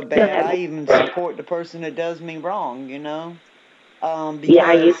 I'm so bad, I even support the person that does me wrong, you know? Yeah,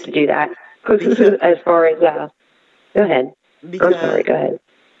 I used to do that. As far as, go ahead. I'm sorry, go ahead.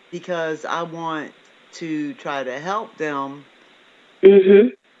 Because I want to try to help them,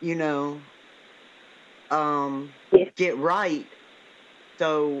 you know, get right.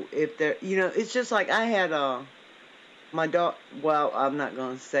 So if they're, you know, it's just like I had my daughter, well, I'm not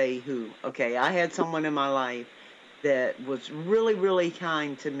going to say who. Okay, I had someone in my life that was really, really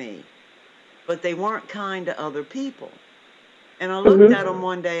kind to me, but they weren't kind to other people. And I looked at them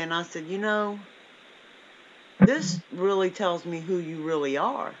one day and I said, you know, this really tells me who you really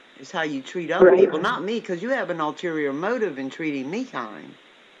are, is how you treat other people. Not me, because you have an ulterior motive in treating me kind.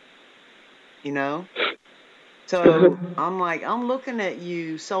 You know? So I'm like, I'm looking at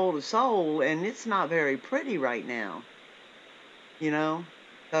you soul to soul, and it's not very pretty right now. You know?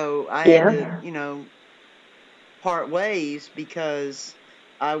 So I had to, you know, part ways because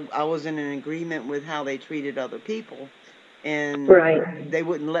I was in an agreement with how they treated other people. And they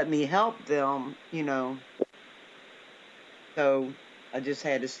wouldn't let me help them, you know. So I just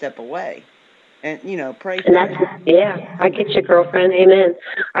had to step away and, you know, pray for them. Yeah, I get you, girlfriend. Amen.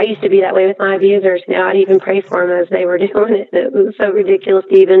 I used to be that way with my abusers. Now I'd even pray for them as they were doing it. It was so ridiculous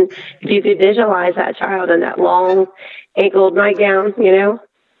to even, if you could visualize that child in that long ankled nightgown, you know,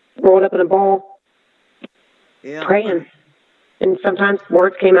 rolled up in a ball, praying. And sometimes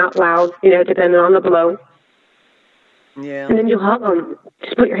words came out loud, depending on the blow. Yeah. And then you hug them.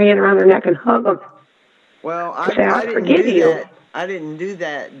 Just put your hand around their neck and hug them. Well, Say, I didn't forgive do you. that. I didn't do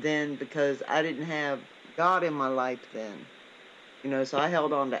that then because I didn't have God in my life then. So I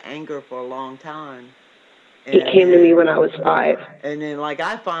held on to anger for a long time. He came to me when I was 5. And then, like,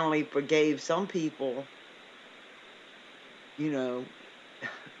 I finally forgave some people,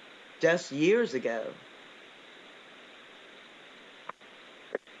 just years ago.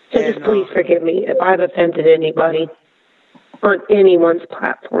 So just please forgive me if I've offended anybody on anyone's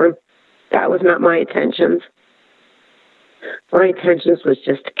platform. That was not my intentions. My intentions was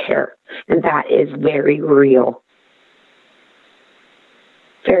just to care. And that is very real.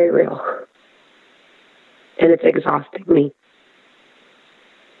 Very real. And it's exhausting me.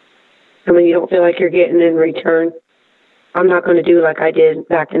 I mean, you don't feel like you're getting in return. I'm not going to do like I did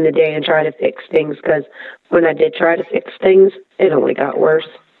back in the day and try to fix things, because when I did try to fix things, it only got worse.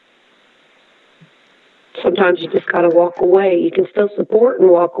 Sometimes you just got to walk away. You can still support and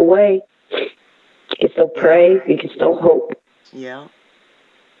walk away. You can still pray. You can still hope. Yeah.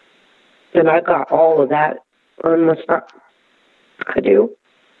 And I got all of that on my stuff. I do.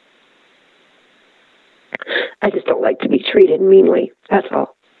 I just don't like to be treated meanly. That's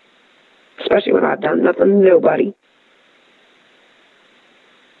all. Especially when I've done nothing to nobody.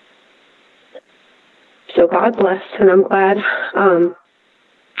 So God bless, and I'm glad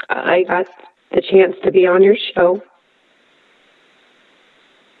I got the chance to be on your show.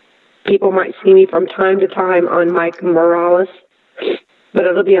 People might see me from time to time on Mike Morales, but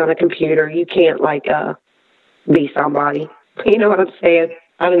it'll be on a computer. You can't, be somebody. You know what I'm saying?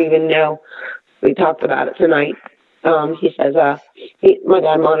 I don't even know. We talked about it tonight. He says my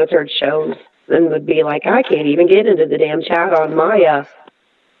dad monitored shows and would be like, I can't even get into the damn chat on my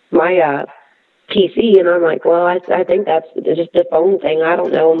PC. And I'm like, well, I think that's just a phone thing. I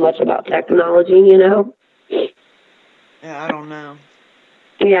don't know much about technology, Yeah, I don't know.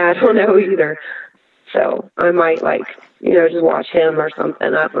 Yeah, I don't know either. So I might, just watch him or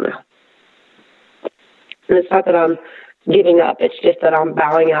something. I don't know. And it's not that I'm giving up. It's just that I'm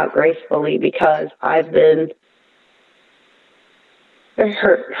bowing out gracefully because I've been very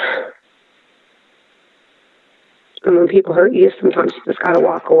hurt. And when people hurt you, sometimes you just got to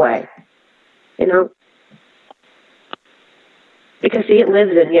walk away, Because, see, it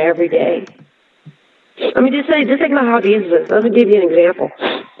lives in you every day. I mean, just think about how Jesus is. Let me give you an example.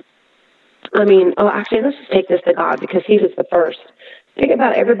 I mean, actually, let's just take this to God because he was the first. Think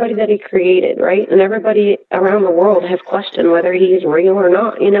about everybody that he created, right? And everybody around the world has questioned whether he is real or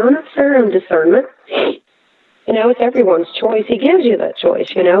not, and that's their own discernment. It's everyone's choice. He gives you that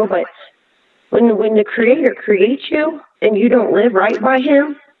choice, but when the Creator creates you and you don't live right by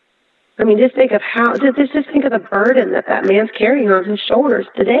him, I mean, just think of the burden that man's carrying on his shoulders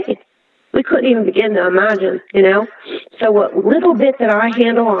today. We couldn't even begin to imagine, So what little bit that I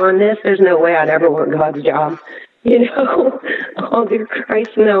handle on this, there's no way I'd ever want God's job, Oh, dear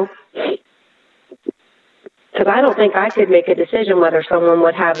Christ, no. Because I don't think I could make a decision whether someone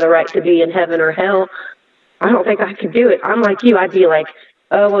would have the right to be in heaven or hell. I don't think I could do it. I'm like you. I'd be like,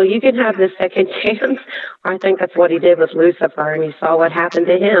 oh, well, you can have this second chance. I think that's what he did with Lucifer, and you saw what happened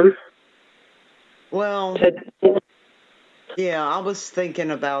to him. Well, yeah, I was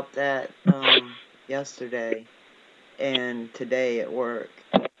thinking about that yesterday and today at work.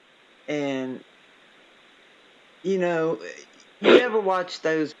 And, you ever watch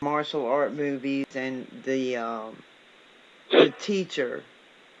those martial art movies and the teacher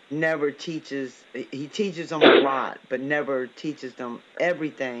never teaches, he teaches them a lot, but never teaches them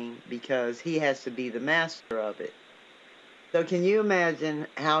everything because he has to be the master of it. So can you imagine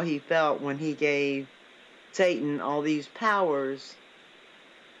how he felt when he gave Satan all these powers,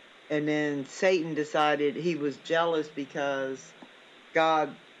 and then Satan decided he was jealous because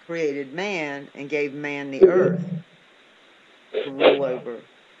God created man and gave man the earth to rule over.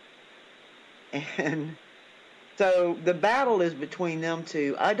 And so the battle is between them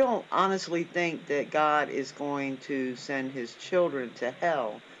two. I don't honestly think that God is going to send his children to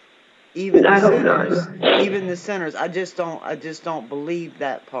hell. Even the sinners. Even the sinners. I just don't believe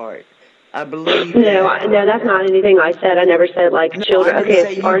that part. I believe No, that's not anything I said. I never said children. I didn't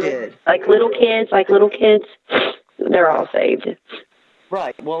say you did. Like little kids, they're all saved.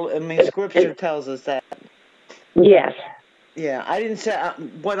 Right. Well, I mean, Scripture tells us that. Yes. Yeah, I didn't say.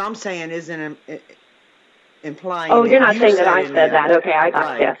 What I'm saying isn't implying. Oh, you're not saying that I said that. Okay, I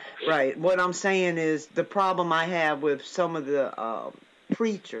got you. Right. What I'm saying is the problem I have with some of the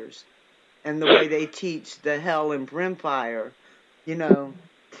preachers and the way they teach the hell and brimfire, because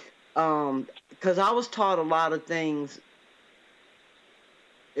I was taught a lot of things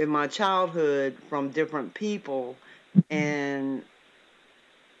in my childhood from different people, and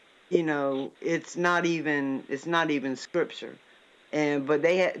it's not even scripture, and but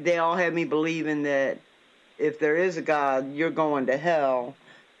they all had me believing that if there is a God, you're going to hell,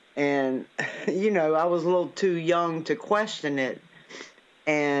 and I was a little too young to question it,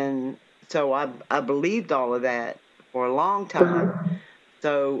 and so I believed all of that for a long time.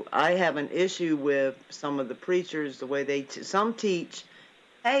 So I have an issue with some of the preachers, the way some teach.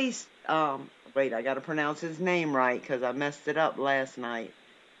 Hey, wait, I got to pronounce his name right because I messed it up last night.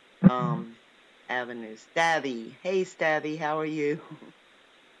 Avenue Stabby. Hey, Stabby, how are you?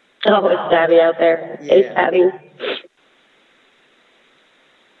 Oh, it's Stabby out there. Yeah. Hey, Stabby.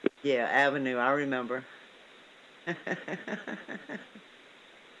 Yeah, Avenue, I remember.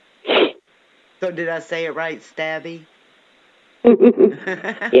 So did I say it right, Stabby?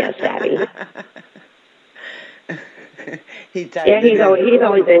 Yeah, Stabby. Yeah, he's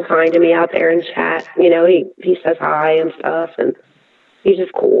always been kind to me out there in chat. He says hi and stuff, and he's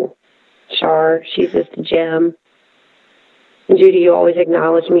just cool. Char, she's just a gem. And Judy, you always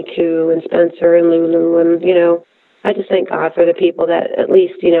acknowledge me too, and Spencer and Lulu, and I just thank God for the people that at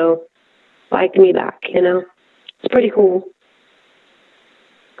least like me back. It's pretty cool.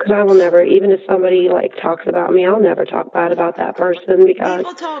 Because I will never, even if somebody talks about me, I'll never talk bad about that person because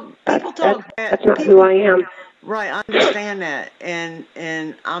people talk bad. That's not who I am. Right, I understand that, and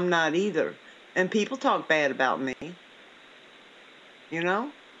I'm not either. And people talk bad about me.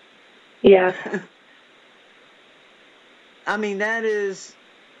 Yeah. I mean, that is,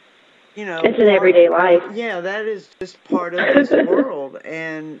 it's an everyday life. Yeah, that is just part of this world,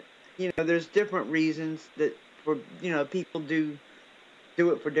 and there's different reasons that for people do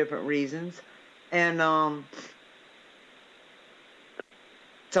it for different reasons, and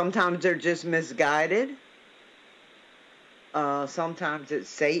sometimes they're just misguided. Sometimes it's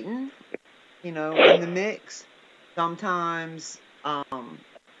Satan, in the mix. Sometimes,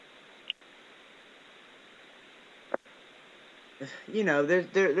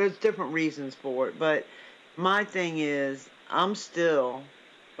 there's different reasons for it. But my thing is, I'm still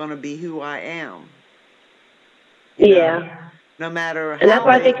gonna be who I am. Yeah. No matter how. And that's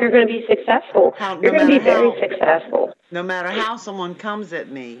why I think you're going to be successful. You're going to be very successful. No matter how someone comes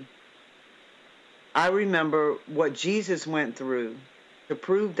at me, I remember what Jesus went through to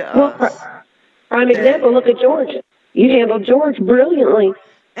prove to us. Prime example, look at George. You handled George brilliantly.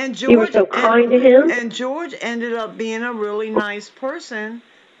 And George, you were so kind to him. And George ended up being a really nice person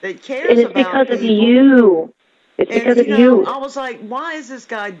that cares about people. And it's because of you. It's because of you. I was like, why is this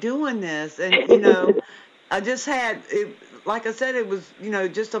guy doing this? And, I just had, like I said, it was,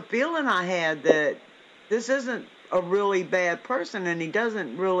 just a feeling I had that this isn't a really bad person and he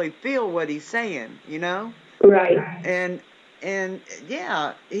doesn't really feel what he's saying, Right. And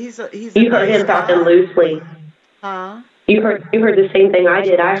yeah, he's a You heard him talking loosely. Huh? You heard the same thing I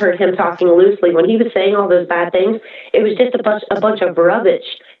did. I heard him talking loosely. When he was saying all those bad things, it was just a bunch of rubbish.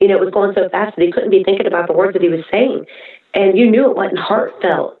 It was going so fast that he couldn't be thinking about the words that he was saying. And you knew it wasn't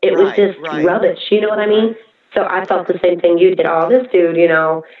heartfelt. It was just rubbish. You know what I mean? So I felt the same thing you did. Oh, this dude,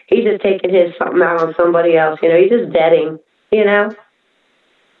 he's just taking his something out on somebody else. He's just betting,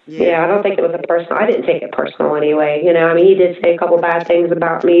 Yeah, I don't think it was a personal. I didn't take it personal anyway. I mean, he did say a couple bad things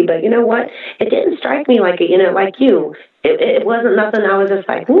about me, but you know what? It didn't strike me like like you. It wasn't nothing. I was just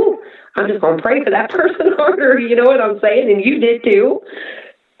like, whoo, I'm just going to pray for that person harder. You know what I'm saying? And you did too.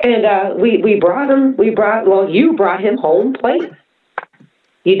 And we brought him. You brought him home plate.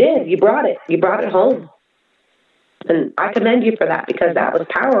 You did. You brought it. You brought it home. And I commend you for that because that was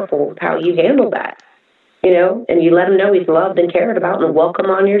powerful how you handled that. And you let him know he's loved and cared about and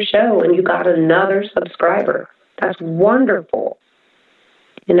welcome on your show, and you got another subscriber. That's wonderful.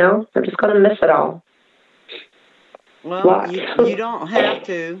 I'm just going to miss it all. Well, you don't have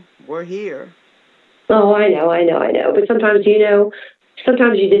to. We're here. Oh, I know. But sometimes,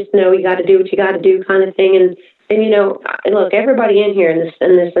 sometimes you just know you got to do what you got to do kind of thing. And look, everybody in here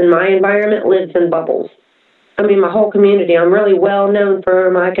in my environment lives in bubbles. I mean, my whole community. I'm really well known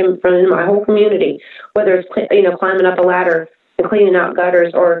for my whole community, whether it's climbing up a ladder and cleaning out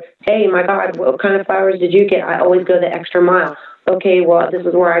gutters, or hey, my God, what kind of flowers did you get? I always go the extra mile. Okay, well, this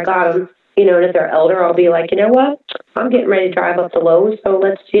is where I got them. And if they're elder, I'll be like, you know what? I'm getting ready to drive up to Lowe's, so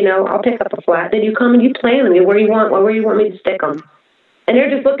let's, I'll pick up a flat. Then you come and you plant them. Where you want me to stick them? And they're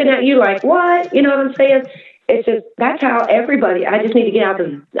just looking at you like, what? You know what I'm saying? It's just that's how everybody. I just need to get out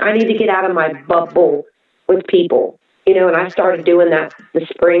of. I need to get out of my bubble with people, and I started doing that the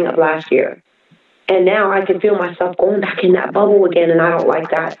spring of last year. And now I can feel myself going back in that bubble again, and I don't like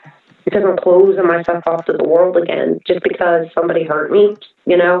that. because I'm closing myself off to the world again just because somebody hurt me,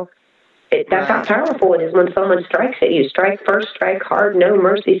 you know. That's how powerful it is when someone strikes at you. Strike first, strike hard, no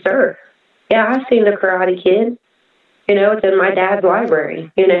mercy, sir. Yeah, I've seen The Karate Kid. You know, it's in my dad's library,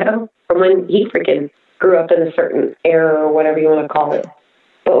 you know, from when he freaking grew up in a certain era or whatever you want to call it.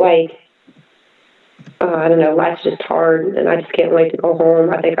 But, like, I don't know, life's just hard, and I just can't wait to go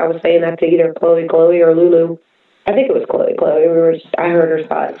home. I think I was saying that to either Chloe, or Lulu. I think it was Chloe. I heard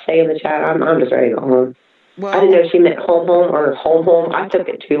her say in the chat, I'm just ready to go home. Well, I didn't know she meant home or home. I took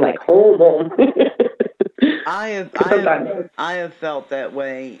it to like home. I have felt that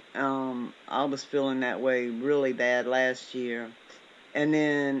way. I was feeling that way really bad last year, and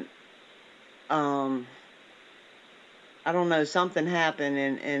then I don't know, something happened,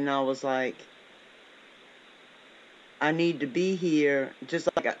 and I was like, I need to be here. Just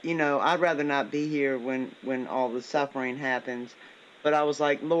like, you know, I'd rather not be here when all the suffering happens. But I was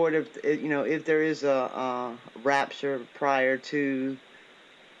like, Lord, if there is a rapture prior to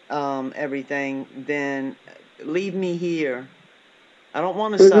everything, then leave me here. I don't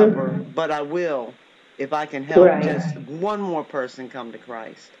want to suffer, but I will if I can help just one more person come to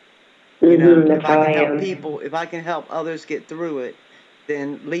Christ. You know, if I can help people, if I can help others get through it,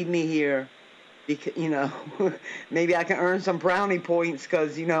 then leave me here. Because, you know, maybe I can earn some brownie points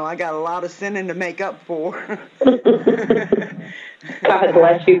because, you know, I got a lot of sinning to make up for. God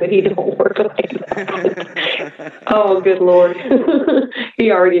bless you, but he don't work like that. Oh, good Lord.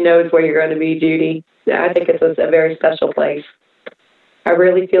 He already knows where you're going to be, Judy. I think it's a very special place. I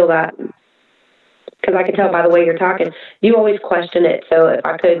really feel that. Because I can tell by the way you're talking. You always question it. So if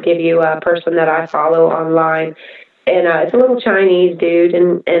I could give you a person that I follow online, and it's a little Chinese dude,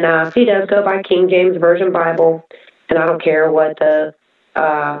 and he does go by King James Version Bible, and I don't care what the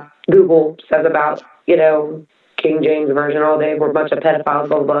Google says about, you know, King James Version all day. We're a bunch of pedophiles,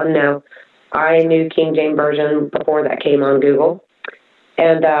 blah, blah, blah. No, I knew King James Version before that came on Google.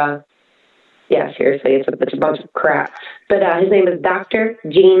 And, yeah, seriously, it's a bunch of crap. But his name is Dr.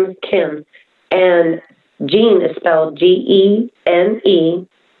 Gene Kim, and Gene is spelled Gene, and Kim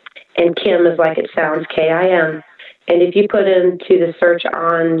is like it sounds, Kim. And if you put into the search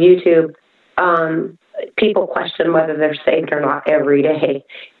on YouTube, people question whether they're saved or not every day,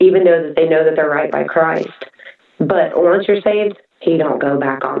 even though that they know that they're right by Christ. But once you're saved, he don't go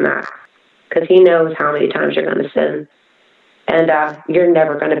back on that because he knows how many times you're going to sin. And you're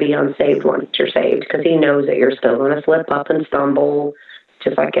never going to be unsaved once you're saved because he knows that you're still going to slip up and stumble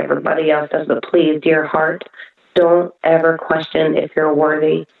just like everybody else does. But please, dear heart, don't ever question if you're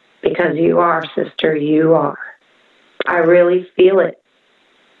worthy because you are, sister, you are. I really feel it.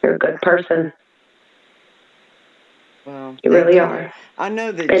 You're a good person. Well, you really are. I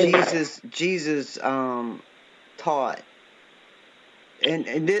know that Jesus taught,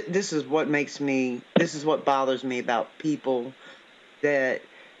 and this is what bothers me about people that,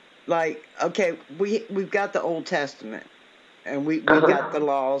 like, okay, we've got the Old Testament, and we've got the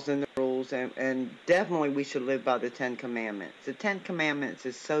laws and the rules, and definitely we should live by the 10 Commandments. The 10 Commandments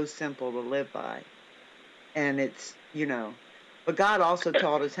is so simple to live by, and it's, you know, but God also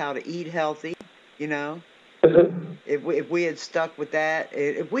taught us how to eat healthy, you know. If we had stuck with that,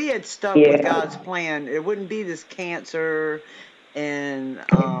 if we had stuck with God's plan, it wouldn't be this cancer and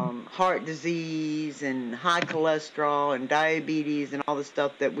heart disease and high cholesterol and diabetes and all the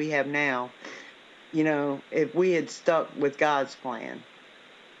stuff that we have now, you know, if we had stuck with God's plan.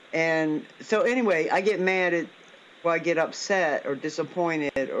 And so anyway, I get mad I get upset or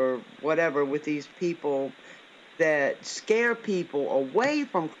disappointed or whatever with these people that scare people away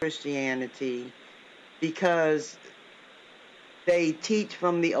from Christianity because they teach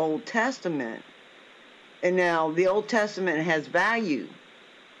from the Old Testament. And now the Old Testament has value,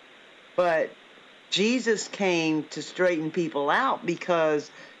 but Jesus came to straighten people out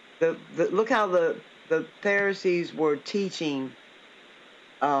because look how the Pharisees were teaching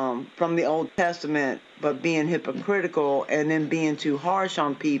from the Old Testament, but being hypocritical and then being too harsh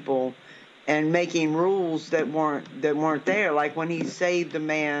on people and making rules that weren't there. Like when he saved a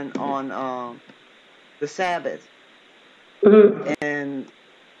man on the Sabbath, and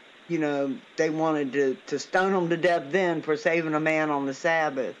you know they wanted to stone him to death then for saving a man on the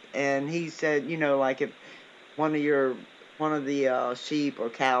Sabbath, and he said, you know, like if one of the sheep or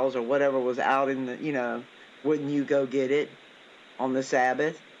cows or whatever was out in the, you know, wouldn't you go get it on the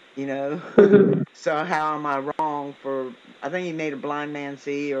Sabbath, you know? So how am I wrong for? I think he made a blind man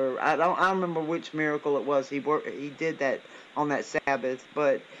see, or I don't remember which miracle it was. He did that on that Sabbath,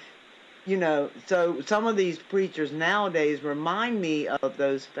 but you know, so some of these preachers nowadays remind me of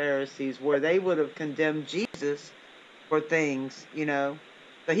those Pharisees where they would have condemned Jesus for things, you know,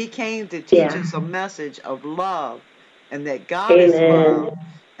 So he came to teach Yeah. us a message of love, and that God is Amen. love,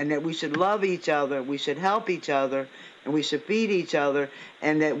 and that we should love each other, we should help each other, and we should feed each other,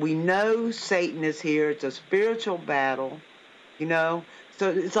 and that we know Satan is here. It's a spiritual battle, you know. So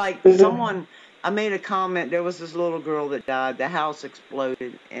it's like Mhm. someone. I made a comment. There was this little girl that died. The house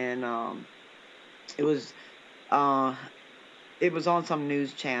exploded, and it was uh, it was on some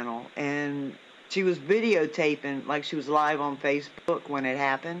news channel, and she was videotaping, like she was live on Facebook when it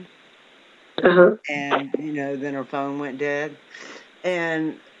happened, Uh-huh. and then her phone went dead,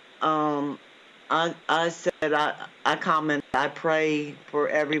 and um, I said I commented, I pray for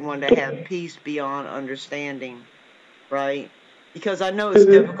everyone to have peace beyond understanding, right? Because I know it's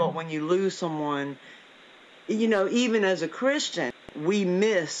Mhm. difficult when you lose someone. Even as a Christian, we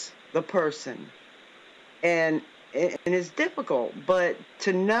miss the person, and it's difficult, but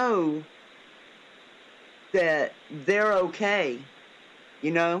to know that they're okay,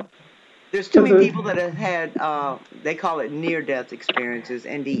 you know. There's too many Mhm. people that have had, they call it near-death experiences,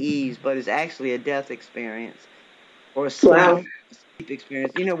 NDEs, but it's actually a death experience or a sleep Wow.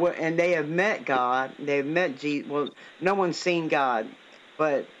 experience. And they have met God. They've met Jesus. Well, no one's seen God,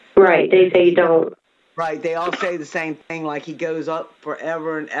 but Right. They don't. right, they all say the same thing, like he goes up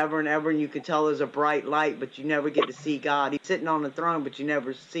forever and ever and ever, and you can tell there's a bright light, but you never get to see God. He's sitting on the throne, but you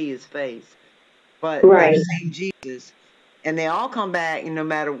never see his face. But they've Right. seen Jesus. And they all come back, and no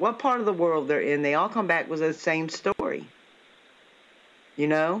matter what part of the world they're in, they all come back with the same story. You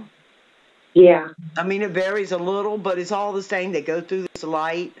know? Yeah. I mean, it varies a little, but it's all the same. They go through this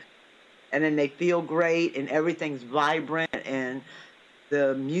light, and then they feel great, and everything's vibrant, and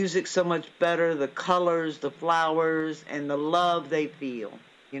the music's so much better, the colors, the flowers, and the love they feel,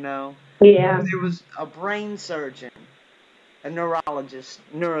 you know? Yeah. There was a brain surgeon, a neurologist,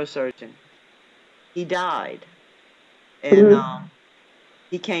 neurosurgeon. He died, and Mhm.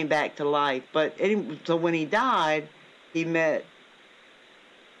 he came back to life. So when he died, he met,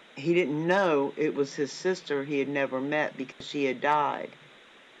 he didn't know it was his sister he had never met because she had died.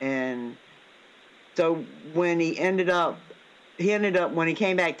 And so when when he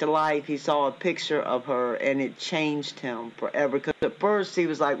came back to life, he saw a picture of her, and it changed him forever. Because at first he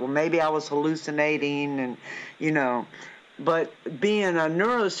was like, well, maybe I was hallucinating, and, you know, but being a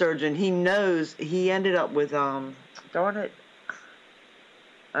neurosurgeon, he knows he ended up with, darn it,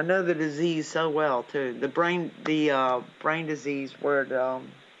 I know the disease so well too. The brain disease where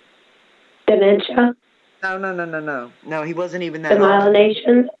Dementia. no, he wasn't even that old.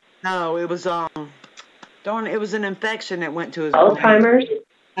 Demyelination. No, it was darn, it was an infection that went to his brain. Alzheimer's.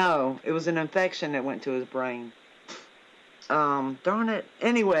 No, it was an infection that went to his brain. Darn it.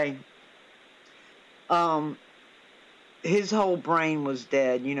 Anyway, um, his whole brain was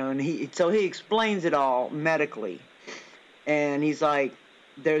dead, and he explains it all medically, and he's like,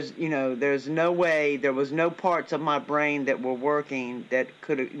 there's no way, there was no parts of my brain that were working that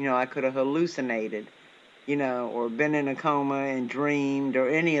could have, I could have hallucinated, or been in a coma and dreamed or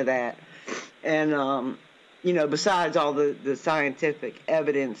any of that. And, besides all the scientific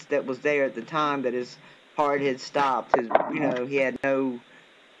evidence that was there at the time that his heart had stopped, he had no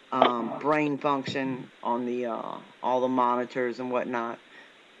brain function on all the monitors and whatnot.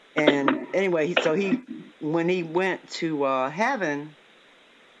 And anyway, when he went to heaven,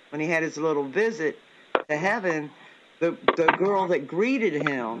 when he had his little visit to heaven, the girl that greeted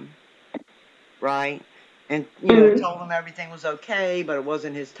him, right, and Mhm. told him everything was okay, but it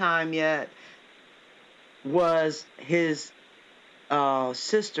wasn't his time yet, was his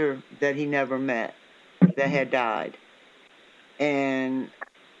sister that he never met, that had died. And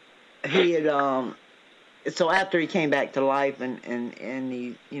he had so after he came back to life, and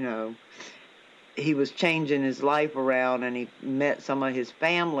he was changing his life around, and he met some of his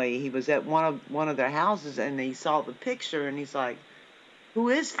family. He was at one of their houses, and he saw the picture, and he's like, who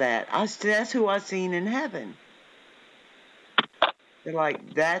is that? That's who I seen in heaven. They're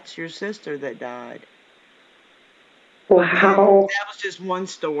like, that's your sister that died. And Wow. that was just one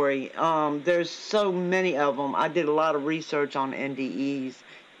story. There's so many of them. I did a lot of research on NDEs,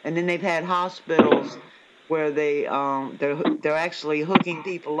 and then they've had hospitals where they're actually hooking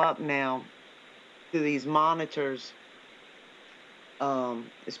people up now to these monitors,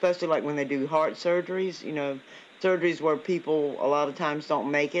 especially like when they do heart surgeries. Surgeries where people a lot of times don't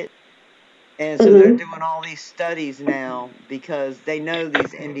make it, and so they're Mhm. doing all these studies now because they know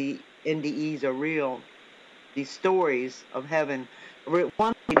these NDEs are real. These stories of heaven.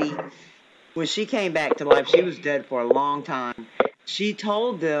 One lady, when she came back to life, she was dead for a long time. She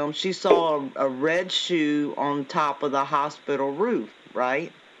told them she saw a red shoe on top of the hospital roof,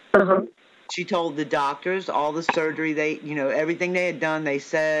 right? Uh huh. she told the doctors all the surgery everything they had done. They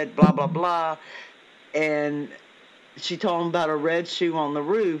said blah blah blah, and she told them about a red shoe on the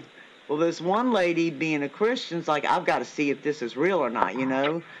roof. Well, this one lady, being a Christian's like, I've got to see if this is real or not,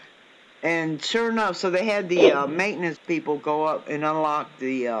 And sure enough, so they had the maintenance people go up and unlock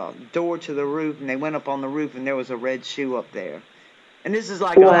the door to the roof, and they went up on the roof, and there was a red shoe up there. And this is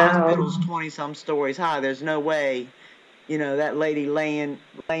like a hospital's 20-some stories high. There's no way, that lady laying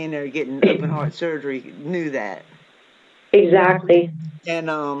there getting open heart surgery knew that. Exactly. And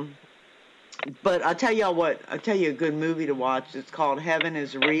but I'll tell you a good movie to watch. It's called Heaven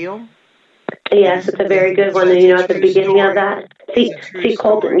is Real. Yes, it's a very good one. And, at the beginning of that, see,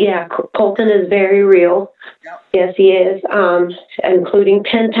 Colton, Colton is very real. Yep. Yes, he is, including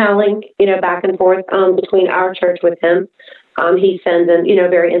pen paling, back and forth between our church with him. He sends in,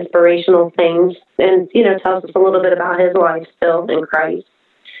 very inspirational things and, tells us a little bit about his life still in Christ.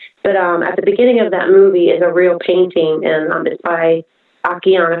 But at the beginning of that movie is a real painting, and it's by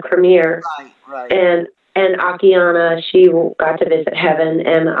Akiana Premier. Right. And Akiana, she got to visit heaven,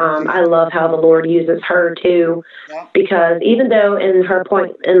 and I love how the Lord uses her, too, because even though in her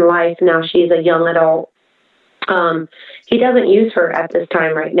point in life now she's a young adult, he doesn't use her at this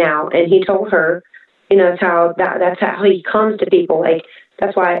time right now. And he told her, that's how he comes to people. Like,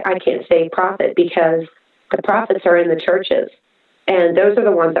 that's why I can't say prophet, because the prophets are in the churches, and those are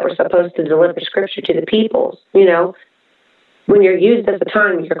the ones that were supposed to deliver scripture to the peoples. When you're used at the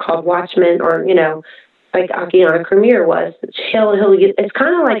time, you're called watchmen, or, like Akiana Premier was. It's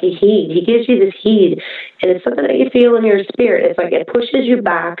kind of like a heed. He gives you this heed, and it's something that you feel in your spirit. It's like it pushes you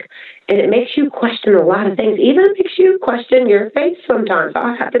back, and it makes you question a lot of things. Even it makes you question your faith sometimes.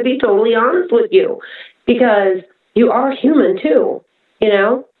 I have to be totally honest with you, because you are human too,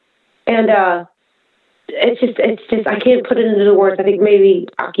 and it's just I can't put it into the words. I think maybe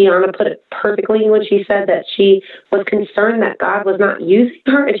Akiana put it perfectly when she said that she was concerned that God was not using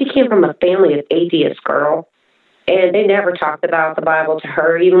her, and she came from a family of atheists, girl, and they never talked about the Bible to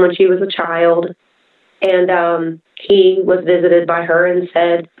her, even when she was a child. And he was visited by her and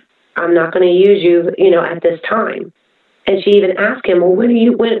said, "I'm not going to use you, at this time." And she even asked him, "Well, when are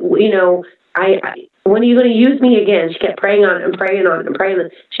you going to use me again?" She kept praying on it and praying on it and praying on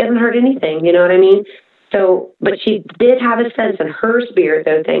it. She hasn't heard anything, you know what I mean? So, but she did have a sense in her spirit,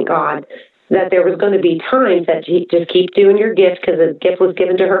 though, thank God, that there was going to be times that she just keep doing your gift, because the gift was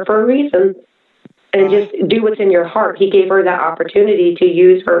given to her for a reason, and just do what's in your heart. He gave her that opportunity to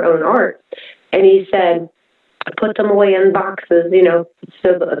use her own art. And he said, put them away in boxes,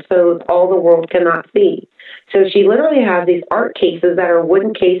 so all the world cannot see. So she literally has these art cases that are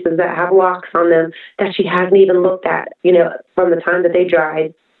wooden cases that have locks on them that she hasn't even looked at, from the time that they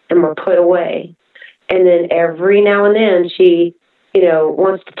dried and were put away. And then every now and then she,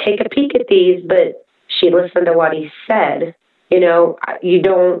 wants to take a peek at these, but she listened to what he said. You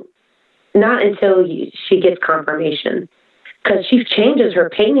don't, not until she gets confirmation. Because she changes her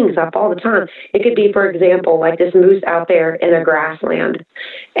paintings up all the time. It could be, for example, like this moose out there in a grassland.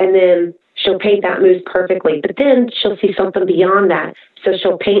 And then she'll paint that moose perfectly. But then she'll see something beyond that. So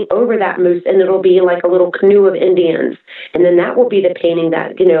she'll paint over that moose, and it'll be like a little canoe of Indians. And then that will be the painting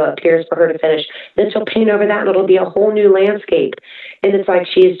that, appears for her to finish. Then she'll paint over that, and it'll be a whole new landscape. And it's like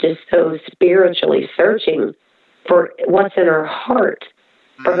she's just so spiritually searching for what's in her heart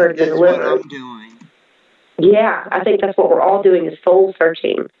for her to deliver. That's what I'm doing. Yeah, I think that's what we're all doing, is soul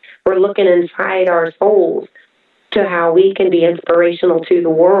searching. We're looking inside our souls to how we can be inspirational to the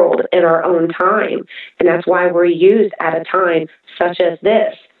world in our own time. And that's why we're used at a time such as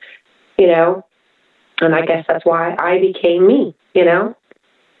this, And I guess that's why I became me,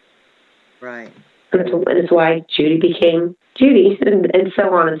 Right. And it's why Judy became Judy, and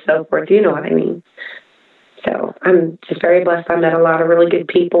so on and so forth. You know what I mean? So I'm just very blessed. I met a lot of really good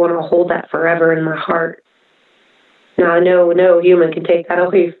people, and I'll hold that forever in my heart. Now, no human can take that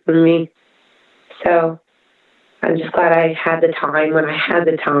away from me. So I'm just glad I had the time when I had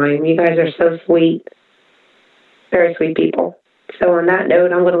the time. You guys are so sweet. Very sweet people. So on that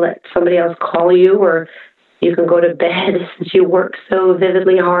note, I'm going to let somebody else call you, or you can go to bed since you work so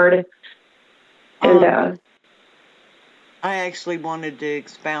vividly hard. And I actually wanted to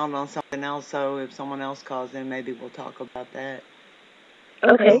expound on something else, so if someone else calls in, maybe we'll talk about that.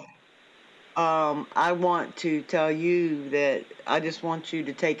 Okay. I want to tell you that I just want you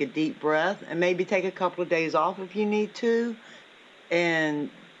to take a deep breath and maybe take a couple of days off if you need to, and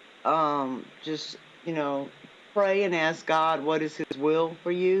just pray and ask God what is His will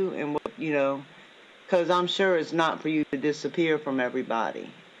for you, and what because I'm sure it's not for you to disappear from everybody,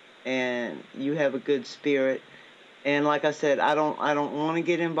 and you have a good spirit, And like I said, I don't want to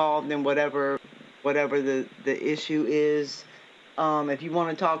get involved in whatever the issue is. If you want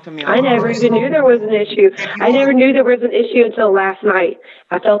to talk to me I on never even knew there was an issue. if you I want never knew there was an issue until last night.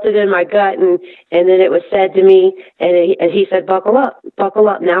 I felt it in my gut, and then it was said to me, and he said, buckle up, buckle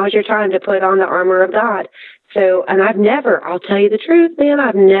up. Now is your time to put on the armor of God. So, and I'll tell you the truth, man,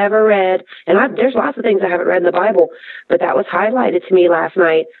 I've never read, and there's lots of things I haven't read in the Bible, but that was highlighted to me last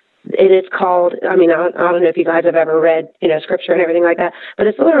night. It is called, I don't know if you guys have ever read, scripture and everything like that, but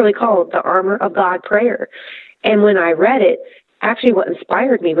it's literally called the Armor of God prayer. And when I read it, actually what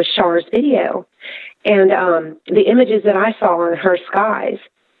inspired me was Char's video. And the images that I saw in her skies,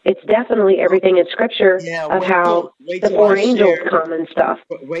 it's definitely everything in scripture yeah, of how wait the till I four angels share come and stuff.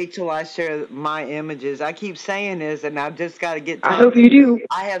 wait till I share my images. I keep saying this, and I've just got to get I time. hope you do.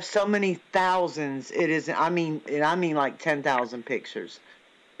 I have so many thousands. It is. I mean like 10,000 pictures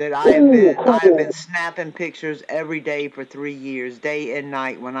that Ooh, I have cool. been snapping pictures every day for 3 years, day and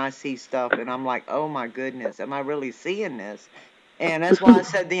night when I see stuff, and I'm like, oh my goodness, am I really seeing this? And that's why I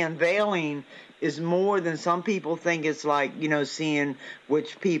said the unveiling is more than some people think. It's like, seeing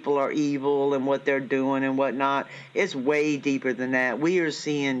which people are evil and what they're doing and whatnot. It's way deeper than that. We are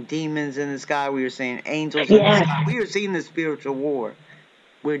seeing demons in the sky. We are seeing angels in the Yes. sky. We are seeing the spiritual war.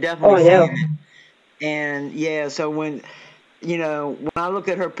 We're Oh, definitely I seeing know. it. And yeah, so when I look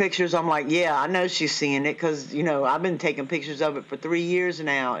at her pictures, I'm like, yeah, I know she's seeing it because, I've been taking pictures of it for 3 years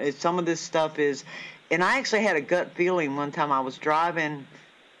now. Some of this stuff is, and I actually had a gut feeling one time I was driving.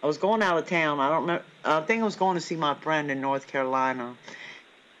 I was going out of town. I don't know. I think I was going to see my friend in North Carolina,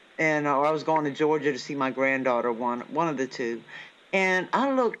 and or I was going to Georgia to see my granddaughter. One of the two. And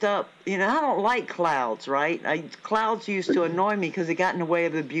I looked up. I don't like clouds, right? Clouds used to annoy me because it got in the way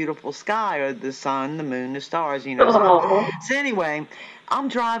of the beautiful sky or the sun, the moon, the stars. Oh, So anyway, I'm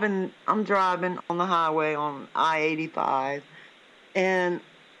driving. I'm driving on the highway on I-85, and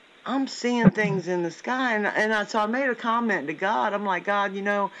I'm seeing things in the sky, so I made a comment to God. I'm like, God,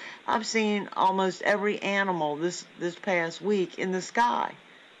 I've seen almost every animal this past week in the sky.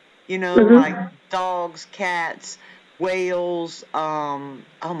 Like dogs, cats, whales, oh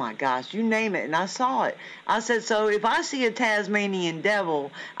my gosh, you name it, and I saw it. I said, so if I see a Tasmanian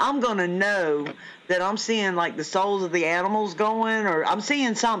devil, I'm gonna know that I'm seeing like the souls of the animals going, or I'm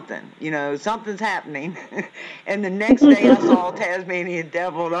seeing something, something's happening. And the next day I saw a Tasmanian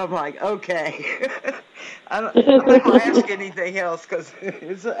devil, and I'm like, okay. I'm not gonna ask anything else because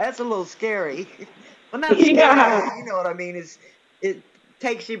that's a little scary. Well, not yeah. scary, you know what I mean? It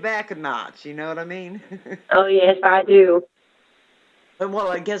takes you back a notch. You know what I mean? Oh, yes, I do. Well,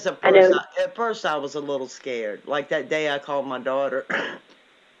 I guess I know. at first I was a little scared. Like that day I called my daughter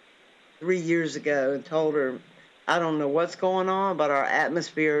 3 years ago and told her, I don't know what's going on, but our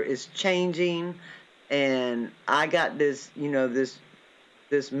atmosphere is changing, and I got this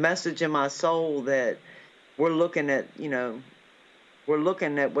message in my soul that we're looking at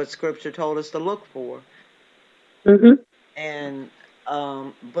what Scripture told us to look for, Mhm. and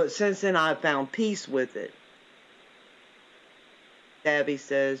but since then I've found peace with it. Tabby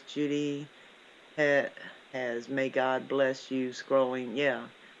says, Judy has, may God bless you, scrolling. Yeah.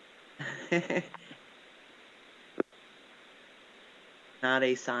 Not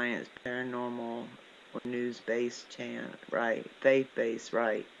a science, paranormal, or news-based channel. Right. Faith-based.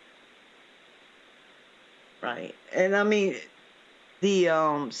 Right. Right. And I mean,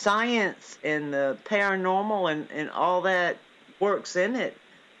 the science and the paranormal and all that works in it.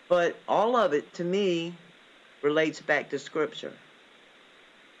 But all of it, to me, relates back to Scripture.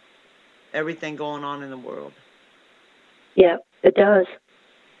 Everything going on in the world. Yeah, it does.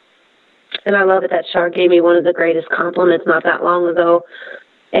 And I love it that Char gave me one of the greatest compliments not that long ago.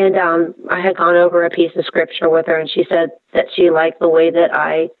 And I had gone over a piece of scripture with her, and she said that she liked the way that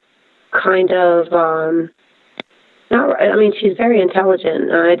I kind of, she's very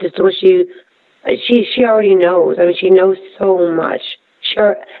intelligent. I just wish she already knows. I mean, she knows so much.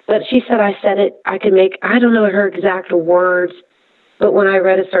 Sure. But she said I don't know her exact words, but when I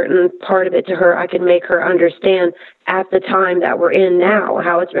read a certain part of it to her, I could make her understand at the time that we're in now,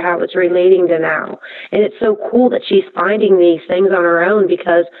 how it's relating to now. And it's so cool that she's finding these things on her own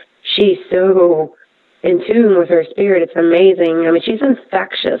because she's so in tune with her spirit. It's amazing. I mean, she's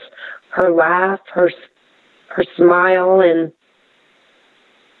infectious. Her laugh, her smile, and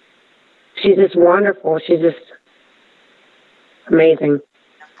she's just wonderful. She's just amazing.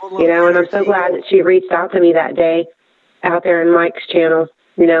 And I'm so glad that she reached out to me that day out there in Mike's channel.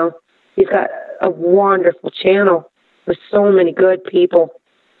 He's got a wonderful channel with so many good people.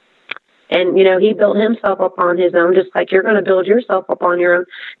 And, he built himself up on his own, just like you're going to build yourself up on your own.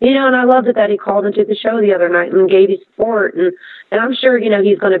 And I loved it that he called into the show the other night and gave you support. And I'm sure,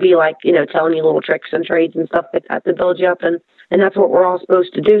 he's going to be like, telling you little tricks and trades and stuff like that to build you up. And that's what we're all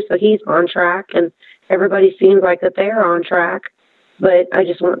supposed to do. So he's on track, and everybody seems like that they're on track. But I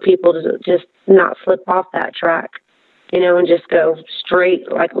just want people to just not slip off that track, and just go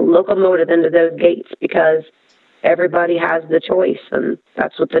straight like a locomotive into those gates, because everybody has the choice, and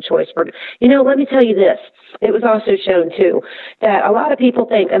that's what the choice for. Let me tell you this. It was also shown, too, that a lot of people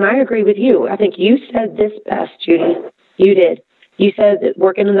think, and I agree with you, I think you said this best, Judy. You did. You said that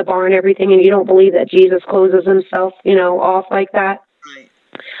working in the bar and everything, and you don't believe that Jesus closes himself, off like that. Right.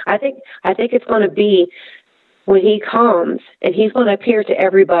 I think it's going to be when he comes, and he's going to appear to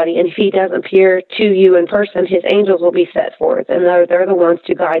everybody, and if he doesn't appear to you in person, his angels will be set forth, and they're the ones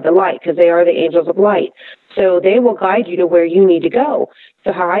to guide the light, because they are the angels of light. So they will guide you to where you need to go.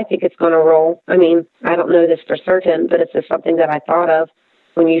 So how I think it's going to roll, I mean, I don't know this for certain, but it's just something that I thought of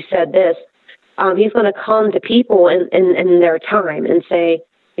when you said this. He's going to come to people in their time and say,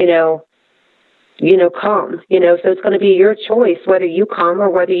 come, so it's going to be your choice whether you come or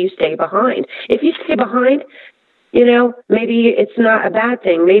whether you stay behind. If you stay behind, maybe it's not a bad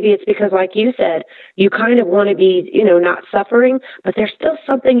thing. Maybe it's because, like you said, you kind of want to be, not suffering, but there's still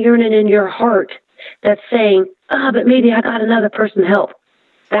something yearning in your heart that's saying, but maybe I got another person help.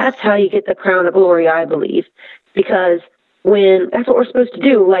 That's how you get the crown of glory, I believe, because that's what we're supposed to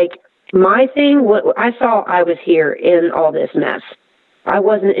do. Like my thing, what I saw, I was here in all this mess. I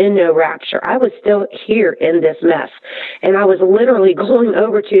wasn't in no rapture. I was still here in this mess. And I was literally going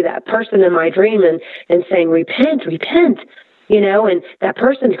over to that person in my dream and saying, repent, repent, and that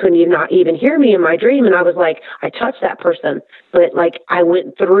person couldn't not even hear me in my dream. And I was like, I touched that person, but like I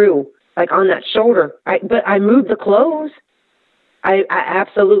went through, like on that shoulder. But I moved the clothes. I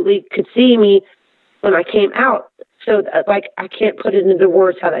absolutely could see me when I came out. So, like, I can't put it into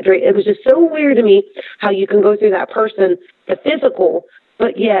words how that dream. It was just so weird to me how you can go through that person, the physical,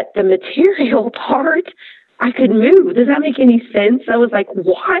 but yet the material part, I could move. Does that make any sense? I was like,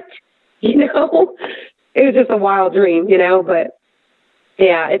 what? It was just a wild dream, but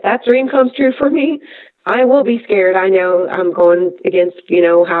yeah, if that dream comes true for me, I will be scared. I know I'm going against,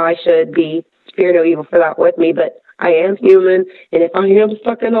 how I should be. Fear no evil for that with me, but I am human, and if I am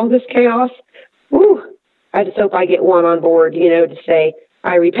stuck in all this chaos, I just hope I get one on board, to say,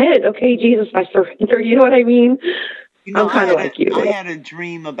 I repent. Okay, Jesus, I surrender. You know what I mean? I'm kind of like you. I had a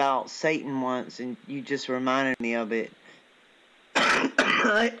dream about Satan once, and you just reminded me of it.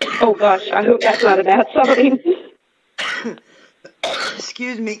 Oh, gosh, I hope that's not a bad sign.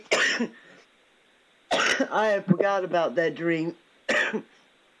 Excuse me. I had forgot about that dream.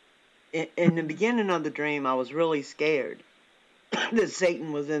 In the beginning of the dream, I was really scared that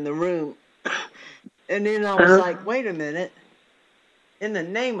Satan was in the room. And then I was like, wait a minute. In the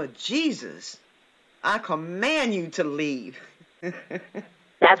name of Jesus, I command you to leave.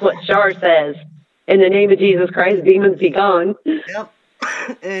 That's what Shar says. In the name of Jesus Christ, demons be gone. Yep.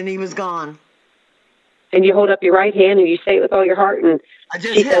 And he was gone. And you hold up your right hand and you say it with all your heart, and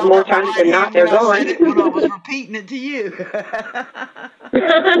she said more times than not, they're gone. I said it when I was repeating it to you.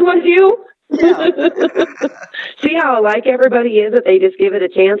 Was you? Yeah. See how alike everybody is, that they just give it a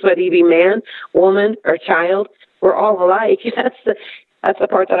chance, whether you be man, woman, or child. We're all alike. That's the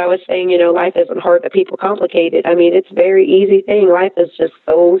part that I was saying, life isn't hard, that people complicate it. I mean, it's a very easy thing. Life is just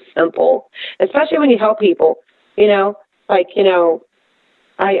so simple, especially when you help people, I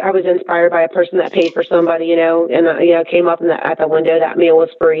was inspired by a person that paid for somebody, and, came up at the window, that meal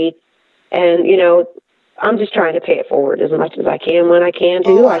was free. And, I'm just trying to pay it forward as much as I can when I can,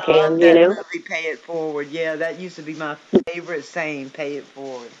 who I can, Really pay it forward. Yeah, that used to be my favorite saying, pay it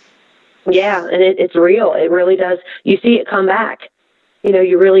forward. Yeah, and it's real. It really does. You see it come back.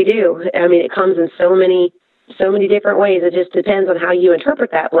 You really do. I mean, it comes in so many different ways. It just depends on how you interpret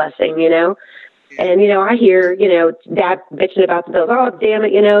that blessing, And, I hear, Dad bitching about the bills. Oh, damn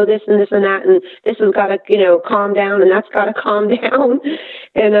it, this and this and that. And this has got to, calm down, and that's got to calm down.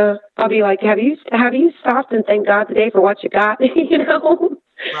 And I'll be like, have you stopped and thank God today for what you got,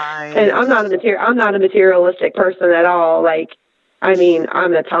 Right. And I'm not a materialistic person at all. Like, I mean,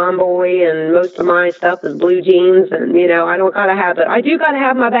 I'm a tomboy, and most of my stuff is blue jeans, and, I don't got to have it. I do got to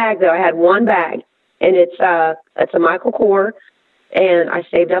have my bag, though. I had one bag, and it's a Michael Kors. And I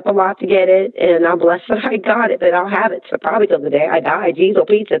saved up a lot to get it, and I'm blessed that I got it, but I'll have it. So probably till the day I die. Diesel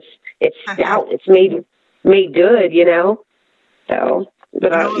pizza, it's stout. It's made good, So,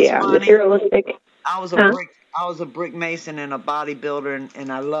 but yeah, funny? materialistic. I was a I was a brick mason and a bodybuilder,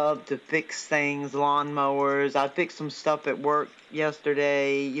 and I love to fix things, lawnmowers. I fixed some stuff at work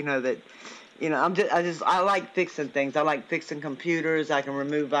yesterday. I like fixing things. I like fixing computers. I can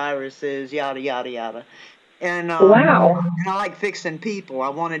remove viruses, yada yada yada. Wow. And I like fixing people. I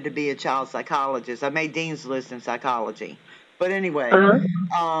wanted to be a child psychologist. I made dean's list in psychology, but anyway,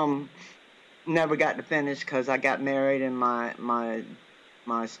 um, never got to finish because I got married and my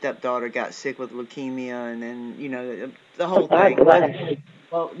stepdaughter got sick with leukemia, and then the whole God thing. bless.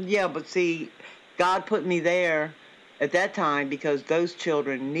 Well, yeah, but see, God put me there at that time because those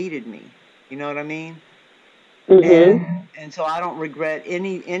children needed me. You know what I mean? And so I don't regret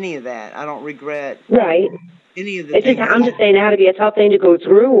any of that. I don't regret Right. any of the things. I'm just saying it had to be a tough thing to go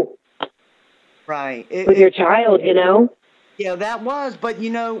through. Right. With your child, Yeah, that was, but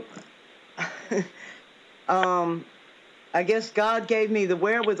I guess God gave me the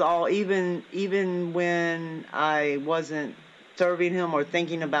wherewithal, even when I wasn't serving Him or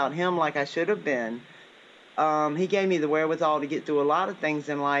thinking about Him like I should have been. He gave me the wherewithal to get through a lot of things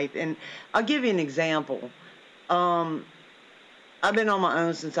in life, and I'll give you an example. I've been on my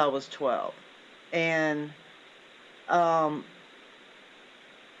own since I was 12, and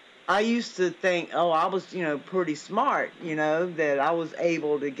I used to think, oh, I was, pretty smart, that I was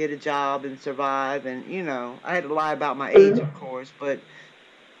able to get a job and survive, and I had to lie about my age, of course, but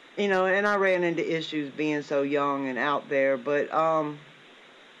and I ran into issues being so young and out there, but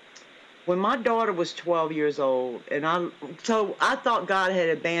when my daughter was 12 years old, so I thought God had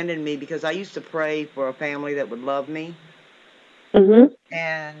abandoned me because I used to pray for a family that would love me.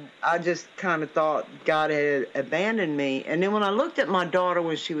 And I just kind of thought God had abandoned me. And then when I looked at my daughter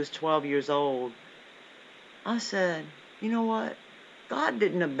when she was 12 years old, I said, you know what? God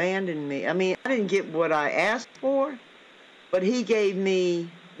didn't abandon me. I mean, I didn't get what I asked for, but He gave me,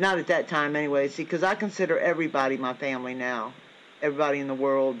 not at that time anyway, see, because I consider everybody my family now, everybody in the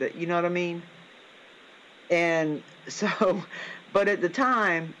world, that, you know what I mean? And so, but at the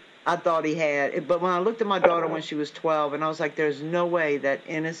time, I thought He had. But when I looked at my daughter when she was 12, and I was like, there's no way that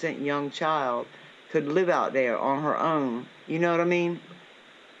innocent young child could live out there on her own. You know what I mean?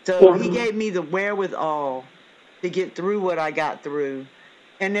 So He gave me the wherewithal to get through what I got through.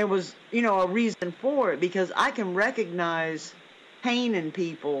 And there was, a reason for it, because I can recognize pain in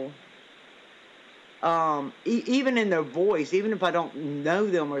people, even in their voice, even if I don't know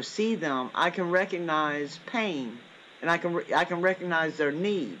them or see them, I can recognize pain, and I can recognize their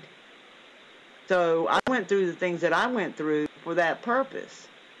need. So I went through the things that I went through for that purpose.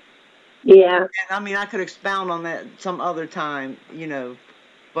 Yeah. And I mean, I could expound on that some other time,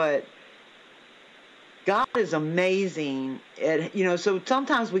 but God is amazing at, so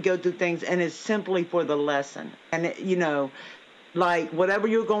sometimes we go through things and it's simply for the lesson. And, like whatever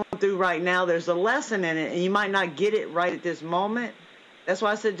you're going through right now, there's a lesson in it, and you might not get it right at this moment. That's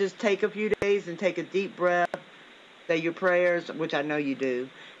why I said just take a few days and take a deep breath, say your prayers, which I know you do,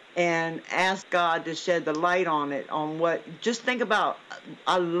 and ask God to shed the light on it, on what, just think about,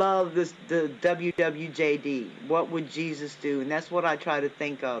 I love this, the WWJD, what would Jesus do? And that's what I try to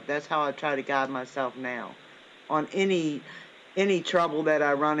think of. That's how I try to guide myself now on any trouble that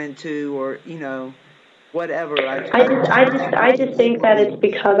I run into, or, whatever. I just think that it's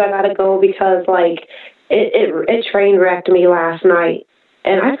because I gotta go, because like it train wrecked me last night,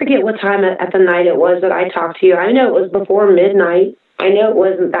 and I forget what time at the night it was that I talked to you. I know it was before midnight. I know it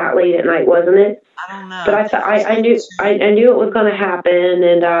wasn't that late at night, wasn't it? I don't know. But I knew it was going to happen,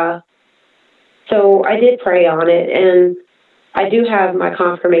 and so I did pray on it, and I do have my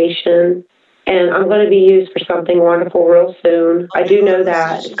confirmation, and I'm going to be used for something wonderful real soon. I do know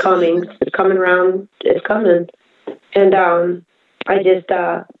that it's coming. It's coming around. It's coming. And I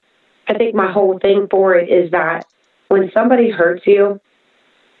think my whole thing for it is that when somebody hurts you,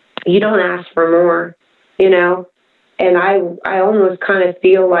 you don't ask for more, And I almost kind of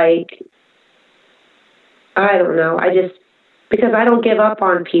feel like, I don't know, because I don't give up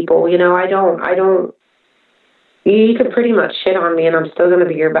on people, I don't, you can pretty much shit on me and I'm still going to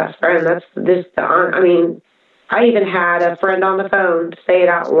be your best friend. I mean, I even had a friend on the phone say it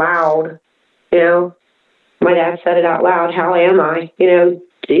out loud, My dad said it out loud. How am I? You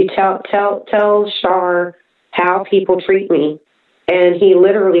tell Shar how people treat me. And he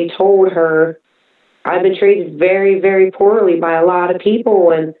literally told her, I've been treated very, very poorly by a lot of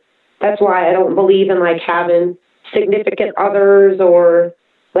people, and that's why I don't believe in like having significant others, or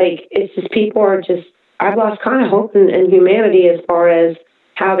like, it's just people are just, I've lost kind of hope in humanity as far as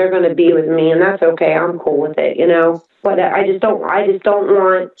how they're going to be with me, and that's okay. I'm cool with it, But I just don't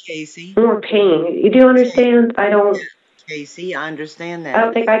want Casey, more pain. You do understand? Casey, I understand that. I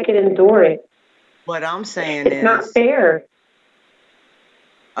don't think I could endure it. What I'm saying It's not is, fair.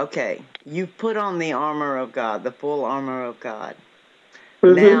 okay, you've put on the armor of God, the full armor of God.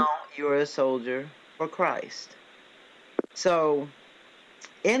 Mm-hmm. Now you're a soldier for Christ. So,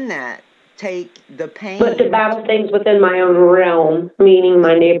 in that, take the pain. But to battle things within my own realm, meaning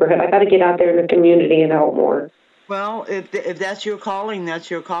my neighborhood, I got to get out there in the community and help more. Well, if that's your calling,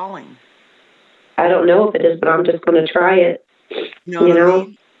 that's your calling. I don't know if it is, but I'm just going to try it. You know what I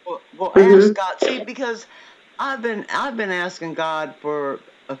mean? Well, ask Mm-hmm. God. See, because I've been asking God for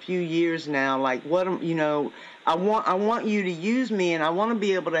a few years now. Like, I want you to use me, and I want to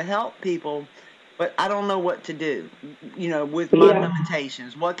be able to help people, but I don't know what to do. With my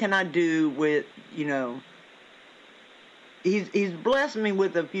limitations, what can I do with He's blessed me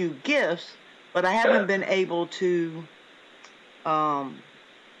with a few gifts, but I haven't been able to.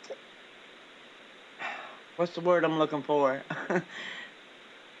 What's the word I'm looking for?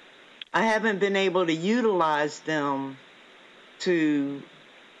 I haven't been able to utilize them to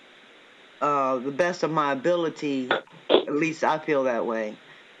the best of my ability. At least I feel that way.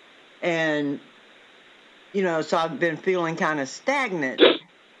 And, so I've been feeling kind of stagnant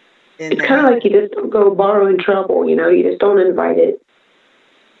in It's kind of like you just don't go borrowing trouble, you just don't invite it.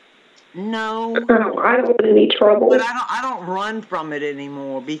 No. I don't want any trouble. But I don't run from it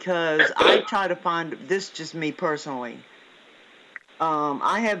anymore because I try to find, this is just me personally.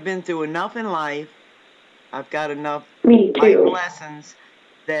 I have been through enough in life. I've got enough life lessons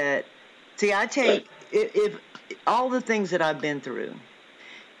that, see, I take, if all the things that I've been through,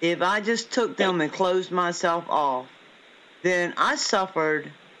 if I just took them and closed myself off, then I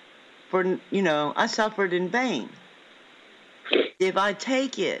suffered in vain. If I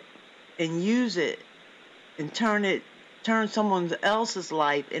take it and use it and turn someone else's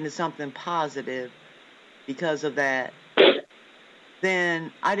life into something positive because of that,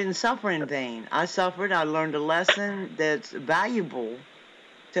 then I didn't suffer in vain. I learned a lesson that's valuable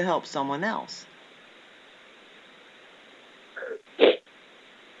to help someone else.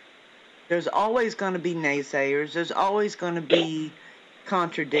 There's always going to be naysayers. There's always going to be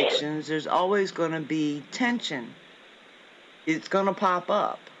contradictions. There's always going to be tension. It's going to pop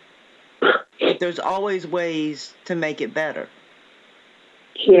up. But there's always ways to make it better.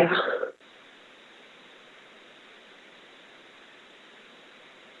 Yeah.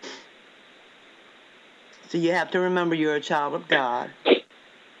 So you have to remember you're a child of God,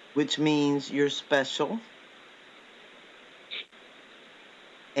 which means you're special.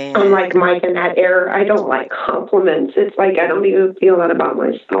 And I'm like Mike in that era. I don't like compliments. It's like I don't even feel that about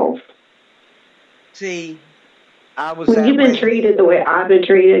myself. See, I was when you've been treated the way I've been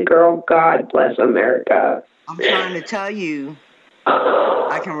treated, girl, God bless America. I'm trying to tell you,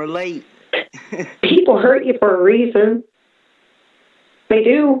 I can relate. People hurt you for a reason. They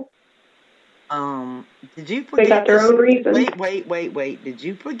do. Did you forget? They got their own reason. Wait. Did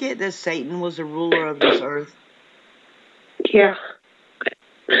you forget that Satan was the ruler of this earth? Yeah.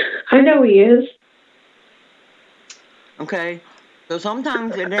 I know he is. Okay. So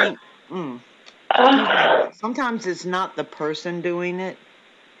sometimes it ain't. Sometimes it's not the person doing it.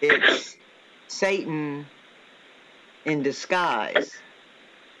 It's Satan in disguise.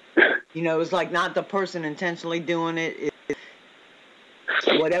 It's like not the person intentionally doing it. It's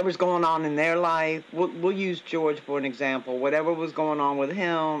whatever's going on in their life. We'll use George for an example. Whatever was going on with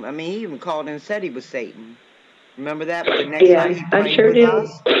him. I mean, he even called and said he was Satan. Remember that? But the next night he prayed with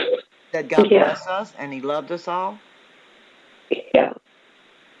us. That God bless us and he loved us all. Yeah.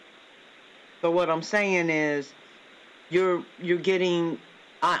 So what I'm saying is you're getting,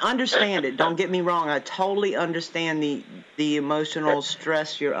 I understand it. Don't get me wrong. I totally understand the emotional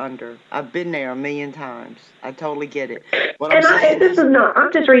stress you're under. I've been there a million times. I totally get it. What I'm saying this is not,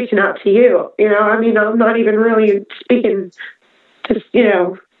 I'm just reaching out to you. I mean, I'm not even really speaking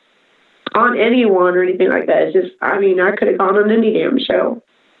to, on anyone or anything like that. It's just, I mean, I could have gone on any damn show.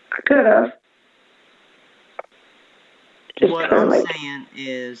 I could have. What I'm saying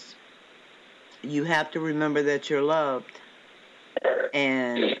is you have to remember that you're loved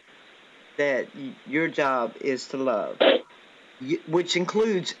and that your job is to love, which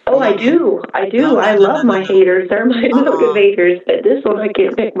includes... I do. I love my haters. They're my motivators, but this one I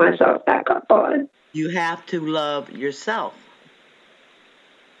can't pick myself back up on. You have to love yourself.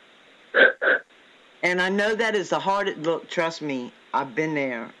 And I know that is the hardest... Look, trust me, I've been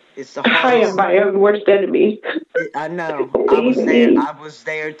there. It's the hardest. I am my own worst enemy. I know. I was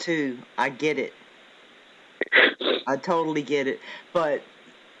there too. I get it. I totally get it. But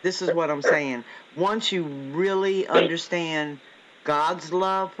this is what I'm saying. Once you really understand God's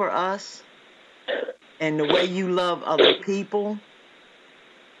love for us and the way you love other people,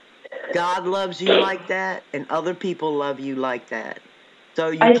 God loves you like that, and other people love you like that. So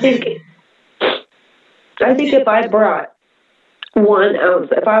you I think pay. if I brought 1 ounce,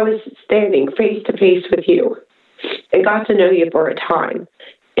 if I was standing face to face with you and got to know you for a time,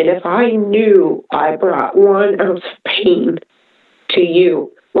 and if I knew I brought 1 ounce of pain to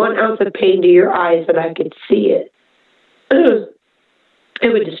you, 1 ounce of pain to your eyes, and I could see it, it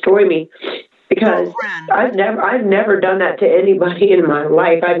would destroy me. Because Girlfriend, I've never done that to anybody in my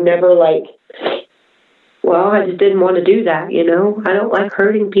life. I've never well, I just didn't want to do that, you know. I don't like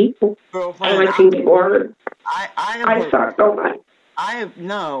hurting people. I don't girlfriend, like seeing people hurt. I have I hurt. suck, don't I?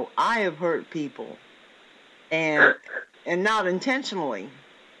 I have hurt people, and not intentionally.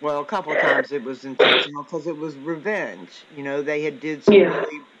 Well, a couple of times it was intentional because it was revenge. You know, they had did some Yeah.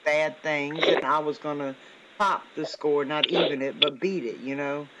 really bad things, and I was gonna top the score, not even it, but beat it. You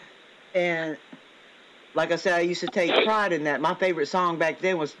know, and like I said, I used to take pride in that. My favorite song back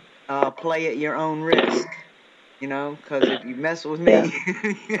then was "Play at Your Own Risk." You know, because if you mess with Yeah.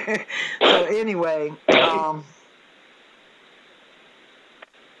 me, so anyway,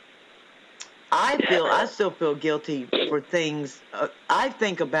 I still feel guilty for things. I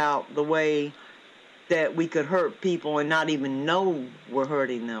think about the way that we could hurt people and not even know we're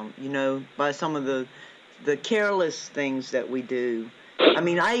hurting them, you know, by some of the careless things that we do. I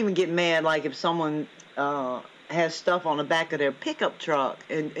mean, I even get mad like if someone has stuff on the back of their pickup truck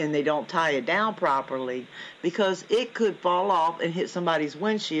and they don't tie it down properly because it could fall off and hit somebody's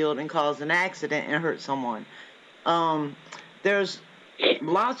windshield and cause an accident and hurt someone. There's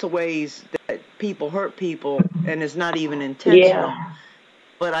lots of ways that people hurt people and it's not even intentional. Yeah.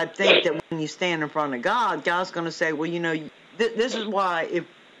 But I think that when you stand in front of God, God's going to say, well, you know, this is why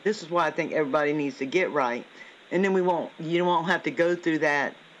I think everybody needs to get right. And then you won't have to go through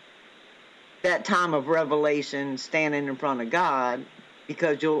that time of revelation standing in front of God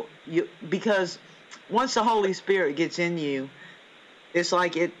because because once the Holy Spirit gets in you, it's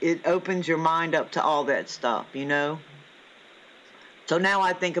like it opens your mind up to all that stuff, you know? So now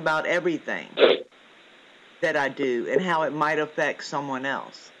I think about everything that I do and how it might affect someone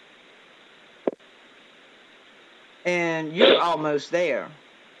else. And you're almost there.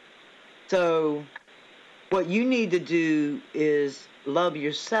 So what you need to do is love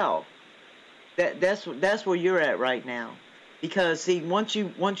yourself. That's where you're at right now. Because see, once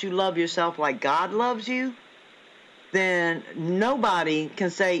you love yourself like God loves you, then nobody can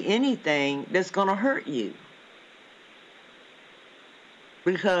say anything that's going to hurt you.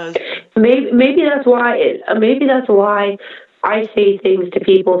 Because Maybe that's why I say things to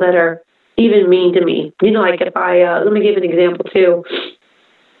people that are even mean to me. You know, like if I let me give an example too.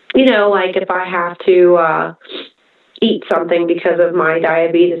 You know, like if I have to eat something because of my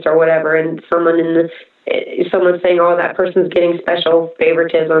diabetes or whatever, and someone's saying, "Oh, that person's getting special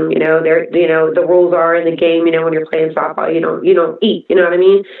favoritism." You know, the rules are in the game. You know, when you're playing softball, you don't eat. You know what I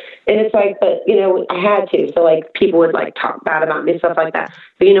mean? And it's like, but you know, I had to. So like, people would like talk bad about me, stuff like that.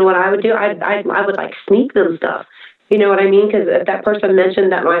 But you know what I would do? I would like sneak them stuff. You know what I mean? Because if that person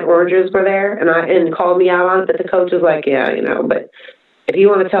mentioned that my oranges were there and called me out on it, that the coach was like, yeah, you know, but if you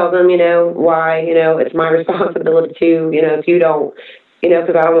want to tell them, you know, why, you know, it's my responsibility to, you know, if you don't, you know,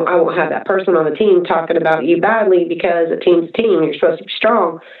 because I won't have that person on the team talking about you badly because a team's a team. You're supposed to be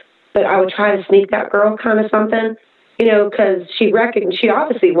strong. But I would try to sneak that girl kind of something, you know, because she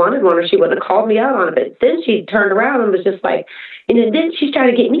obviously wanted one or she wouldn't have called me out on it. But then she turned around and was just like, and then she's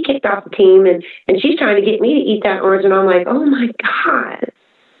trying to get me kicked off the team and she's trying to get me to eat that orange. And I'm like, oh, my God.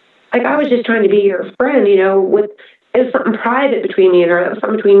 Like, I was just trying to be your friend, you know, it was something private between me and her. That was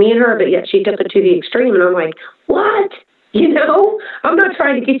something between me and her, but yet she took it to the extreme. And I'm like, what? You know, I'm not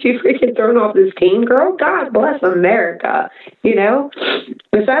trying to get you freaking thrown off this team, girl. God bless America, you know?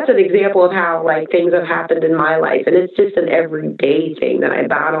 So that's an example of how, like, things have happened in my life. And it's just an everyday thing that I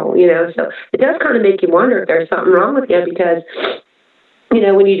battle, you know? So it does kind of make you wonder if there's something wrong with you because, you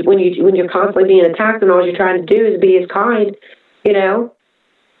know, when you're constantly being attacked and all you're trying to do is be as kind, you know?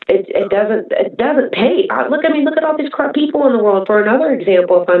 It doesn't pay. Look at all these corrupt people in the world. For another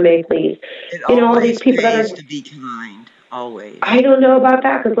example, if I may, please. it You know, all these always people that pays are. to be kind. Always. I don't know about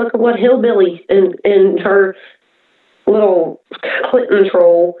that because look at what Hillbilly and her little Clinton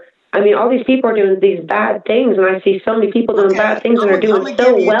troll. I mean, all these people are doing these bad things, and I see so many people doing bad things and are doing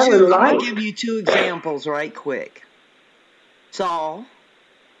so well in I'm life. gonna give you two examples right quick. Saul,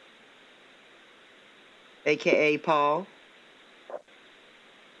 aka Paul.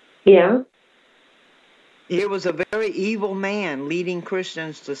 Yeah. He was a very evil man leading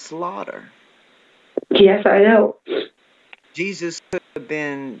Christians to slaughter. Yes, I know. Jesus could have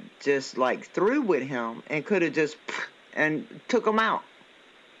been just like through with him and could have just and took him out.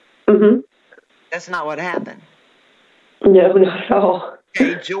 Mhm. That's not what happened. No, not at all.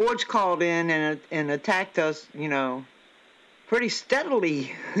 Okay, George called in and attacked us, pretty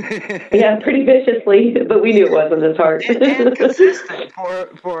steadily. Yeah, pretty viciously, but we knew it wasn't his heart. and consistent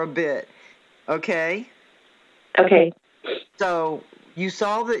for a bit. Okay? Okay. So you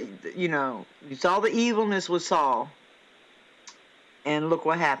saw the evilness with Saul, and look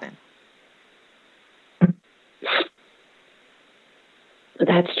what happened.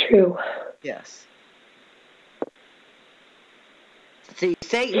 That's true. Yes. See,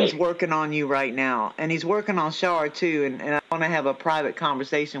 Satan's working on you right now, and he's working on Shar too, and I want to have a private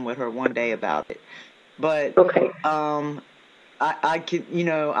conversation with her one day about it. But Okay. I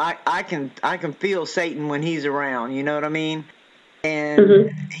can, I can feel Satan when he's around. You know what I mean? And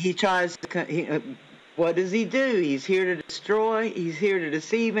he tries to. What does he do? He's here to destroy. He's here to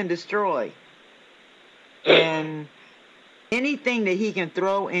deceive and destroy. And anything that he can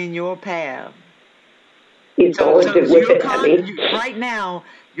throw in your path. He's going to whip it at me. Right now,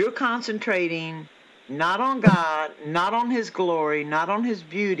 you're concentrating not on God, not on His glory, not on His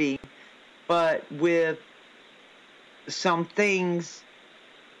beauty, but with some things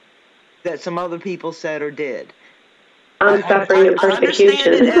that some other people said or did. I'm suffering in persecution. I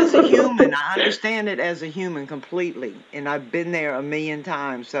understand it as a human. I understand it as a human completely, and I've been there a million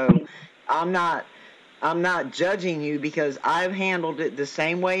times. So I'm not judging you because I've handled it the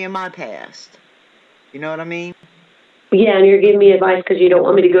same way in my past. You know what I mean? Yeah, and you're giving me advice because you don't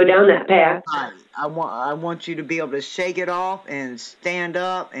want me to go down that path. Right. I want you to be able to shake it off and stand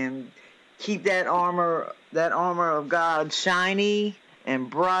up and keep that armor of God shiny and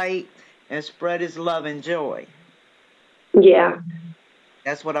bright and spread His love and joy. Yeah.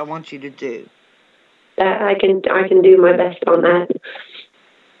 That's what I want you to do. That I can do my best on that.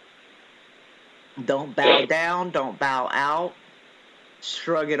 Don't bow down. Don't bow out.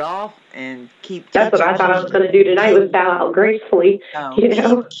 Shrug it off and keep. That's what I thought I was going to do tonight was bow out gracefully.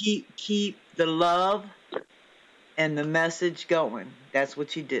 No, keep the love and the message going. That's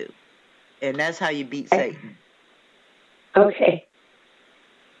what you do, and that's how you beat Satan. Okay.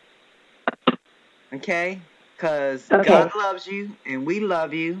 Okay, because God loves you, and we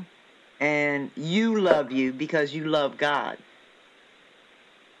love you, and you love you because you love God.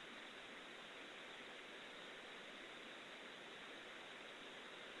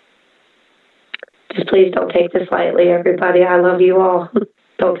 Just please don't take this lightly, everybody. I love you all.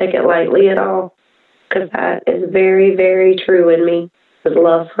 Don't take it lightly at all, because that is very, very true in me, with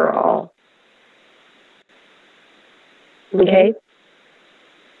love for all. Okay?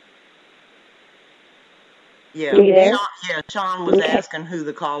 Yeah. You there? Sean was asking who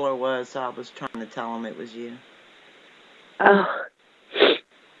the caller was, so I was trying to tell him it was you. Oh.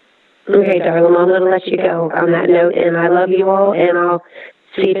 Okay, darling, I'm going to let you go on that note, and I love you all, and I'll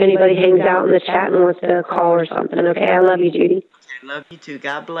see if anybody hangs out in the chat and wants to call or something. Okay, I love you, Judy. I love you too.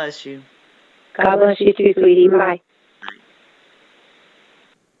 God bless you. God bless you too, sweetie. Bye.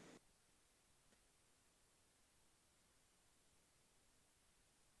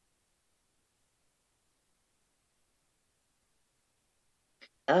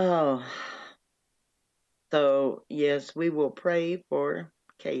 Oh. So, yes, we will pray for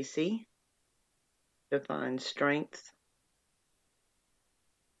Casey to find strength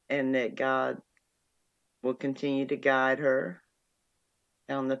and that God will continue to guide her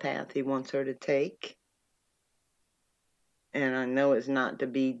down the path He wants her to take. And I know it's not to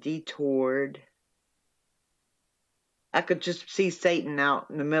be detoured. I could just see Satan out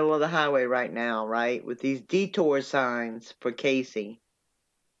in the middle of the highway right now, right? With these detour signs for Casey.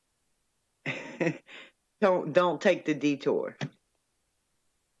 Don't take the detour.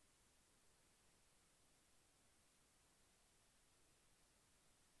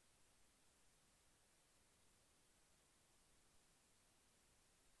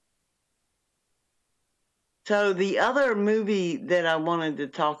 So the other movie that I wanted to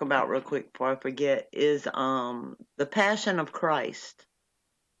talk about real quick before I forget is The Passion of Christ.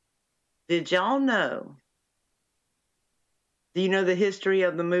 Did y'all know? Do you know the history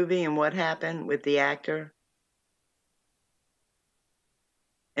of the movie and what happened with the actor?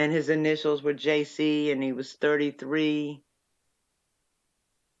 And his initials were JC, and he was 33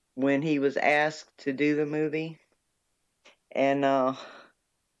 when he was asked to do the movie. And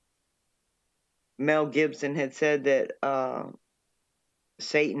Mel Gibson had said that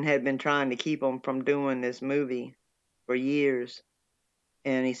Satan had been trying to keep him from doing this movie for years.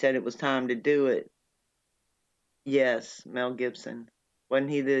 And he said it was time to do it. Yes, Mel Gibson. Wasn't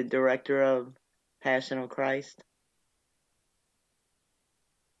he the director of Passion of Christ?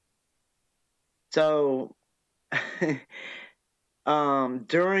 So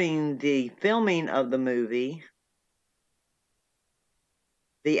during the filming of the movie,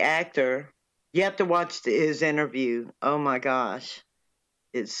 the actor, you have to watch his interview. Oh my gosh.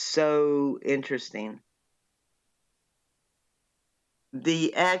 It's so interesting.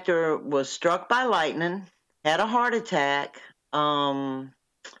 The actor was struck by lightning, had a heart attack.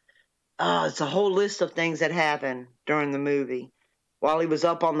 It's a whole list of things that happened during the movie while he was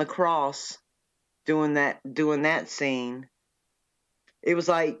up on the cross doing that scene. It was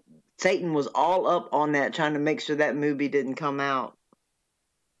like Satan was all up on that, trying to make sure that movie didn't come out.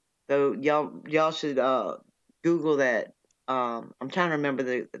 So y'all should Google that. I'm trying to remember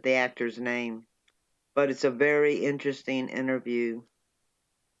the actor's name, but it's a very interesting interview.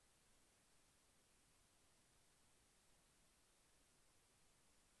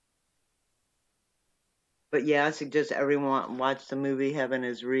 But yeah, I suggest everyone watch the movie Heaven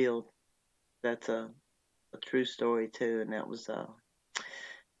is Real. That's a true story too, and that was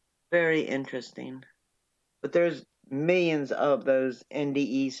very interesting. But there's millions of those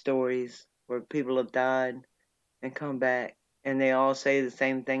NDE stories where people have died and come back, and they all say the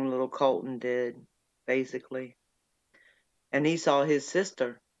same thing little Colton did, basically. And he saw his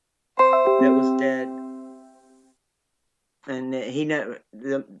sister that was dead, and he never.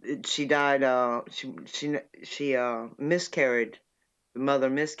 She died. She miscarried. The mother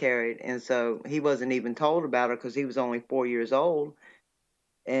miscarried, and so he wasn't even told about her because he was only 4 years old.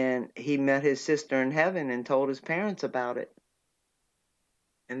 And he met his sister in heaven and told his parents about it,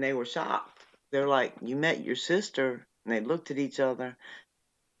 and they were shocked. They're like, "You met your sister?" And they looked at each other.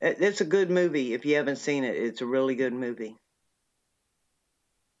 It's a good movie. If you haven't seen it, it's a really good movie.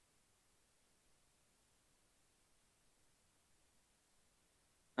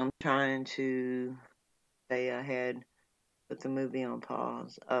 I'm trying to stay ahead, put the movie on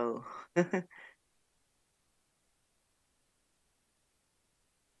pause. Oh.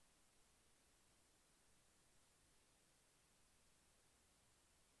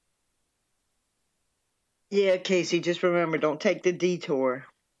 Yeah, Casey, just remember, don't take the detour.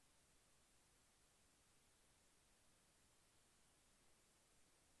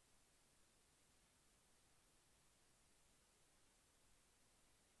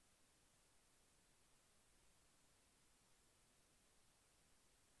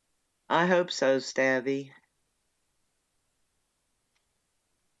 I hope so, Stabby.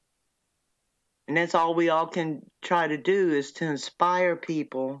 And that's all we all can try to do, is to inspire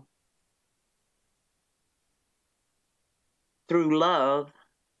people through love,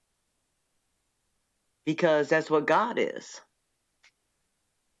 because that's what God is.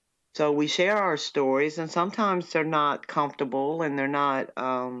 So we share our stories, and sometimes they're not comfortable, and they're not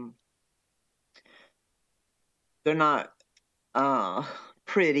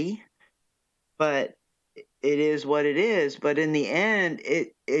pretty, but it is what it is. But in the end,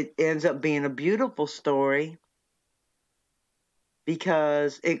 it ends up being a beautiful story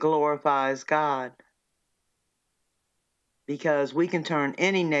because it glorifies God. Because we can turn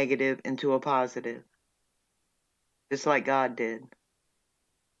any negative into a positive, just like God did.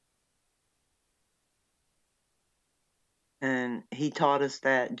 And he taught us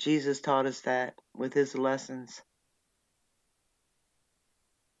that. Jesus taught us that with his lessons.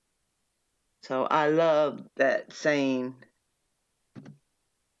 So I love that saying.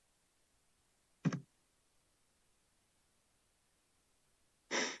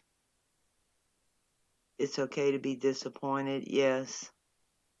 It's okay to be disappointed. Yes.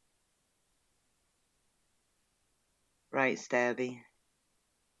 Right, Stabby.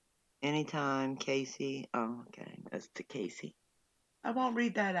 Anytime, Casey. Oh, okay. That's to Casey. I won't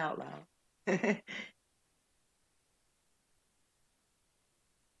read that out loud.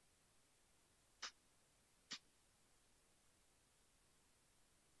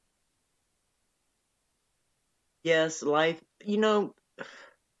 Yes, life,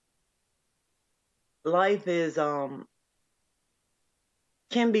 life is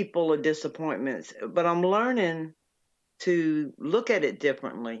can be full of disappointments, but I'm learning to look at it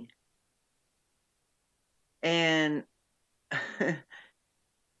differently. And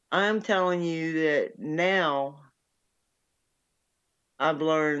I'm telling you that now I've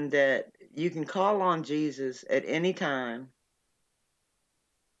learned that you can call on Jesus at any time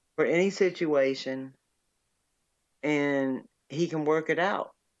for any situation, and he can work it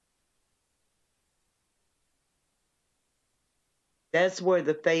out. That's where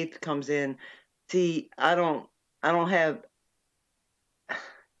the faith comes in. See, I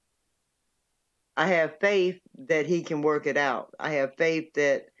have faith that he can work it out. I have faith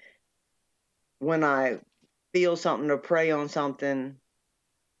that when I feel something or pray on something,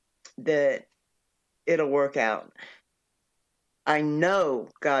 that it'll work out. I know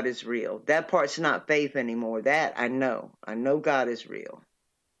God is real. That part's not faith anymore. That I know. I know God is real.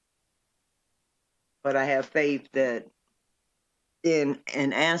 But I have faith that in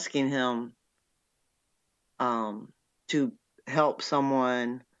asking him to help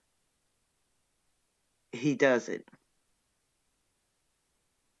someone, he does it.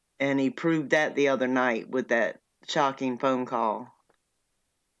 And he proved that the other night with that shocking phone call.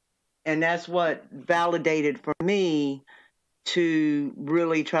 And that's what validated for me to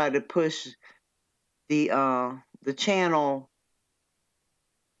really try to push the channel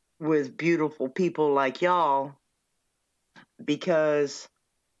with beautiful people like y'all, because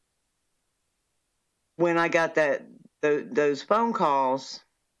when I got those phone calls,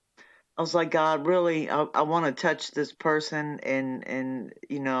 I was like, God, really, I want to touch this person, and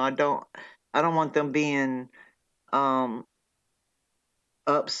I don't want them being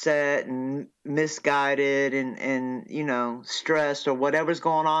upset and misguided and stressed or whatever's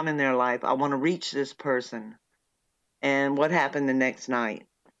going on in their life. I want to reach this person. And what happened the next night?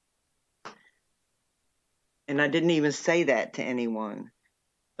 And I didn't even say that to anyone.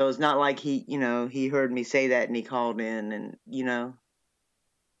 So it's not like he heard me say that and he called in and.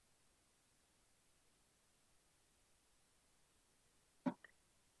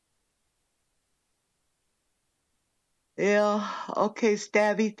 Yeah, okay,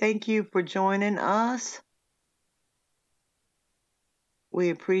 Stabby, thank you for joining us. We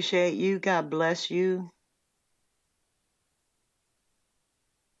appreciate you. God bless you.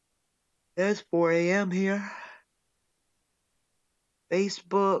 It's 4 a.m. here.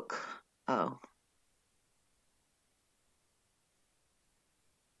 Facebook. Oh.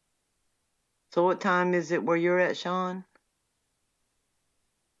 So what time is it where you're at, Sean?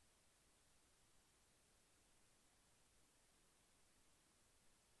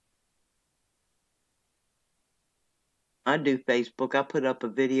 I do Facebook. I put up a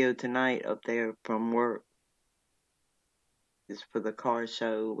video tonight up there from work. It's for the car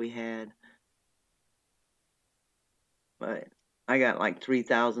show we had. But I got like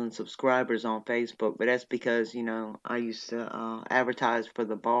 3,000 subscribers on Facebook, but that's because, I used to advertise for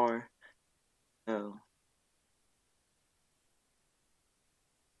the bar. So, of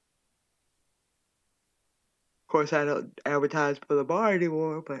course, I don't advertise for the bar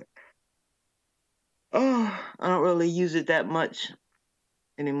anymore, but I don't really use it that much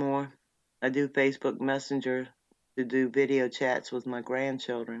anymore. I do Facebook Messenger to do video chats with my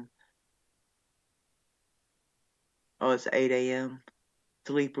grandchildren. Oh, it's 8 a.m.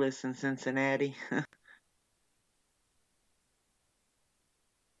 Sleepless in Cincinnati.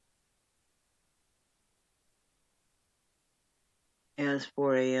 Yeah, it's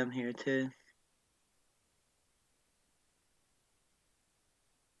 4 a.m. here too.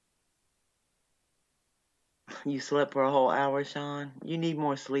 You slept for a whole hour, Sean? You need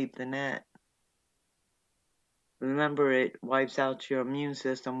more sleep than that. Remember, it wipes out your immune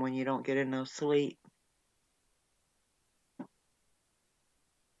system when you don't get enough sleep.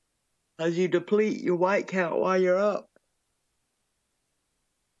 As you deplete your white count while you're up.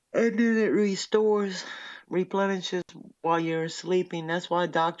 And then it replenishes while you're sleeping. That's why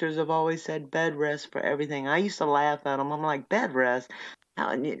doctors have always said bed rest for everything. I used to laugh at them. I'm like, bed rest?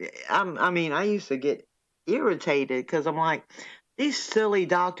 I used to get irritated because I'm like, these silly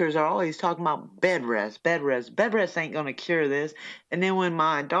doctors are always talking about bed rest, bed rest. Bed rest ain't going to cure this. And then when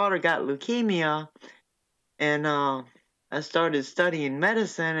my daughter got leukemia and I started studying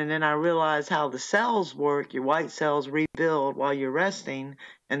medicine, and then I realized how the cells work. Your white cells rebuild while you're resting,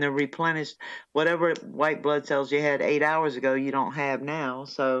 and they're replenished. Whatever white blood cells you had 8 hours ago, you don't have now.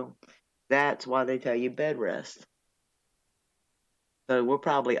 So that's why they tell you bed rest. So we're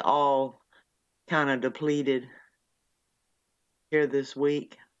probably all kind of depleted here this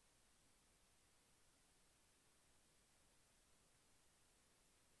week.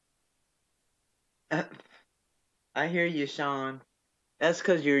 I hear you, Sean. That's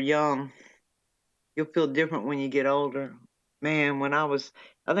because you're young. You'll feel different when you get older. Man, I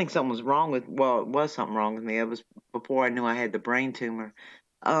think something was wrong it was something wrong with me. It was before I knew I had the brain tumor.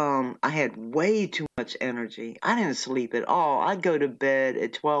 I had way too much energy. I didn't sleep at all. I'd go to bed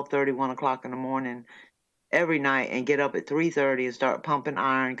at 12:30, 1 o'clock in the morning every night and get up at 3:30 and start pumping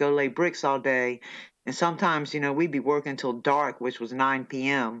iron, go lay bricks all day. And sometimes, we'd be working till dark, which was 9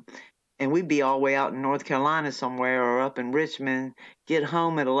 p.m. And we'd be all the way out in North Carolina somewhere or up in Richmond, get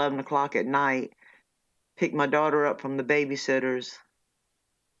home at 11 o'clock at night, pick my daughter up from the babysitters,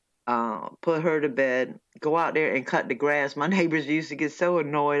 put her to bed, go out there and cut the grass. My neighbors used to get so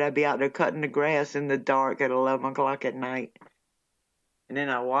annoyed. I'd be out there cutting the grass in the dark at 11 o'clock at night. And then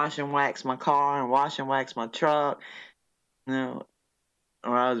I wash and wax my car and wash and wax my truck. No,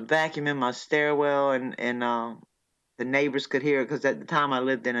 or I was vacuuming my stairwell, and the neighbors could hear it because at the time I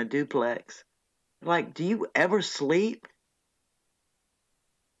lived in a duplex. Like, do you ever sleep?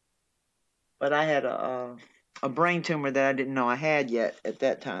 But I had a brain tumor that I didn't know I had yet at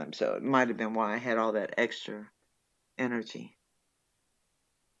that time, so it might have been why I had all that extra energy.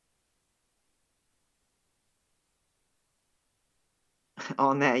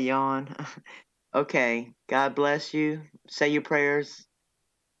 On that yawn. Okay, God bless you. Say your prayers,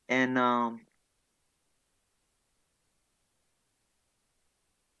 and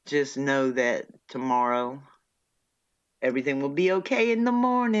just know that tomorrow everything will be okay in the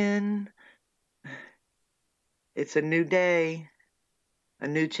morning. It's a new day, a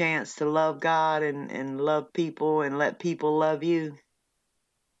new chance to love God and love people and let people love you.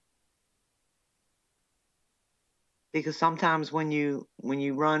 Because sometimes when you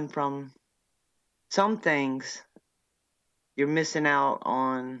run from some things, you're missing out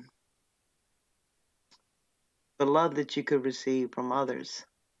on the love that you could receive from others.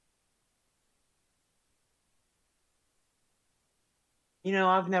 You know,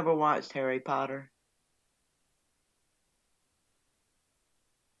 I've never watched Harry Potter.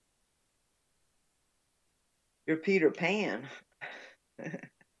 You're Peter Pan.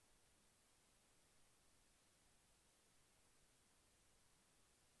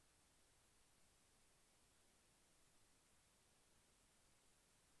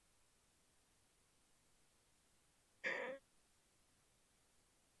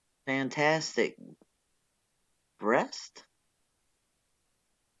 Fantastic breast.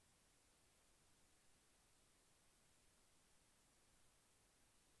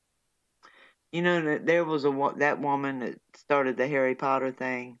 You know that there was that woman that started the Harry Potter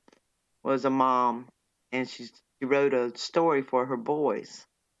thing was a mom, and she wrote a story for her boys.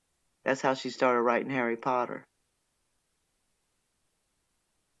 That's how she started writing Harry Potter.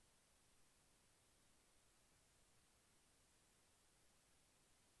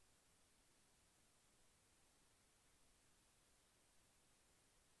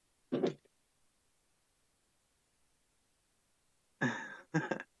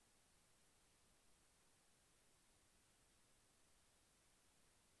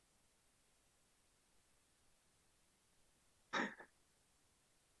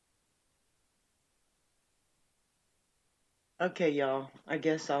 Okay, y'all. I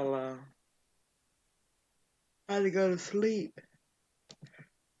guess I'll try to go to sleep.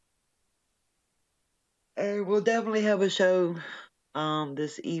 And we'll definitely have a show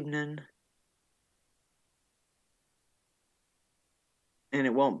this evening, and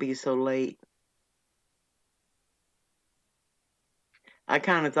it won't be so late. I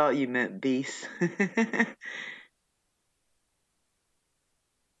kind of thought you meant beast.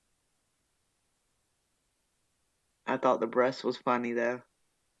 I thought the breast was funny though.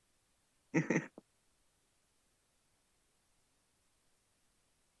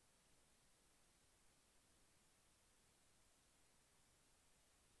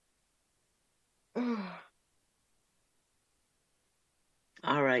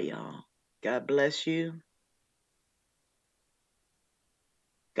 All right, y'all. God bless you.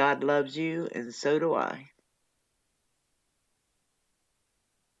 God loves you, and so do I.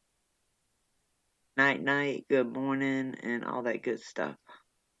 Night, night, good morning, and all that good stuff.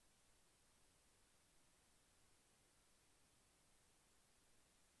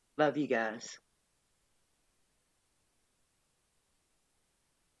 Love you guys.